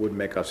is it would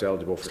make us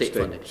eligible for state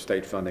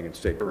funding and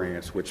state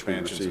grants, which we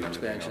Expansions and receive,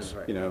 everything else. Expansions,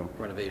 right.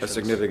 a Renovations.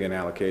 significant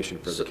allocation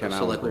for the Ken So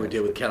Island like what we grants.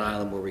 did with Ken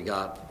Island, where we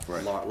got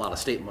a lot of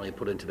state money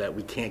put into that,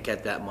 we can't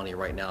get that money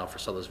right now for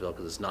Sudlersville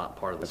because it's not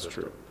part of the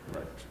system. true,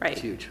 right. Right.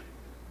 It's huge.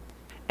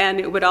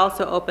 And it would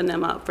also open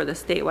them up for the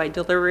statewide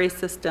delivery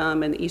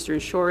system and the Eastern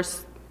Shore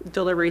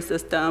delivery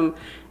system.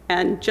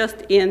 And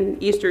just in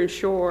Eastern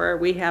Shore,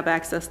 we have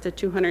access to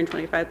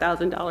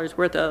 $225,000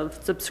 worth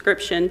of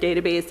subscription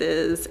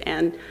databases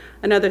and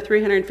another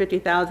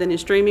 $350,000 in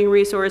streaming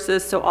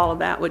resources. So all of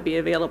that would be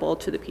available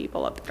to the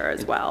people up there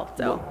as well,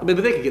 so. I mean,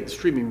 but they could get the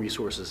streaming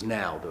resources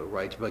now, though,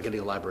 right? By getting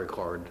a library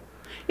card.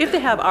 If they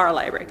have our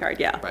library card,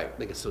 yeah. Right,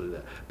 they can still do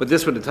that. But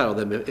this would entitle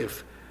them,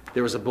 if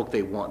there was a book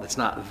they want that's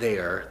not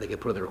there, they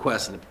could put in the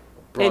request and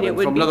brought And it in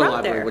would from be another brought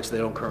library, there. which they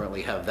don't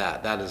currently have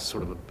that. That is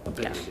sort of a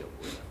bigger Yeah. deal.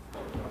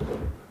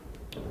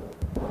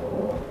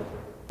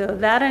 So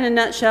that in a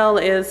nutshell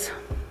is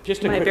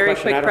Just a my quick very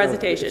question. I quick don't know if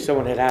presentation.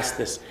 someone had asked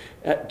this.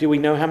 Do we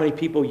know how many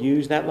people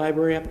use that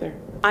library up there?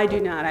 I do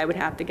not, I would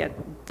have to get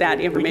that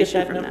We get information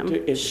that from number?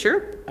 them.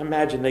 Sure. I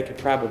imagine they could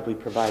probably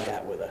provide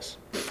that with us,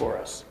 for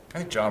us. I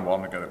think John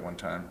Wallman got it one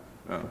time,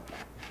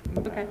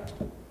 Okay.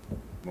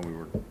 when we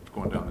were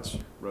going down this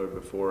road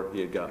before,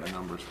 he had gotten the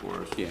numbers for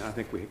us. Yeah, I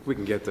think we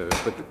can get those,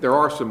 but there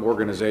are some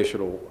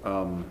organizational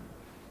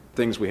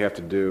things we have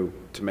to do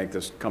to make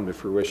this come to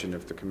fruition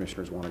if the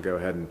commissioners want to go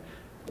ahead and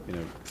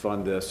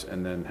fund this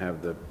and then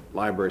have the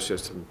library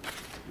system,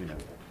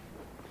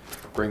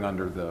 bring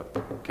under the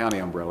county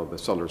umbrella the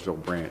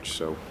Sudlersville branch.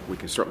 So we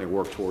can certainly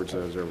work towards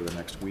those over the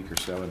next week or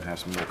so and have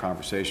some more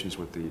conversations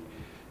with the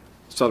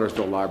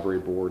Sudlersville Library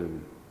Board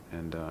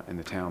and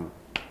the town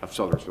of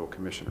Sudlersville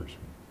commissioners.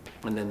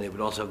 And then they would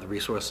also have the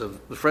resource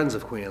of the Friends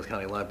of Queen Anne's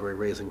County Library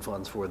raising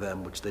funds for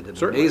them, which they did an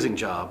Certainly. amazing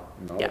job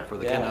Yeah. for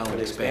the Ken Island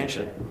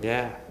expansion.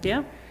 Yeah.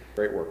 Yeah.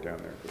 Great work down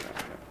there for that.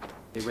 Yeah.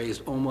 They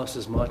raised almost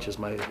as much as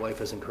my wife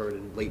has incurred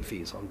in late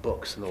fees on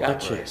books in the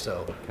Gotcha. library,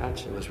 so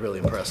Gotcha. it was really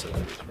impressive.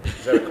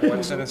 Is that a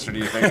coincidence, or do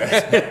you think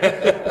that's?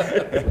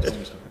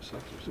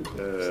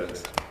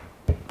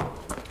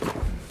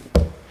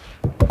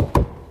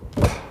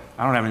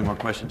 I don't have any more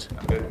questions.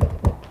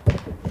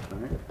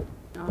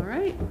 All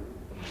right.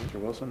 Mr.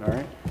 Wilson, all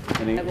right.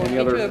 Any I will any get you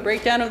a other?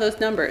 breakdown of those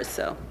numbers,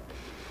 so.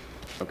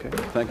 Okay,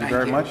 thank you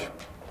very much.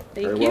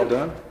 Thank Very well you.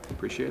 done,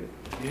 appreciate it.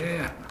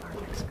 Yeah.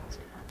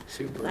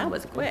 Super. That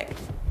was quick.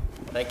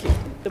 Thank you.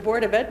 The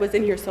Board of Ed was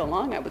in here so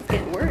long, I was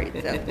getting worried,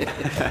 so.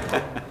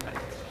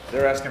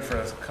 They're asking for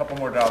a couple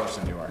more dollars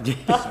than you are.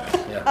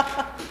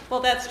 Well,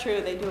 that's true,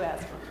 they do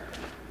ask for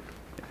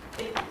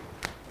more.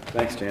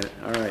 Thanks, Janet,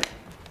 all right.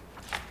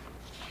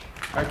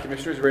 All right,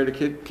 commissioners, ready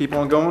to keep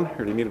on going,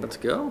 or do you need a? Let's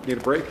go. Need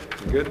a break?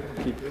 You good?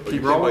 Keep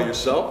You by rolling?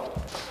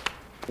 yourself?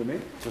 With me?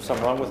 Is there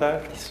something wrong with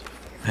that?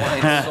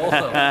 Flying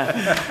solo.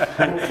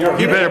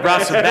 You better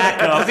brought some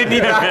backup.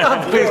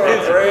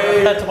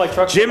 That's my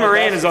truck. Jim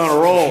Moran is on a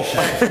roll.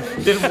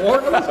 Didn't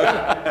warn them?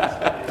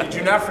 Did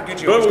you not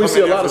forget you But always we come see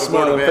a in lot after of the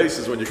Board smiling Ed?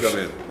 faces when you come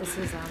in. This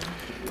is,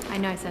 I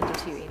know I sent it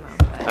to you email,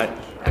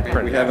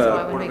 We have so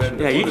I would make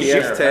sure. Yeah, you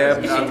Yes,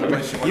 tab.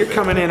 You're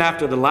coming in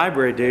after the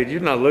library, dude.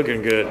 You're not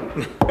looking good.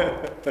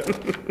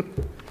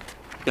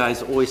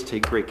 Guys always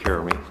take great care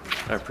of me.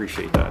 I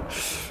appreciate that.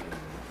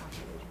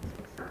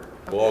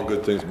 Well, all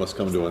good things must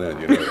come to an end,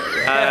 you know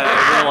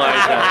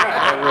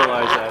that, I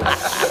realize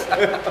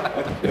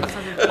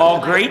that. All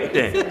great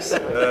things.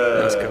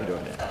 Let's come to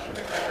an end.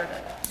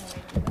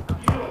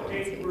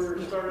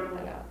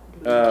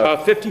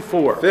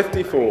 54.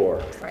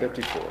 54.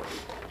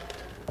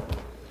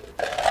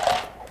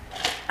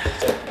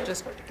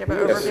 Just give an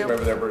overview.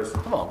 Over there, Bruce.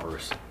 Come on,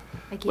 Bruce.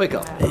 I keep Wake it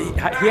up. He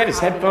had his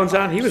headphones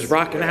on. He was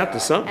rocking out to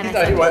something. And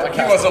I sent it.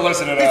 He wasn't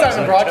listening to us.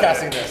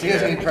 broadcasting this. He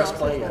doesn't even press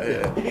play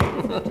yet.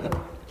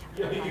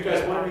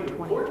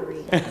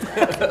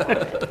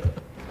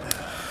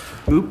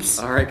 Oops.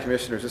 All right,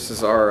 commissioners, this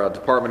is our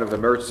Department of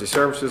Emergency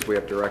Services. We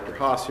have Director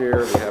Haas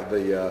here. We have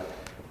the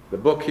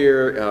book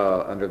here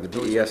under the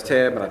DES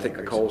tab, and I think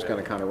Nicole's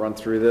going to kind of run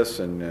through this,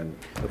 and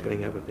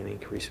Opening up with an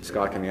increase.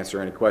 Scott can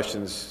answer any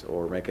questions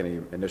or make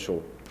any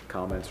initial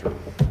comments, or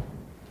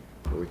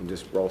we can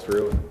just roll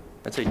through and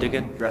I'd say dig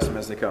in. address them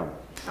as they come.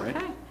 All right?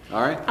 Okay.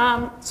 All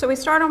right? So we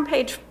start on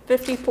page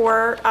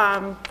 54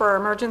 for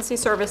emergency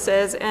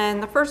services,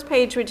 and the first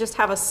page, we just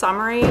have a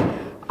summary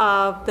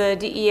of the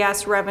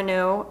DES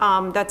revenue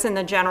that's in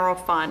the general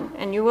fund.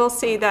 And you will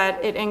see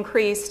that it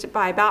increased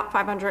by about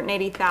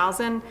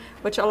 $580,000,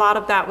 which a lot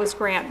of that was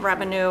grant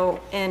revenue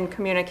in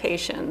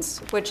communications,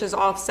 which is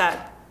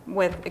offset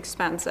with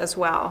expense as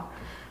well.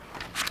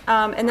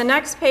 In the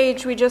next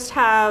page, we just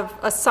have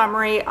a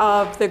summary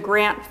of the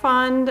grant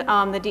fund,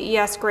 the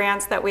DES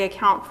grants that we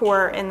account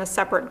for in the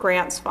separate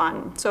grants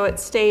fund. So it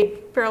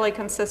stayed fairly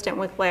consistent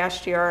with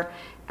last year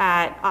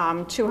at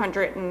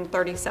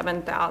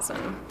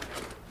 $237,000.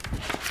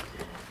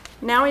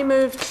 Now we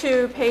move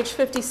to page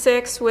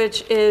 56,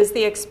 which is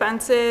the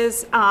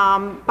expenses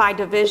by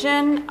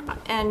division.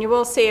 And you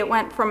will see it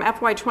went from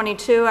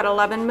FY22 at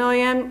 11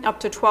 million up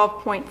to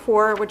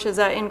 12.4, which is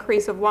an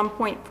increase of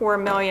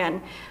 1.4 million.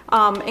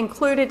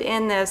 Included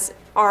in this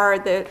are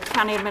the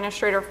county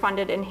administrator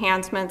funded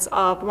enhancements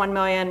of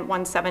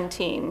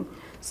 1,117,000.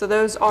 So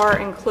those are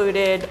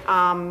included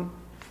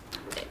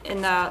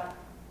in the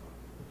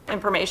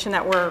information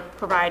that we're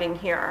providing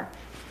here.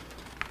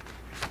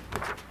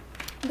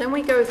 Then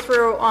we go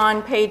through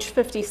on page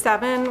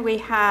 57, we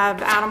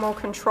have animal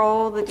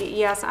control, the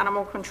DES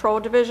Animal Control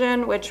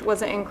Division, which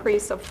was an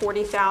increase of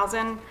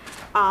 40,000,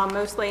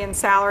 mostly in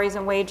salaries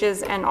and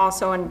wages and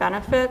also in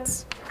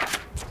benefits.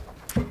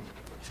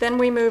 Then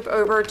we move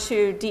over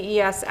to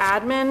DES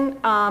admin,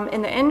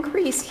 and the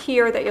increase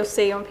here that you'll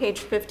see on page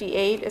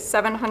 58 is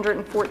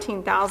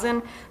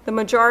 714,000. The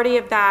majority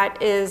of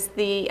that is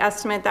the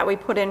estimate that we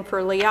put in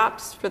for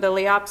LEOPS, for the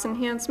LEOPS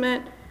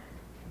enhancement.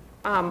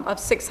 Of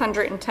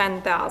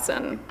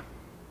 610,000.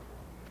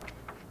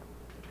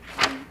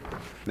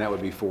 That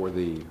would be for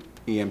the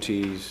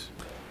EMTs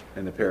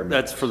and the paramedics.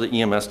 That's for the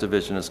EMS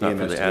division, it's not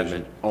for EMS the admin.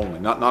 division Only,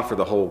 not for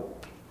the whole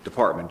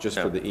department, just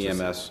for the Yeah,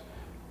 just- EMS.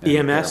 and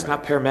EMS, paramedics.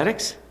 not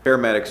paramedics?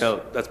 Paramedics,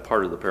 No, that's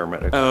part of the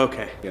paramedics. Oh,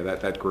 okay. yeah,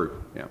 that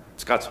group, yeah.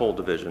 Scott's whole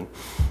division.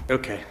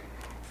 Okay.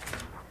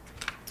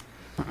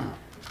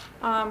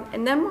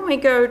 And then when we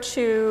go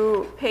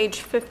to page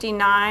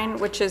 59,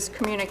 which is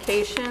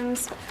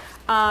communications,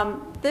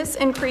 This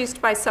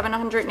increased by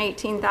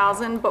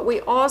 $718,000,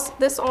 but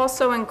this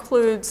also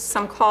includes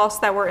some costs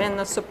that were in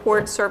the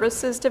support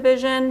services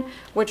division,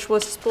 which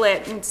was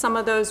split, and some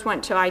of those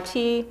went to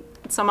IT,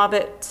 some of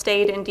it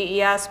stayed in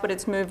DES, but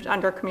it's moved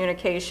under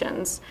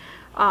communications.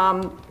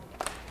 And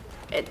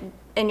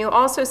you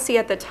also see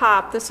at the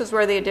top, this is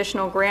where the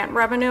additional grant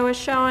revenue is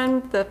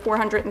shown, the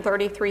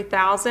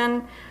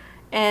 $433,000.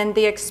 And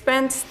the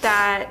expense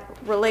that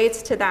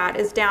relates to that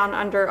is down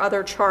under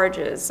other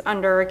charges,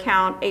 under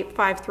account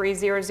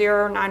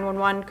 85300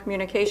 911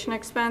 communication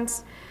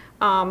expense.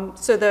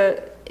 So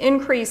the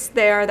increase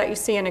there that you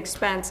see in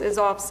expense is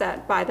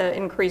offset by the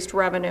increased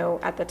revenue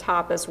at the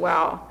top as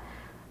well.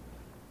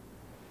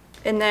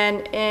 And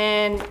then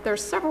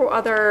there's several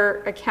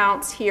other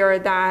accounts here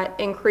that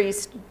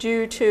increased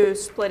due to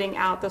splitting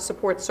out the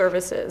support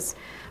services.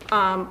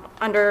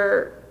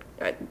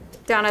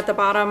 Down at the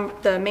bottom,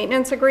 the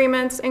maintenance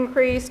agreements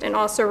increased, and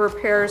also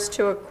repairs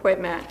to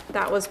equipment.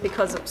 That was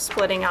because of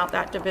splitting out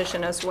that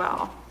division as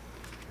well.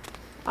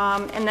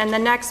 And then the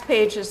next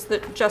page is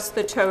just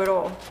the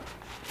total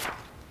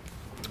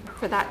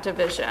for that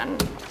division.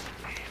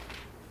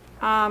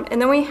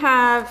 And then we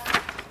have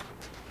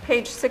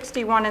page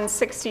 61 and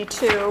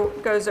 62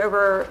 goes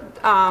over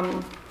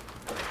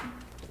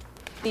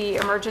the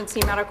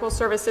emergency medical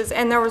services,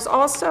 and there was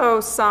also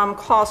some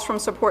costs from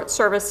support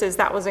services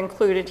that was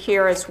included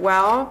here as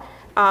well.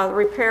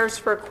 Repairs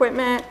for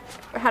equipment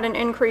had an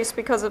increase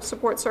because of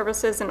support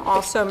services, and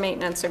also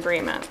maintenance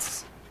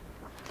agreements.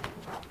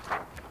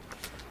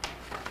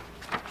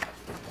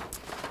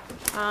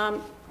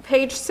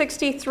 Page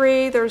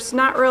 63, there's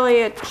not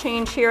really a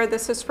change here.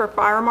 This is for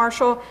fire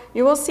marshal.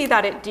 You will see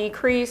that it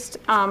decreased,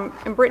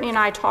 and Brittany and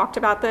I talked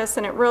about this,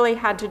 and it really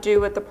had to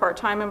do with the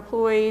part-time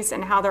employees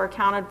and how they're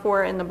accounted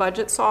for in the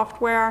budget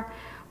software.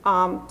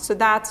 So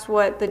that's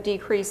what the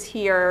decrease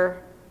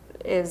here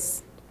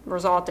is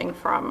resulting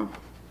from.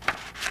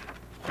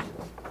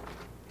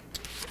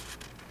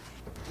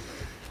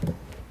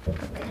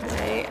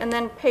 Okay, and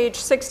then page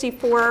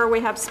 64, we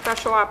have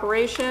special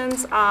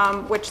operations,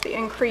 which the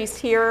increase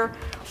here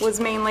was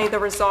mainly the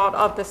result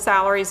of the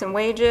salaries and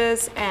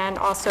wages and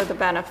also the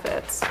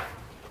benefits.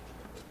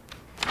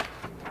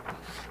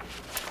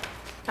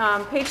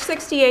 Page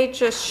 68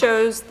 just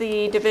shows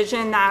the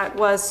division that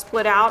was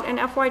split out in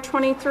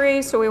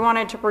FY23, so we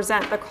wanted to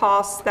present the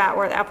costs that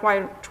were the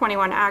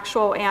FY21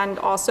 actual and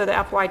also the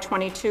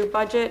FY22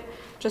 budget,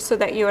 just so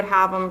that you would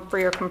have them for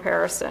your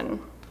comparison.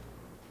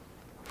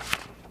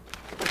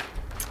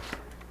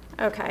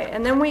 Okay,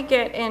 and then we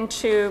get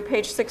into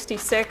page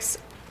 66,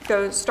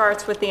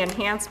 starts with the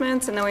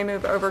enhancements, and then we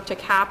move over to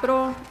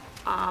capital.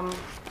 Do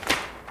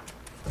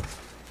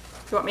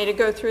you want me to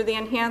go through the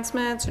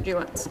enhancements, or do you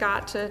want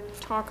Scott to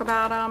talk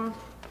about them?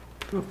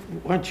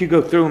 Why don't you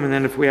go through them, and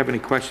then if we have any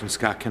questions,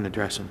 Scott can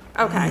address them.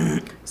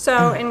 Okay,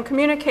 so in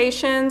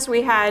communications,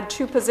 we had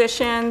two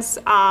positions,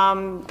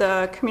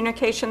 the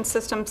communication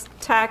systems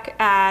tech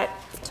at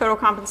total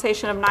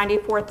compensation of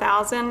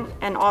 $94,000,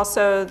 and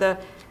also the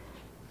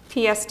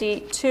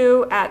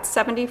PSD2 at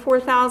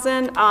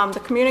 $74,000. The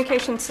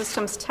communication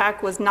systems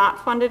tech was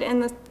not funded in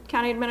the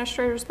county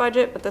administrator's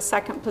budget, but the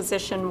second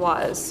position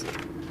was.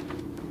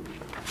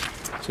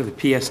 So the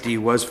PSD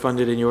was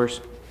funded in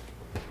yours?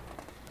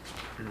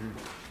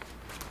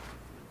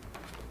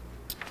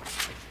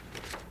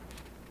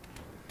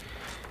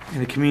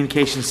 And the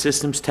communication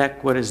systems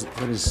tech, what is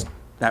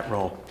that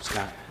role,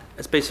 Scott?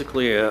 It's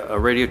basically a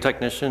radio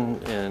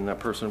technician, and that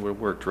person would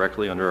work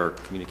directly under our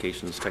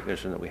communications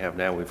technician that we have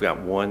now. We've got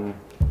one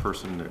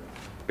person that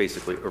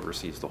basically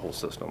oversees the whole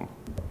system,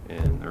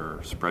 and they're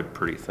spread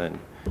pretty thin.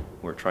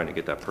 We're trying to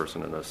get that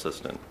person an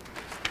assistant.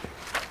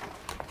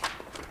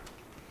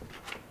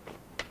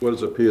 What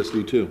is a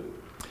PSD2?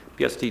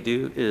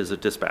 PSD2 is a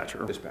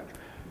dispatcher.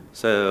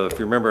 So if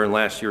you remember in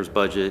last year's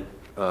budget,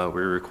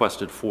 we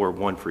requested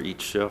one for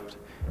each shift,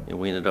 and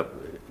we ended up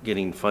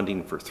getting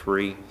funding for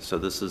 3. So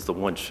this is the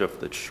one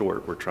shift that's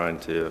short. We're trying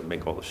to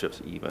make all the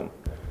shifts even.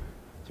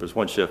 There's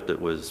one shift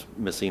that was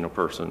missing a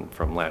person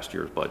from last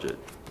year's budget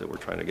that we're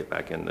trying to get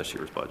back in this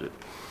year's budget.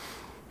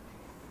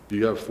 Do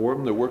you have 4 of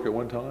them that work at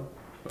one time?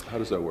 How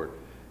does that work?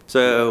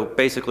 So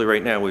basically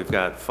right now we've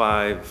got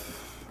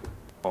 5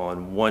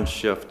 on one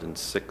shift and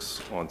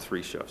 6 on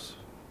 3 shifts.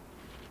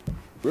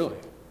 Really?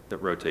 That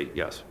rotate,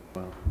 yes.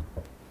 Wow.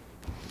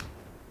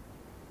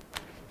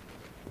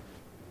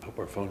 I hope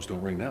our phones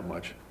don't ring that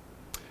much.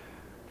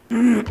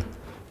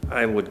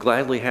 I would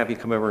gladly have you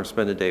come over and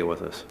spend a day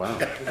with us. Wow.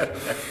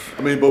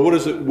 I mean, but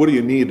what do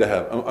you need to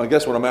have? I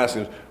guess what I'm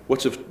asking is,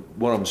 what's if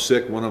one of them's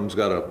sick, one of them's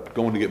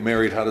going to get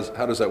married? How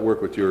does that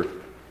work with your?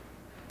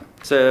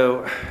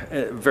 So,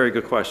 very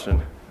good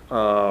question.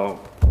 On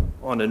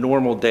a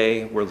normal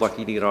day, we're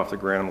lucky to get off the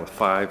ground with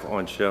 5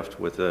 on shift,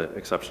 with the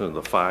exception of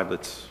the 5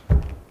 that's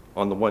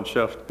on the one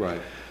shift.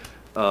 Right.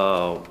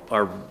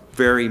 Our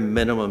very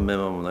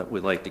minimum that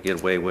we'd like to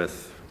get away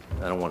with,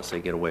 I don't want to say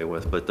get away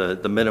with, but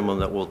the minimum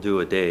that we'll do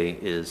a day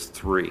is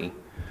 3.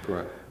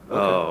 Correct.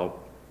 Okay.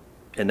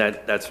 And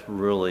that's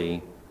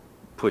really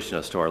pushing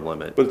us to our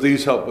limit. But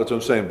these help, that's what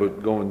I'm saying,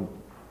 but going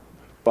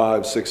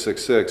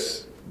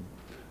 5666,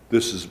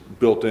 this is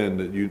built in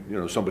that you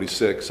know, somebody's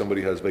sick,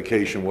 somebody has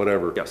vacation,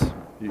 whatever. Yes.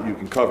 You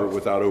can cover it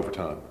without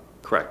overtime.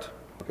 Correct.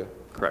 Okay.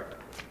 Correct.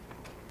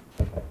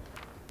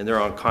 And they're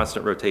on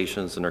constant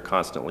rotations, and they're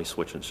constantly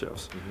switching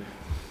shifts.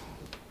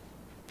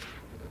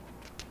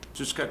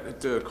 Just got,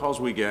 the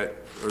calls we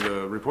get, or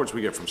the reports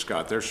we get from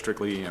Scott, they're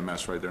strictly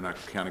EMS, right? They're not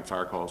counting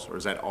fire calls, or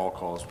is that all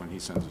calls when he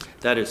sends it?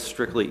 That is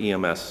strictly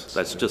EMS.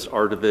 That's just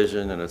our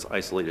division, and it's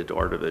isolated to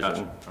our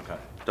division. Gotcha, okay.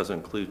 It doesn't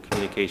include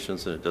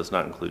communications, and it does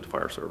not include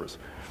fire service.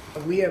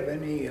 Do we have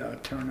any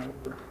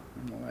turnover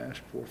in the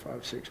last 4,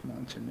 5, 6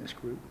 months in this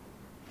group?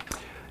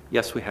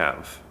 Yes, we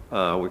have.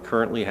 We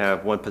currently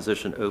have one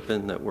position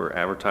open that we're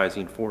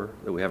advertising for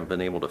that we haven't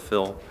been able to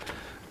fill.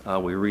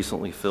 We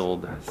recently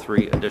filled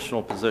 3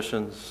 additional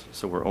positions,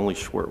 so we're only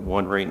short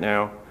 1 right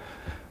now.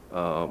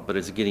 But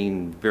it's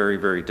getting very,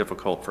 very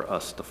difficult for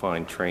us to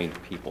find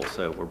trained people.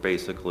 So we're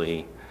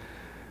basically,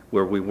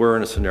 where we were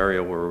in a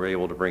scenario where we were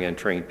able to bring in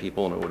trained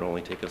people and it would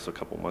only take us a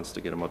couple months to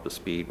get them up to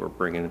speed, we're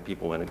bringing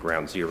people in at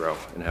ground zero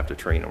and have to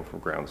train them from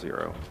ground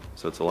zero.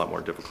 So it's a lot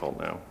more difficult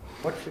now.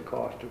 What's the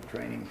cost of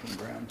training from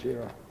ground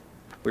zero?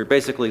 We're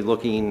basically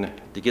looking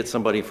to get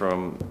somebody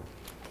from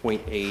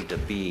point A to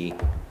B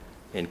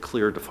and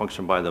cleared to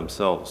function by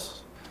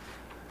themselves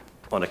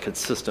on a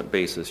consistent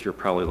basis. You're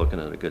probably looking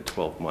at a good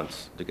 12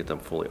 months to get them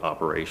fully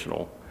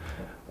operational.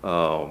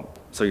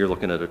 So you're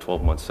looking at a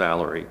 12-month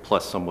salary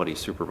plus somebody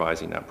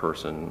supervising that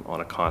person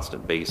on a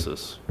constant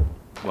basis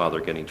while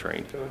they're getting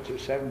trained. So it's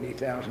a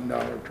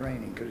 $70,000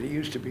 training, because it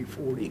used to be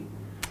 40.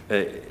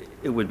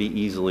 It would be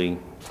easily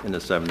in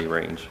the 70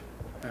 range.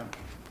 Yeah.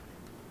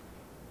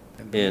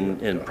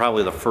 In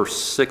probably the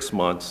first 6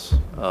 months,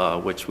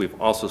 which we've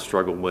also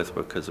struggled with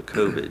because of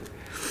COVID,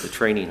 the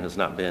training has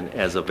not been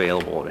as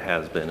available as it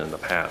has been in the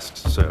past.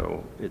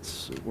 So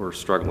we're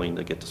struggling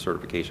to get the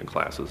certification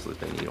classes that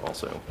they need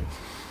also.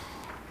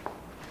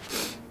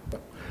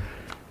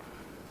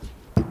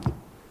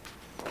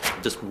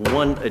 Just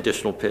one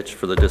additional pitch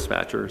for the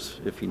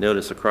dispatchers. If you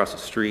notice across the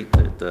street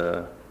that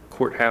the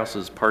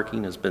courthouse's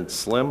parking has been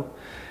slim,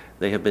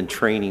 they have been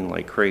training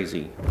like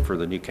crazy for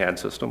the new CAD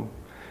system.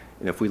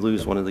 And if we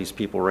lose one of these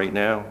people right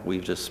now,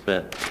 we've just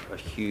spent a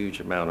huge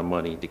amount of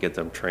money to get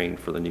them trained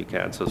for the new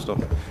CAD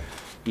system.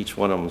 Each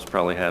one of them's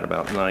probably had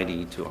about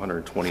 90 to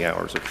 120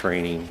 hours of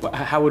training.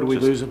 How would we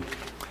lose them?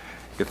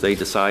 If they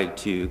decide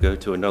to go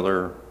to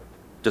another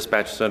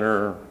dispatch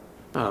center,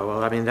 Oh,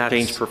 well, I mean, that's...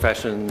 change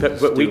professions.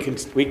 But we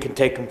can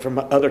take them from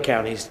other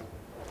counties.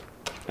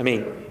 I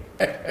mean,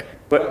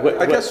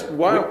 I guess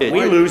why...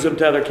 we lose them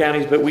to other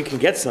counties, but we can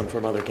get some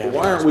from other counties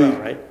Why as aren't we- well,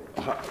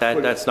 right?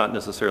 That's not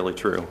necessarily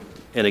true.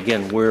 And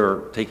again,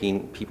 we're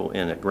taking people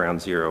in at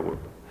ground zero.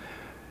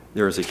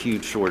 There is a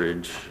huge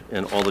shortage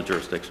in all the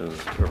jurisdictions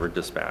over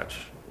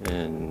dispatch.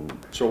 And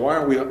So why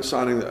aren't we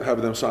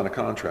having them sign a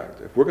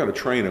contract? If we're going to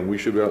train them, we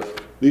should at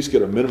least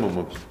get a minimum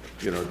of,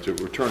 you know, to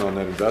return on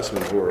that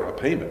investment or a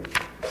payment.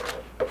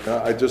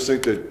 I just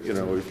think that, you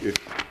know, if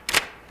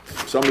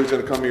somebody's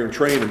going to come here and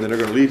train and then they're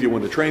going to leave you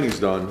when the training's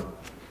done,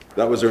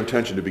 that was their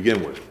intention to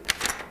begin with.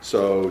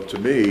 So to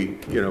me,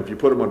 you know, if you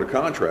put them under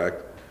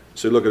contract,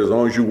 say, look, as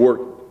long as you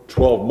work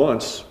 12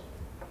 months,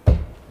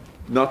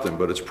 nothing,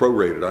 but it's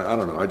prorated. I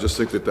don't know. I just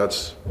think that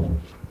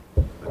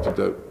I think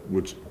that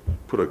would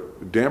put a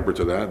damper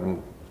to that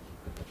and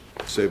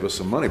save us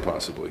some money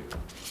possibly.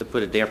 to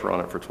put a damper on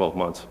it for 12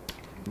 months.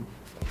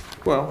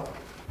 Well,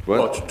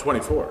 Well, but, it's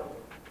 24.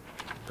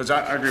 Because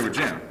I agree with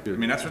Jim. I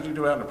mean, that's what you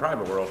do out in the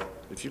private world.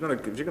 If you're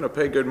gonna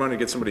pay good money to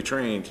get somebody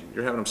trained,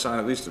 you're having them sign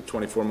at least a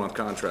 24-month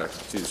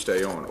contract to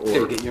stay on, or Yeah, get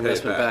your pay it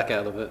investment back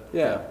out of it.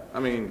 Yeah, I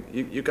mean,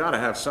 you gotta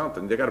have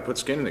something. They gotta put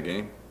skin in the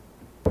game.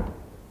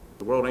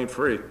 The world ain't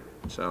free,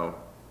 so.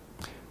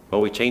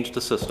 Well, we changed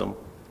the system.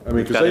 I mean,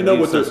 We've because got they a know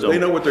new what system. they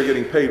know what they're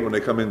getting paid when they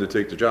come in to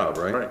take the job,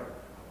 right? Right.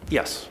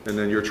 Yes. And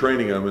then you're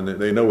training them and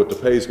they know what the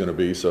pay is gonna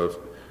be, so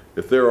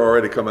if they're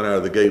already coming out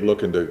of the gate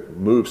looking to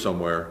move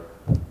somewhere,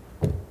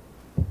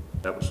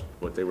 That was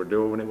what they were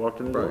doing when they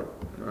walked in the right,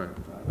 door. right.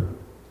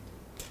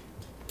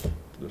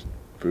 Just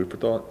food for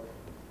thought.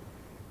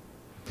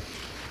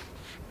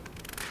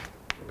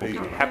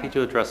 Happy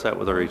to address that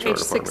with our HR Page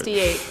department.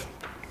 68,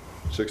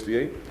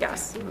 68?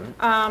 yes.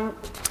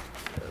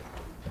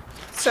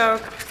 So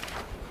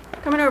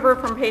coming over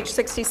from page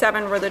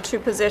 67 were the two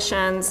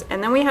positions,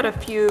 and then we had a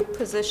few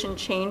position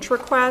change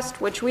requests,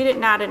 which we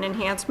didn't add an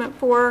enhancement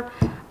for,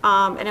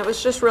 and it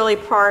was just really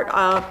part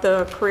of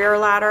the career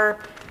ladder.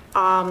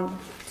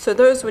 So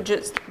those would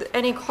just,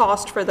 any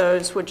cost for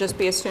those would just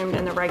be assumed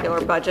in the regular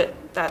budget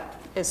that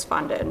is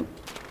funded.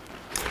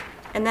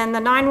 And then the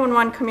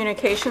 911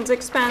 communications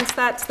expense,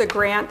 that's the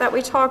grant that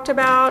we talked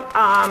about.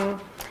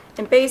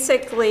 And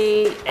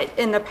basically,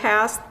 in the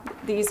past,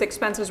 these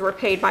expenses were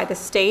paid by the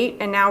state,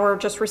 and now we're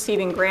just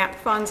receiving grant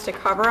funds to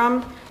cover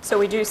them. So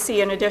we do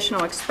see an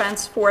additional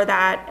expense for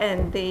that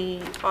and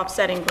the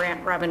offsetting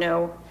grant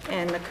revenue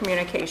in the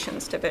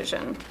communications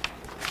division.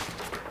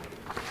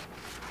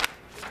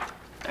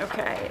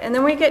 Okay, and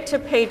then we get to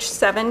page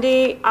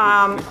 70.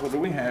 Well, do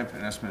we have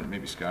an estimate,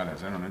 maybe Scott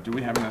has, I don't know, do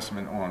we have an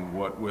estimate on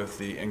what, with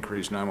the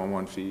increased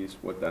 911 fees,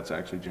 what that's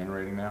actually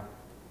generating now,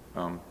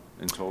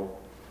 in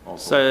total? All told?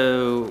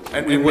 So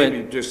And we maybe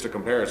went, just a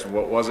comparison,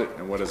 what was it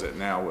and what is it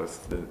now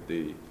with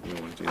the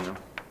new ones, do you know?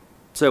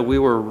 so we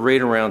were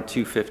right around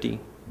 250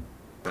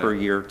 per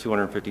Right. year,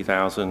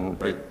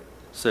 250,000. Right.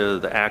 So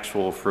the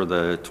actual for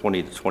the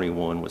 20 to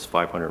 21 was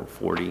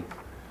 540.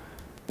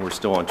 We're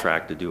still on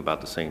track to do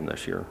about the same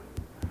this year.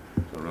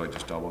 So it really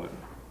just doubled it,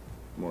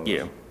 more or less?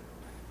 Yeah.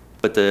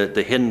 But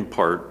the hidden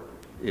part,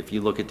 if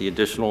you look at the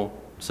additional,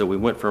 so we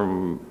went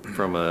from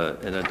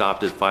an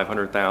adopted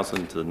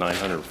 500,000 to the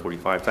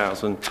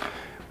 945,000.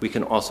 We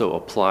can also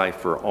apply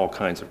for all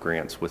kinds of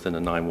grants within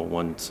the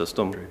 911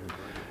 system.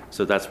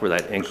 So that's where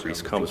that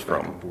increase comes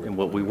from. And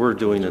what we were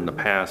doing in the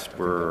past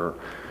were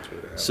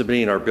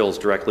submitting our bills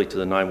directly to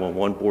the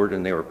 911 board,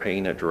 and they were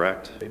paying it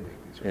direct.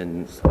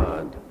 And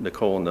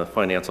Nicole in the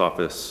finance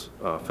office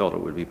felt it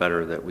would be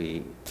better that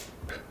we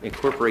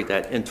incorporate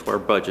that into our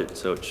budget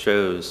so it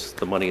shows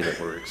the money that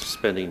we're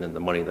spending and the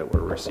money that we're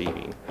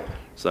receiving.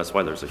 So that's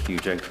why there's a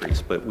huge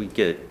increase. But we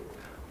get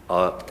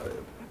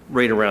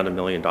right around $1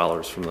 million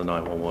from the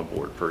 911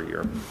 board per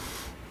year.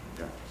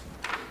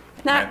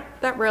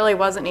 That really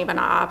wasn't even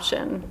an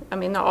option. I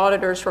mean, the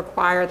auditors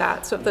require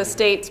that. So if the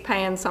state's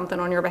paying something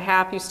on your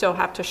behalf, you still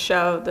have to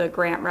show the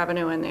grant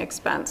revenue and the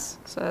expense.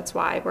 So that's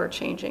why we're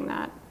changing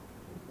that.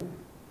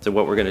 So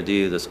what we're going to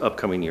do this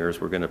upcoming year is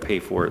we're going to pay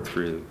for it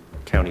through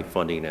county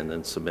funding and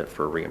then submit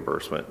for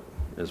reimbursement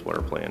is what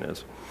our plan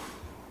is.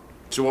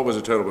 So what was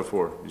the total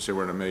before? You say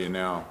we're at $1 million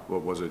now,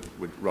 what was it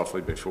roughly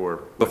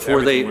before?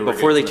 Before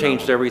they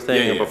changed everything,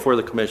 Yeah, and yeah. before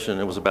the commission,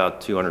 it was about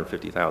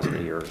 250,000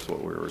 a year is what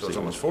we were So it's receiving.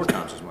 almost 4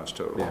 times as much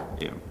total?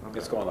 Yeah.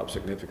 It's gone up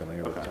significantly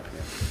over time.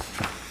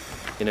 Yeah.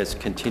 And it's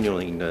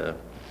continuing to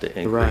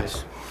increase.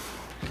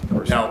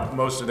 Rise. Now,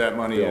 most of that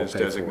money We all is pay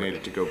for it.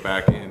 designated to go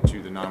back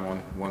into the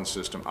 911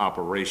 system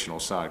operational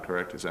side,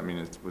 correct? Does that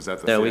mean, was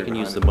that the Now, we theory can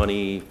use behind the it?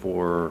 money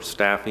for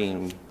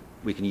staffing,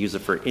 we can use it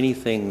for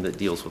anything that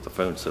deals with the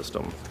phone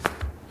system.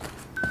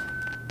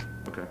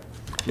 Okay.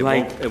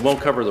 It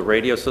won't cover the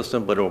radio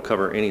system, but it'll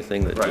cover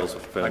anything that Right. deals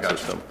with the I phone got you.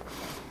 system.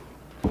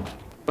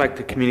 Like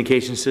the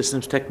communication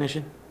systems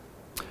technician?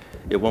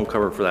 It won't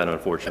cover for that,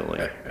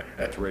 unfortunately.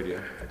 That's radio.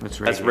 That's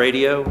right. That's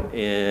radio,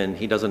 and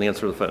he doesn't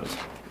answer the phones,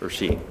 or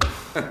she.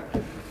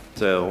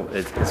 So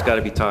it's got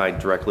to be tied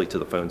directly to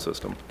the phone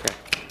system.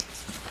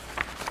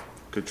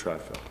 Good try,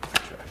 Phil.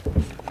 Good try.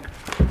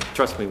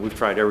 Trust me, we've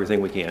tried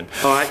everything we can.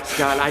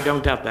 Scott, I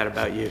don't doubt that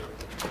about you.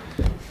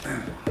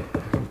 I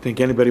don't think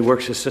anybody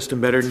works the system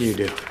better than you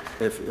do.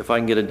 If I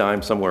can get a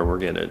dime somewhere, we're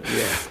getting it.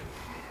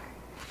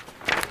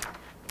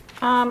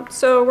 Yeah.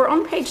 So we're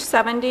on page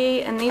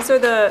 70, and these are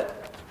the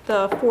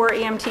 4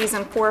 EMTs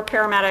and 4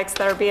 paramedics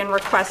that are being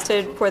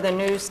requested for the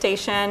new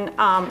station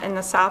in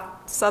the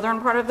southern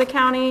part of the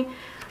county,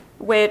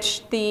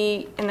 which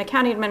in the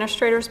county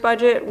administrator's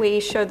budget, we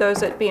showed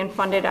those at being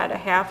funded at a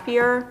half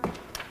year.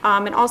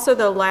 And also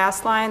the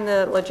last line,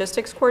 the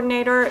logistics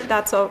coordinator,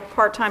 that's a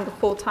part-time to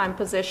full-time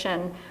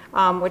position,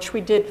 which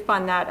we did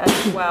fund that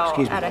as well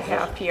at a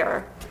half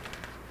year.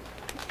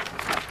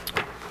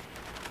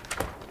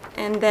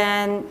 And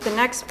then the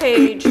next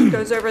page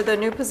goes over the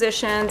new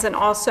positions and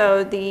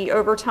also the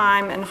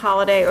overtime and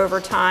holiday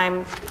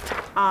overtime,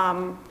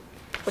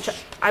 which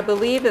I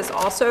believe is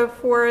also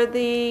for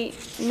the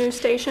new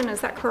station,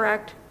 is that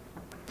correct?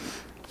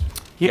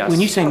 Yeah, when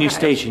you say new Okay.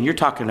 station, you're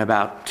talking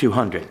about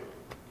 200.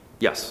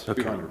 Yes.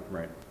 200,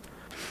 right.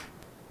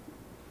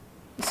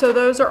 So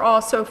those are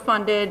also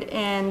funded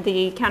in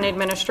the county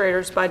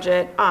administrator's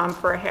budget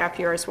for a half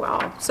year as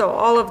well. So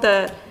all of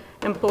the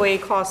employee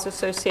costs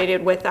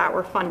associated with that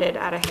were funded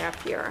at a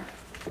half year.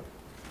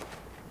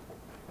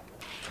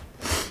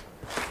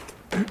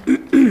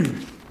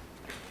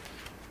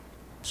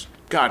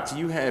 Scott, do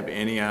you have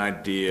any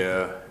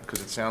idea,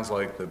 because it sounds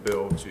like the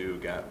bill to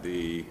get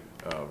the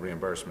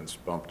reimbursements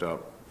bumped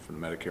up for the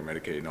Medicare,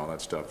 Medicaid, and all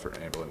that stuff for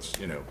ambulance,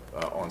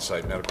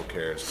 on-site medical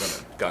care,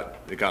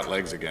 it got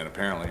legs again,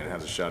 apparently, and it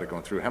has a shot at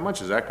going through. How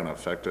much is that going to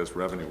affect us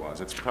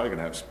revenue-wise? It's probably going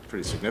to have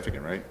pretty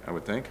significant, right, I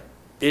would think?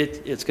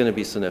 It's going to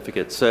be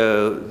significant.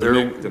 So there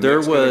The mix gonna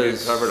get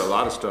was, covered, a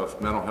lot of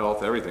stuff, mental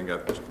health, everything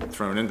got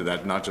thrown into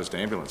that, not just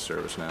ambulance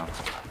service now.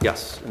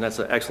 yes, and that's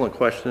an excellent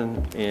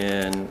question.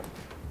 And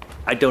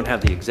I don't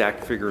have the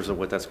exact figures of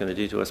what that's going to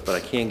do to us, but I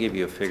can give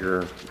you a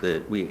figure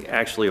that we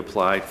actually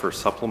applied for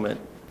supplement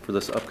for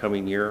this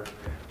upcoming year,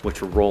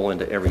 which will roll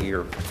into every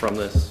year from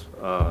this.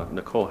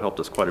 Nicole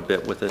helped us quite a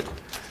bit with it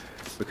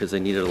because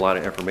they needed a lot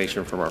of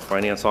information from our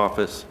finance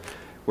office.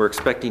 We're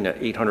expecting an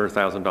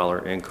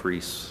 $800,000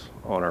 increase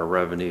on our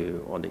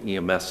revenue on the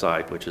EMS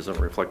side, which isn't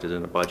reflected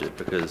in the budget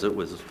because it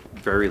was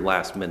very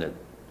last minute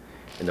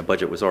and the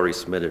budget was already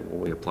submitted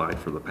when we applied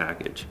for the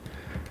package.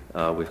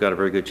 We've got a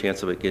very good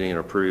chance of it getting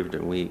approved,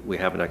 and we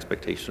have an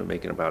expectation of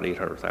making about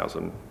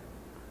 $800,000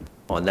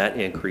 on that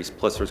increase,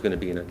 plus there's going to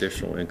be an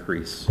additional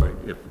increase Right.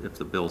 if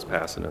the bills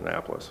pass in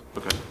Annapolis.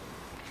 Okay.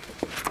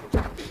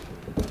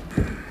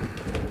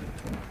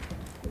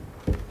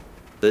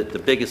 The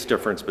biggest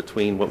difference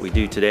between what we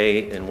do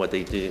today and what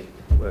they do,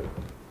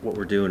 what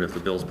we're doing if the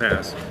bills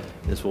pass,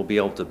 is we'll be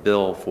able to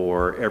bill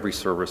for every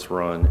service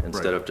run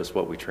instead Right. of just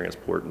what we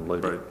transport and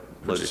load Right. it.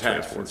 Which Loaded is half.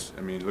 transport. It's-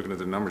 I mean, looking at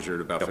the numbers, you're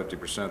at about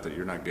 50% that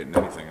you're not getting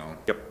anything on.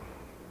 Yep.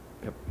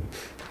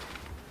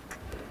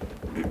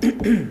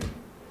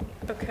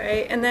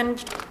 Okay, and then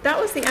that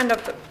was the end of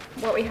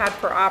what we had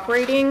for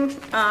operating,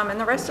 and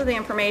the rest of the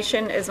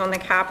information is on the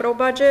capital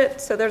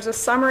budget. So there's a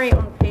summary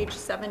on page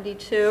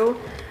 72,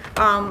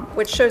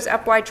 which shows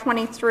FY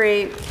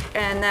 '23,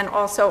 and then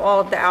also all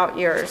of the out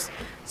years.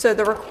 So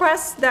the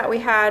request that we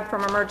had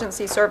from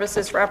Emergency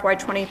Services for FY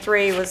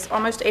 '23 was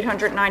almost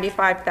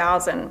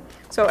 $895,000.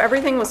 So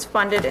everything was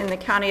funded in the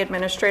county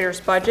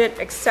administrator's budget,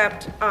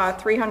 except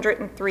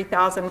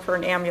 $303,000 for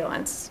an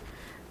ambulance.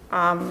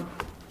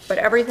 But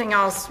everything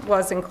else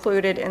was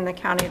included in the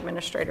county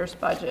administrator's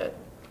budget.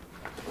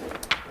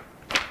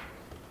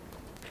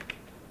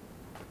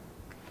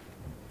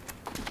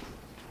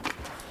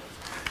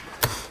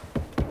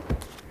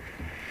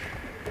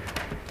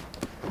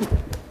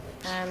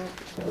 And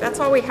that's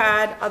all we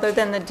had, other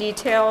than the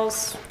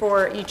details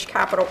for each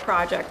capital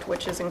project,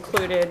 which is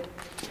included.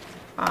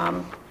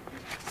 And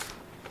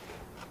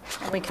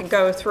we can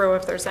go through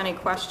if there's any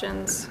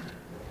questions.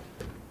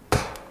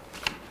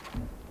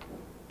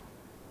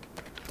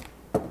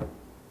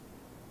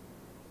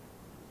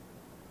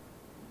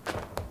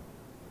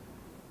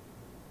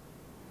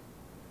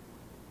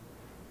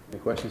 Any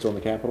questions on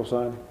the capital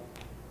side?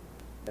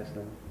 Yes,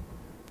 no?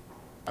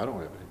 I don't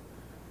have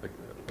any. Like,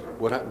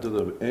 what happened to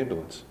the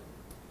ambulance?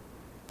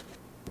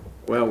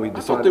 Well, we I thought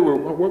decided. they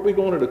weren't we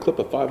going at a clip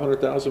of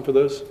 500,000 for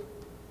this?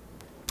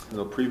 In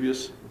the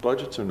previous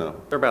budgets or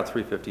no? They're about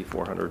 350,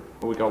 400.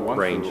 Well, we got one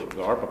Range. through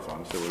the ARPA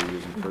funds that we're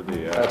using for the.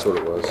 That's what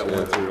it was. Got yeah.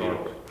 one through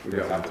ARPA. We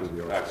got one through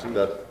the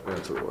ARPA.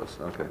 That's what it was,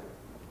 okay.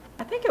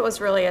 I think it was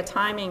really a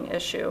timing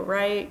issue,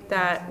 right?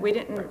 That we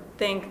didn't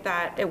think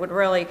that it would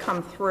really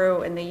come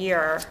through in the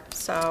year,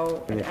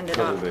 so it ended Because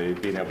up. of the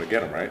being able to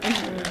get them, right?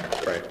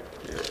 Mm-hmm. Right,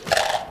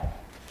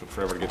 Took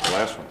forever to get the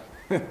last one.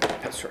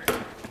 that's right.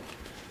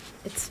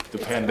 The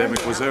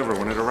pandemic was over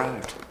when it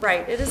arrived.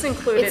 Right, it is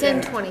included It's in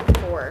in.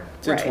 24.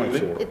 It's in Right.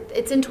 24.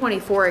 It's in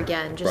 24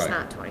 again, just Right.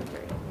 not 23.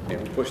 Yeah,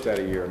 we pushed that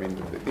a year. I mean,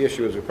 the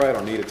issue is we probably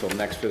don't need it till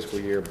next fiscal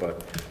year,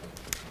 but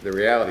the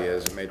reality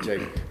is it may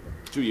take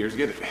 2 years to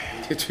get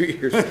it. 2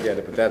 years to get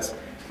it, but that's,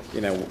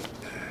 you know,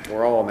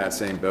 we're all in that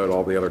same boat.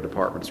 All the other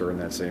departments are in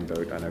that same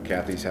boat. I know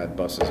Kathy's had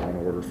buses on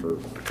order for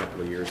a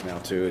couple of years now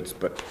too.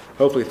 But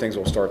hopefully things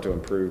will start to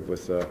improve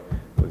with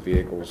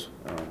vehicles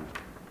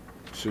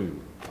soon.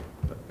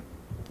 But,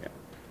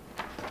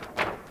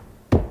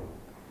 yeah.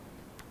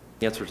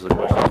 The answer to the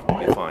question is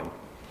we'll be fine.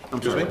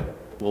 Excuse me?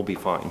 We'll be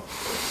fine.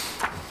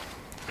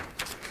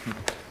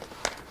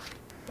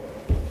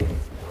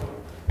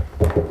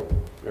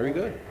 Very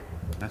good.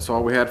 That's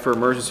all we had for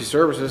emergency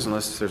services,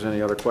 unless there's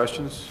any other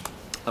questions.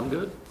 I'm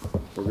good.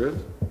 We're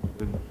good?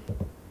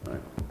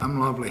 I'm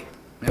lovely.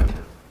 Yeah.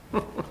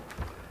 All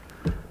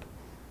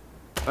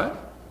right.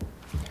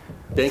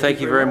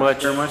 Thank you very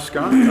much. Very much,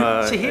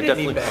 Scott. See, he I didn't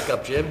need definitely-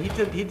 backup, Jim.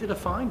 He did a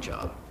fine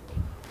job.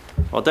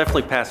 I'll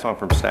definitely pass on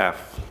from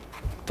staff.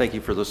 Thank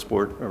you for the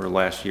support over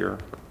last year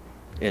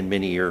and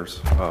many years.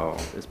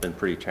 It's been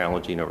pretty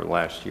challenging over the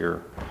last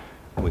year.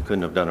 We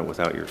couldn't have done it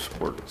without your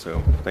support.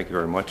 So thank you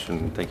very much,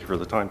 and thank you for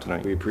the time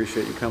tonight. We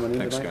appreciate you coming in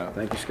Thanks, tonight. Scott.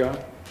 Thank you,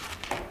 Scott.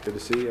 Good to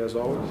see you as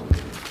always.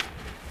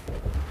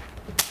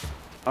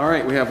 All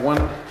right, we have one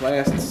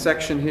last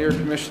section here,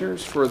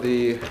 Commissioners, for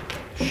the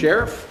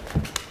sheriff,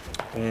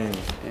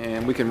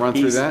 and we can run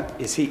through that.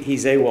 He's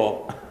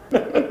AWOL.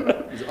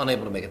 He's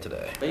unable to make it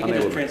today. You can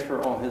just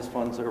transfer all his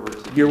funds over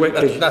to. You're wait,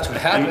 That's what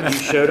happened. You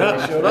showed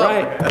up.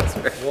 Right.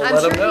 We'll I'm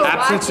let sure him know. he's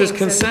Absence is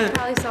watching, so he consent.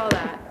 probably saw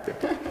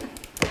that.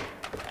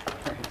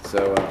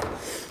 So,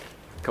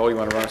 Cole, you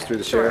want to run us through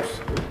the sheriff's?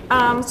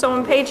 So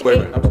on page Wait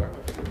a 8, minute, I'm sorry.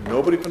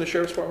 Nobody from the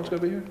sheriff's department's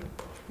gonna be here?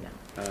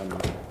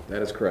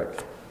 That is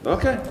correct.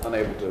 Okay.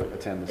 Unable to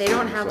attend this. They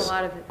don't meeting, have a so-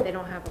 lot of, they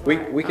don't have a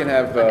lot. We can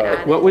have, of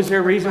added What was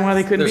their reason why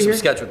they couldn't There's be some here?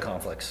 scheduled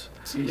conflicts.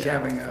 He's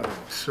having a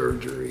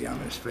surgery on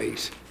his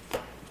face.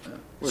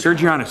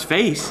 Surgery on his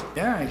face.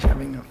 Yeah, he's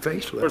having a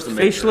Where's facelift. the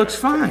Face major looks at?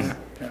 fine.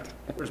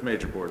 Where's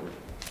Major Boardman?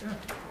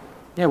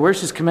 Yeah,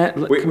 where's his command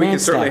we can command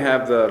certainly staff?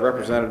 have the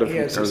representative He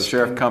has or the his-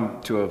 sheriff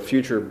come to a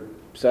future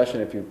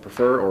session if you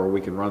prefer, or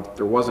we can run,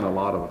 there wasn't a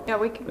lot of yeah,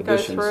 we can go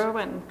additions. through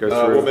and. Go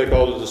We'll through. make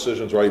all the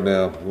decisions right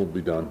now. We'll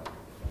be done.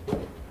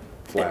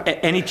 Flat.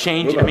 Any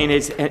change, I mean,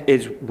 is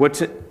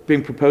what's it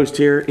being proposed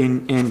here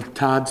in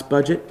Todd's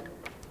budget?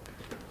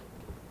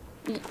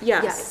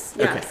 Yes,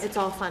 yes. It's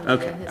all funded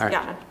Okay, in his, all right.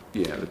 Yeah,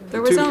 Yeah.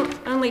 there was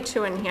only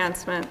 2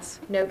 enhancements.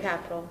 no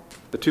capital.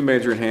 The two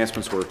major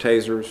enhancements were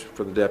tasers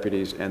for the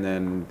deputies and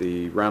then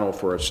the rental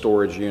for a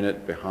storage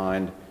unit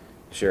behind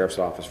the sheriff's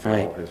office for all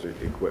Right. his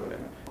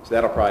equipment. So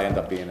that'll probably end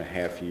up being a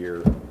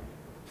half-year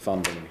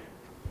funding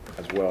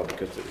as well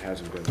because it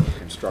hasn't been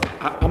constructed.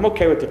 I'm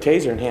okay with the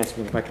taser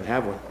enhancement if I can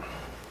have one.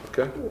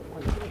 Okay?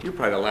 You're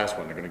probably the last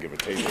one they're gonna give a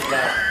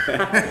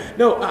taser.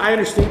 No, I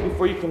understand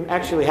before you can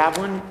actually have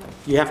one,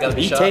 you have to Gotta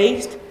be be shot.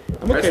 tased.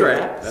 I'm That's okay with right,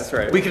 that. that's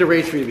right. We could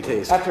arrange for you to be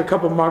tased. After a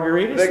couple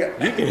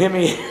margaritas, you can hit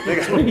me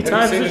as many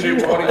times as you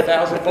want.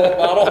 20,000 volt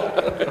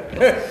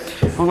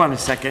bottle? Hold on a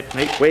second,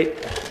 wait.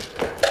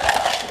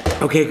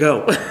 Okay,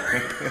 go.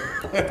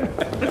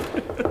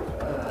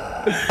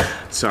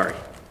 Sorry.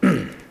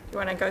 You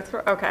want to go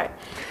through? Okay.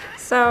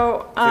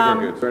 So, I think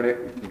we're good. Is there any-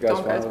 you guys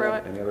don't go follow through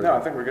that? it. Any other- No, I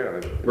think we're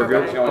good. We're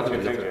good? That's the only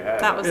two things you had.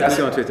 that was That's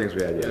the it. only two things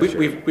we had, yeah. We, sure.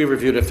 we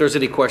reviewed it. If there's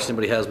any question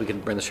anybody has, we can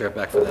bring the sheriff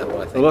back for that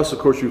one, I think. Unless, of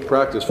course, you've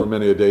practiced for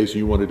many a days and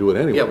you want to do it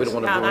anyway. Yeah, we don't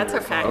want to. No, that's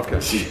okay.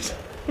 Okay.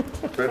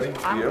 Brittany,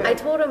 you? I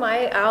told him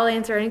I'll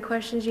answer any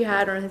questions you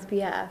had on his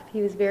behalf.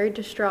 He was very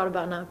distraught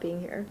about not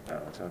being here. Oh,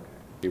 it's okay.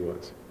 He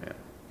was, yeah.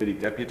 Did he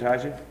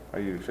deputize you? Are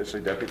you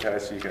officially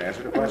deputized so you can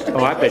answer the question?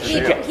 Oh, I bet He she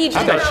did- he did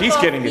I bet drop she's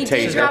off- getting a He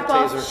did taser. drop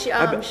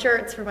off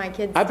shirts for my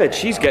kids. I bet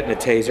she's getting a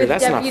taser. With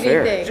That's not deputy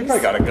fair. things. You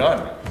probably got a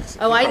gun.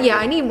 Oh,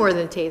 I need more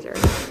than a taser.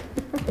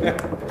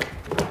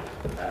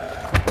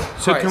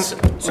 So, All right, can- so-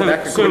 so,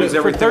 That so concludes for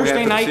everything we Thursday had for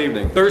this night,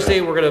 evening.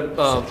 Thursday, we're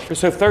gonna,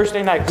 so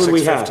Thursday night, who do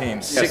we have?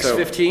 6:15.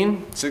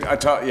 6:15? I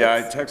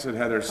texted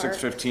Heather,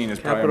 6:15 is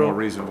probably a Capital, more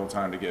reasonable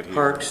time to get here.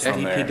 Parks,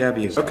 from there.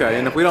 DPW. Okay,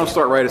 and if we don't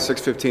start right at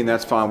 6:15,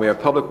 that's fine. We have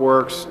Public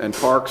Works and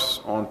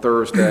Parks on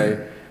Thursday,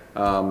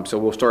 so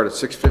we'll start at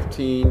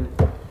 6:15.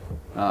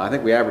 I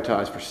think we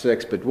advertised for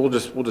 6, but we'll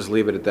just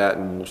leave it at that,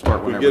 and we'll start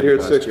If we whenever. get here you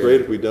at guys 6, get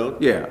great. If we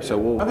don't, Yeah, so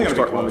we'll I think it'll be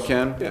start when we close.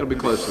 can. Yeah. It'll be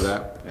close to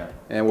that. Yeah.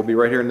 And we'll be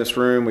right here in this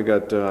room. We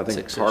got, I think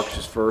Six-ish. Parks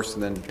is first,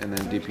 and then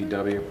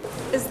DPW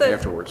Is the,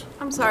 afterwards.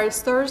 I'm sorry,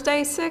 is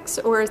Thursday 6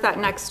 or is that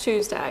next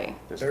Tuesday?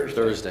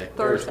 Thursday.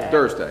 Thursday.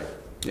 Thursday,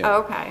 Oh, yeah,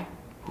 okay,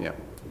 yeah,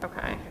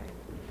 okay.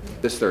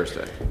 this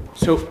Thursday.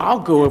 So I'll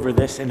go over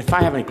this, and if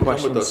I have any with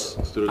us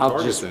questions, to the I'll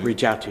target just thing.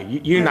 reach out to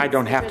you. You and I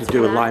don't have to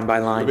do it line by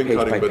line, Ribbon page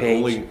cutting, by but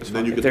only- page.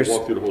 then you If get to there's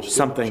walk through the whole school,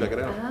 something, check it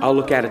out. I'll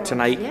look at it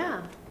tonight, Yeah.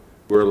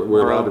 we're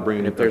allowed to bring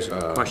in, And if there's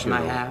a question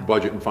I have,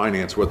 budget and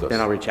finance with us. then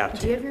I'll reach out Do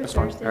to you you. have your That's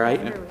fine, Thursday? all right?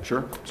 or-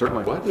 Sure,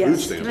 certainly. What? Food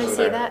Yes, stamps. can I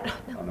say that?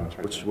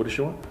 What does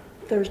she want?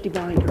 Thursday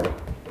binder.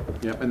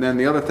 Yeah, and then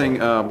the other thing,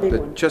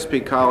 the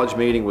Chesapeake College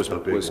meeting was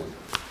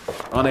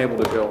unable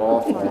to go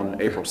off on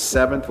April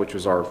 7th, which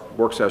was our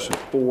work session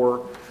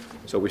 4.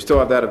 So we still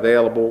have that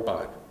available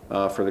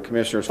for the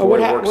commissioners for a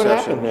work what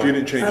session. happened She there?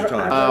 didn't change the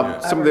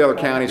time. Some of the other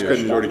counties Yeah,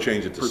 couldn't. she's already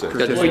changed it to 6.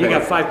 Well, you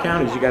got 5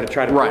 counties, you gotta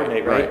try to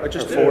coordinate, right? I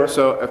just Or did. 4?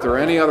 So if there are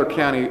any other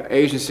county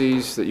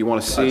agencies that you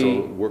want to That's see,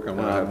 all the work I'm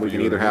gonna have for we can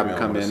you either and have email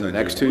them come I'm gonna in send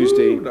next you.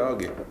 Tuesday Ooh,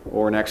 doggy.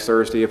 or next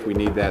Thursday if we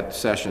need that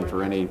session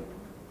for any,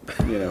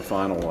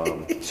 final.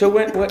 So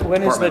when is the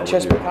Departmental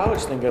Chesapeake review. College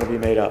thing gonna be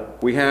made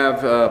up? We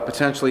have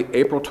potentially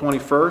April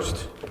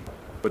 21st.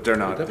 But they're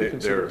not, Definitely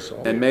consider they're.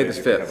 it. And May the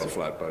they have 5th. a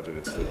flat budget.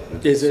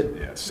 It's Is it?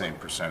 Yeah, same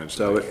percentage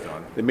So that they've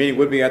done. the meeting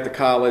would be at the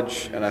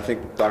college, and I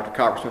think Dr.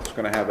 Coppersmith is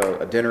going to have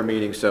a dinner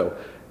meeting, so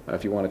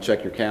if you want to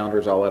check your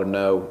calendars, I'll let them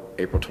know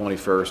April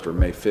 21st or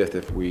May 5th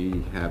if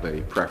we have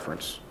a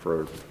preference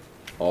for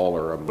all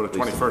or. But the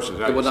 21st is.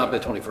 It will not be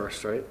the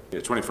 21st, right? Yeah,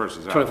 21st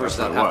is out. 21st That's is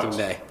what not it was.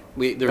 happening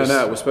May. No,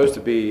 no, it was supposed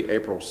to be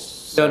April.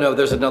 No,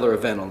 there's another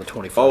event on the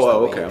 21st. Oh, that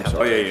we okay, I'm have.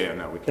 sorry. Oh, yeah,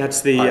 no, we can't.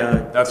 That's the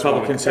That's the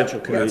one Republican we-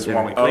 Central Committee that's the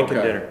one dinner, we- Lincoln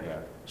okay. dinner. Yeah.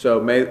 So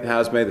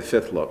how's May the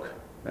 5th look?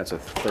 That's a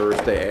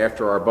Thursday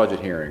after our budget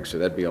hearing, so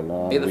that'd be a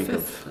long May the week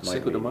 5th, of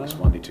Cinco de Mayo? It's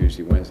Monday,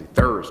 Tuesday, Wednesday,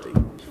 Thursday.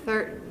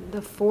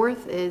 The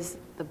 4th is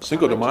the.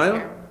 Cinco de Mayo?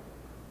 budget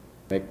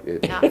Make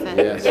it- Not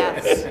 5th,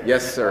 yes.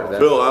 Yes, sir. That's-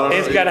 Bill, I don't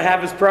He's know. gotta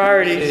have his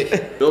priorities.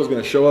 Bill's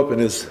gonna show up in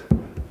his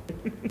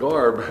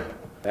garb.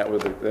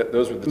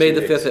 Those were the May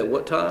two the dates. 5th at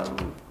what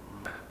time?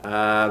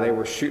 They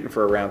were shooting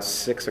for around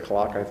 6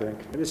 o'clock, I think.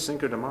 It is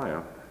Cinco de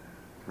Mayo,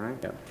 right?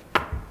 Yeah.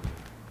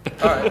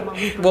 All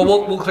right. Well,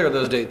 we'll clear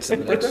those dates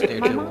in the next day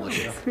or two. We'll let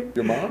you know.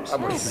 Your mom's?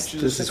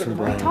 This is from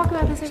Brian. Talk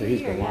about this every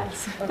year,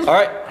 yes. All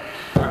right.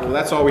 Well,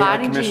 that's all we have,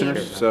 Body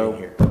commissioners,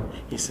 so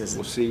He says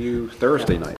we'll see you Thursday night.